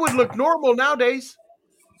time, but it would look normal nowadays.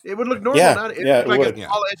 It would look normal now. It looked like a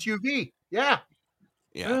small SUV. Yeah.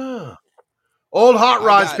 Yeah. Old hot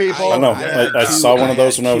rods, people. I know. I saw one of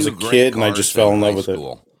those when I was a kid, and I just fell in love with it.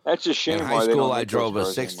 That's a shame. In high school, I drove a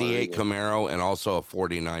 68 Camaro and also a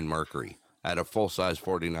 49 Mercury. I had a full-size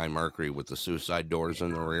 49 Mercury with the suicide doors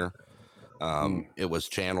in the rear. It was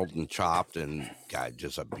channeled and chopped, and God,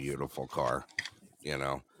 just a beautiful car.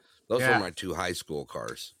 Those were my 2 high school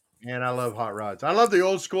cars. Man, I love hot rods. I love the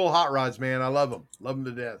old school hot rods, man. I love them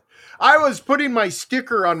to death. I was putting my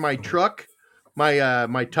sticker on my truck,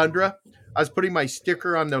 my Tundra. I was putting my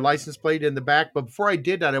sticker on the license plate in the back, but before I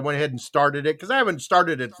did that, I went ahead and started it because I haven't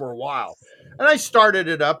started it for a while. And I started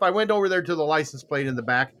it up. I went over there to the license plate in the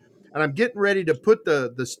back, and I'm getting ready to put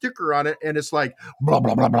the sticker on it, and it's like blah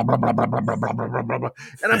blah blah blah blah blah blah blah blah blah blah blah blah.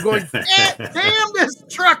 And I'm going, damn, this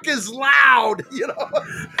truck is loud.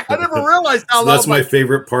 I never realized how loud. That's my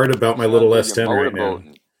favorite part about my little S10 right now.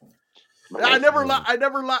 I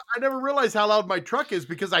never realized how loud my truck is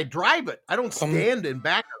because I drive it. I don't stand in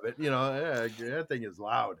back of it. That thing is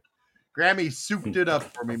loud. Grammy souped it up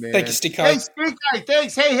for me, man. Thank you, Steve. Hey, Steve Guy,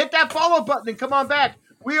 thanks. Hey, hit that follow button and come on back.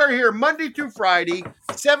 We are here Monday through Friday,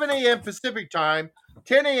 7 a.m. Pacific time,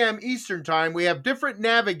 10 a.m. Eastern time. We have different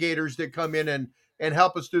navigators that come in and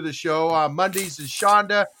help us through the show. Mondays is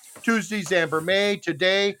Shonda. Tuesdays, Amber May.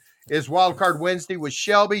 Today is Wildcard Wednesday with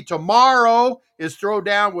Shelby. Tomorrow is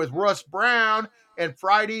Throwdown with Russ Brown. And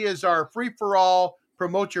Friday is our free-for-all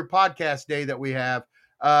Promote Your Podcast Day that we have.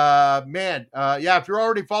 If you're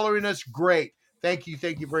already following us, great. Thank you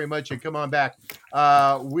very much, and come on back.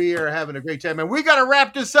 We are having a great time, and we got to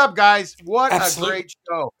wrap this up, guys. What a great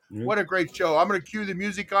show! What a great show! I'm going to cue the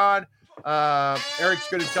music on. Eric's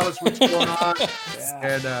going to tell us what's going on.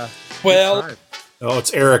 And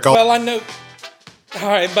it's Eric. Well, I know. All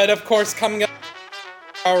right, but of course, coming up,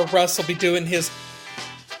 our Russ will be doing his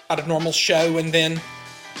out of normal show, and then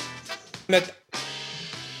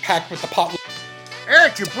packed with the pot.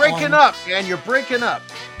 Eric, you're breaking up, man. You're breaking up.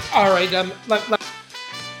 All right. Can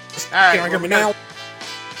you hear me now?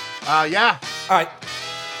 Yeah. All right.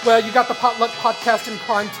 Well, you got the Potluck Podcast in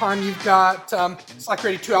prime time. You've got Slack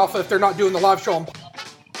Radio 2 Alpha if they're not doing the live show on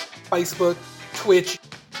Facebook, Twitch,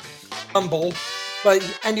 Rumble.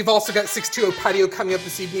 And you've also got 620 Patio coming up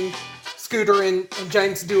this evening. Scooter and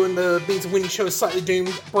James doing the Beans and Winnie show is Slightly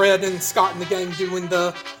Doomed. Brett and Scott and the gang doing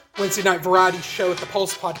the Wednesday night variety show at the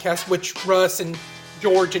Pulse Podcast, which Russ and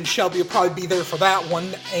George and Shelby will probably be there for that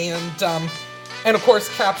one. And of course,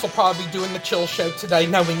 Caps will probably be doing the chill show today,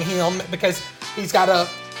 knowing him, because he's got to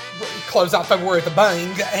close out February with a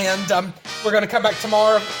bang. And we're going to come back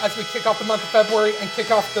tomorrow as we kick off the month of February and kick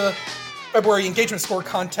off the February engagement score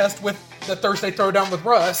contest with the Thursday Throwdown with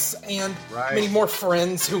Russ, and Right. many more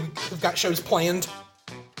friends who've got shows planned.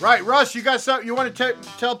 Right, Russ, you got something you want to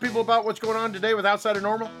tell people about what's going on today with Outside of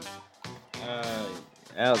Normal?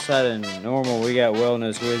 Outside of Normal, we got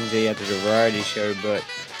Wellness Wednesday after the variety show, but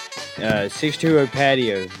 620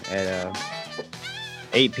 Patio at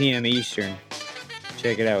 8 p.m. Eastern.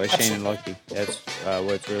 Check it out with Shane and Lucky. That's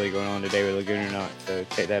what's really going on today with Lagoon or Not, so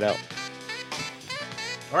check that out.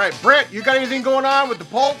 All right, Brett, you got anything going on with the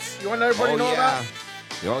Pulse? You want everybody to know about?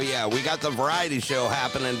 Oh, yeah. We got the variety show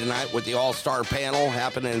happening tonight with the All-Star panel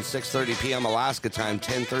happening 6:30 p.m. Alaska time,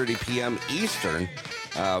 10:30 p.m. Eastern,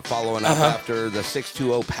 following up after the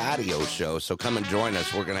 620 Patio show. So come and join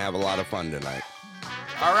us. We're going to have a lot of fun tonight.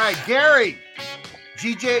 All right, Gary,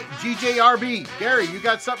 GJRB. Gary, you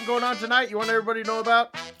got something going on tonight you want everybody to know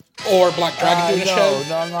about? Or Black Dragon doing a show?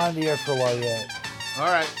 No, I'm not on the air for a while yet. All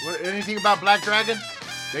right, anything about Black Dragon?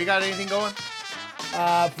 They got anything going?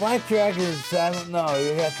 Black Dragon's, I don't know.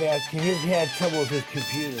 You have to ask him. He's had trouble with his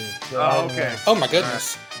computer. So okay. Oh, my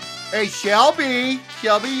goodness. Right. Hey, Shelby,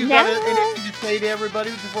 you got anything to say to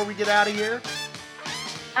everybody before we get out of here?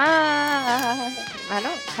 I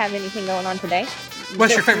don't have anything going on today.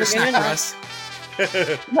 What's your favorite snack, Russ?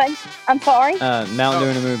 What? I'm sorry? Mountain Dew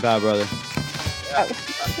and a Moon Pie, brother. Oh.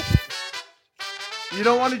 You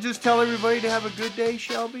don't want to just tell everybody to have a good day,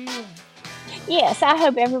 Shelby? Yes, I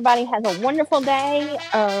hope everybody has a wonderful day.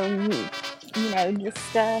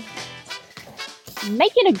 Just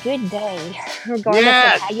make it a good day, regardless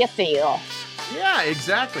of how you feel. Yeah,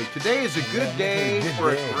 exactly. Today is a good day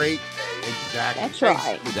for a great day. Exactly. That's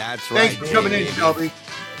right. That's right. Thanks for coming in, Shelby.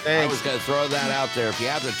 Thanks. I was going to throw that out there. If you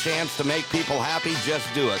have the chance to make people happy,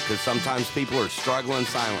 just do it, because sometimes people are struggling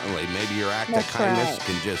silently. Maybe your act of kindness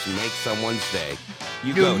can just make someo's day.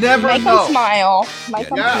 You'll never Make know. them smile. Make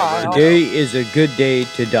them smile. Today is a good day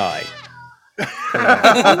to die. Oh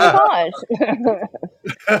my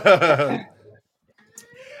gosh.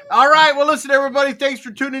 All right. Well, listen, everybody. Thanks for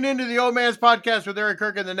tuning in to the Old Man's Podcast with Eric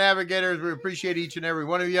Kirk and the Navigators. We appreciate each and every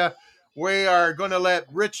one of you. We are going to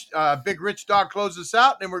let Big Rich Dog close us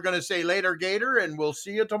out, and we're going to say later, Gator, and we'll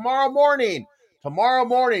see you tomorrow morning. Tomorrow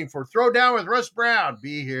morning for Throwdown with Russ Brown.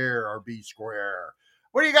 Be here or be square.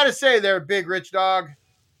 What do you got to say there, Big Rich Dog?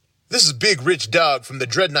 This is Big Rich Dog from the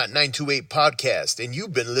Dreadnought 928 podcast, and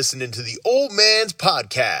you've been listening to the Old Man's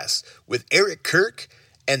Podcast with Eric Kirk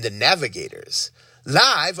and the Navigators,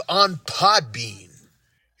 live on Podbean.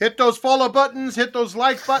 Hit those follow buttons, hit those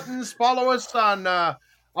like buttons, follow us on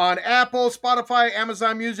Apple, Spotify,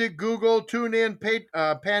 Amazon Music, Google, TuneIn,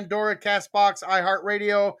 Pandora, CastBox,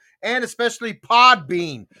 iHeartRadio, and especially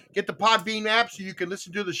Podbean. Get the Podbean app so you can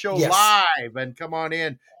listen to the show live and come on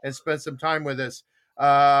in and spend some time with us.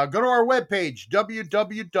 Go to our webpage,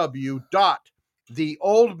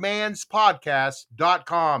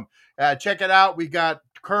 www.theoldmanspodcast.com. Check it out. We got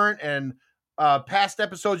current and past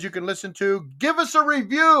episodes you can listen to. Give us a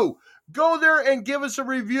review. Go there and give us a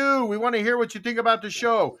review. We want to hear what you think about the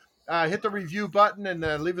show. Hit the review button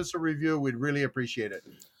and leave us a review. We'd really appreciate it.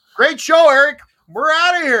 Great show, Eric. We're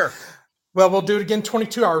out of here. Well, we'll do it again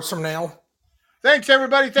 22 hours from now. Thanks,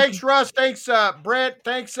 everybody. Thanks, Russ. Thanks, Brett.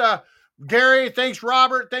 Thanks, Gary. Thanks,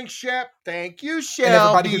 Robert. Thanks, Shep. Thank you, Shelby. And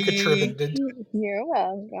everybody who contributed. You're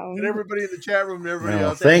welcome. And everybody in the chat room and everybody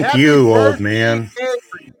else. Thank Happy you, old birthday, man.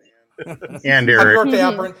 And Happy Eric. birthday,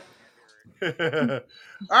 Albert. All Thank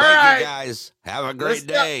right, you guys. Have a great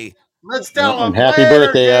day. Let's tell them. And happy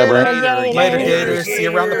birthday, Albert. Later, Gators. See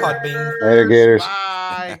you around the Podbean. Later, Gators.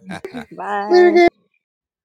 Bye. Bye.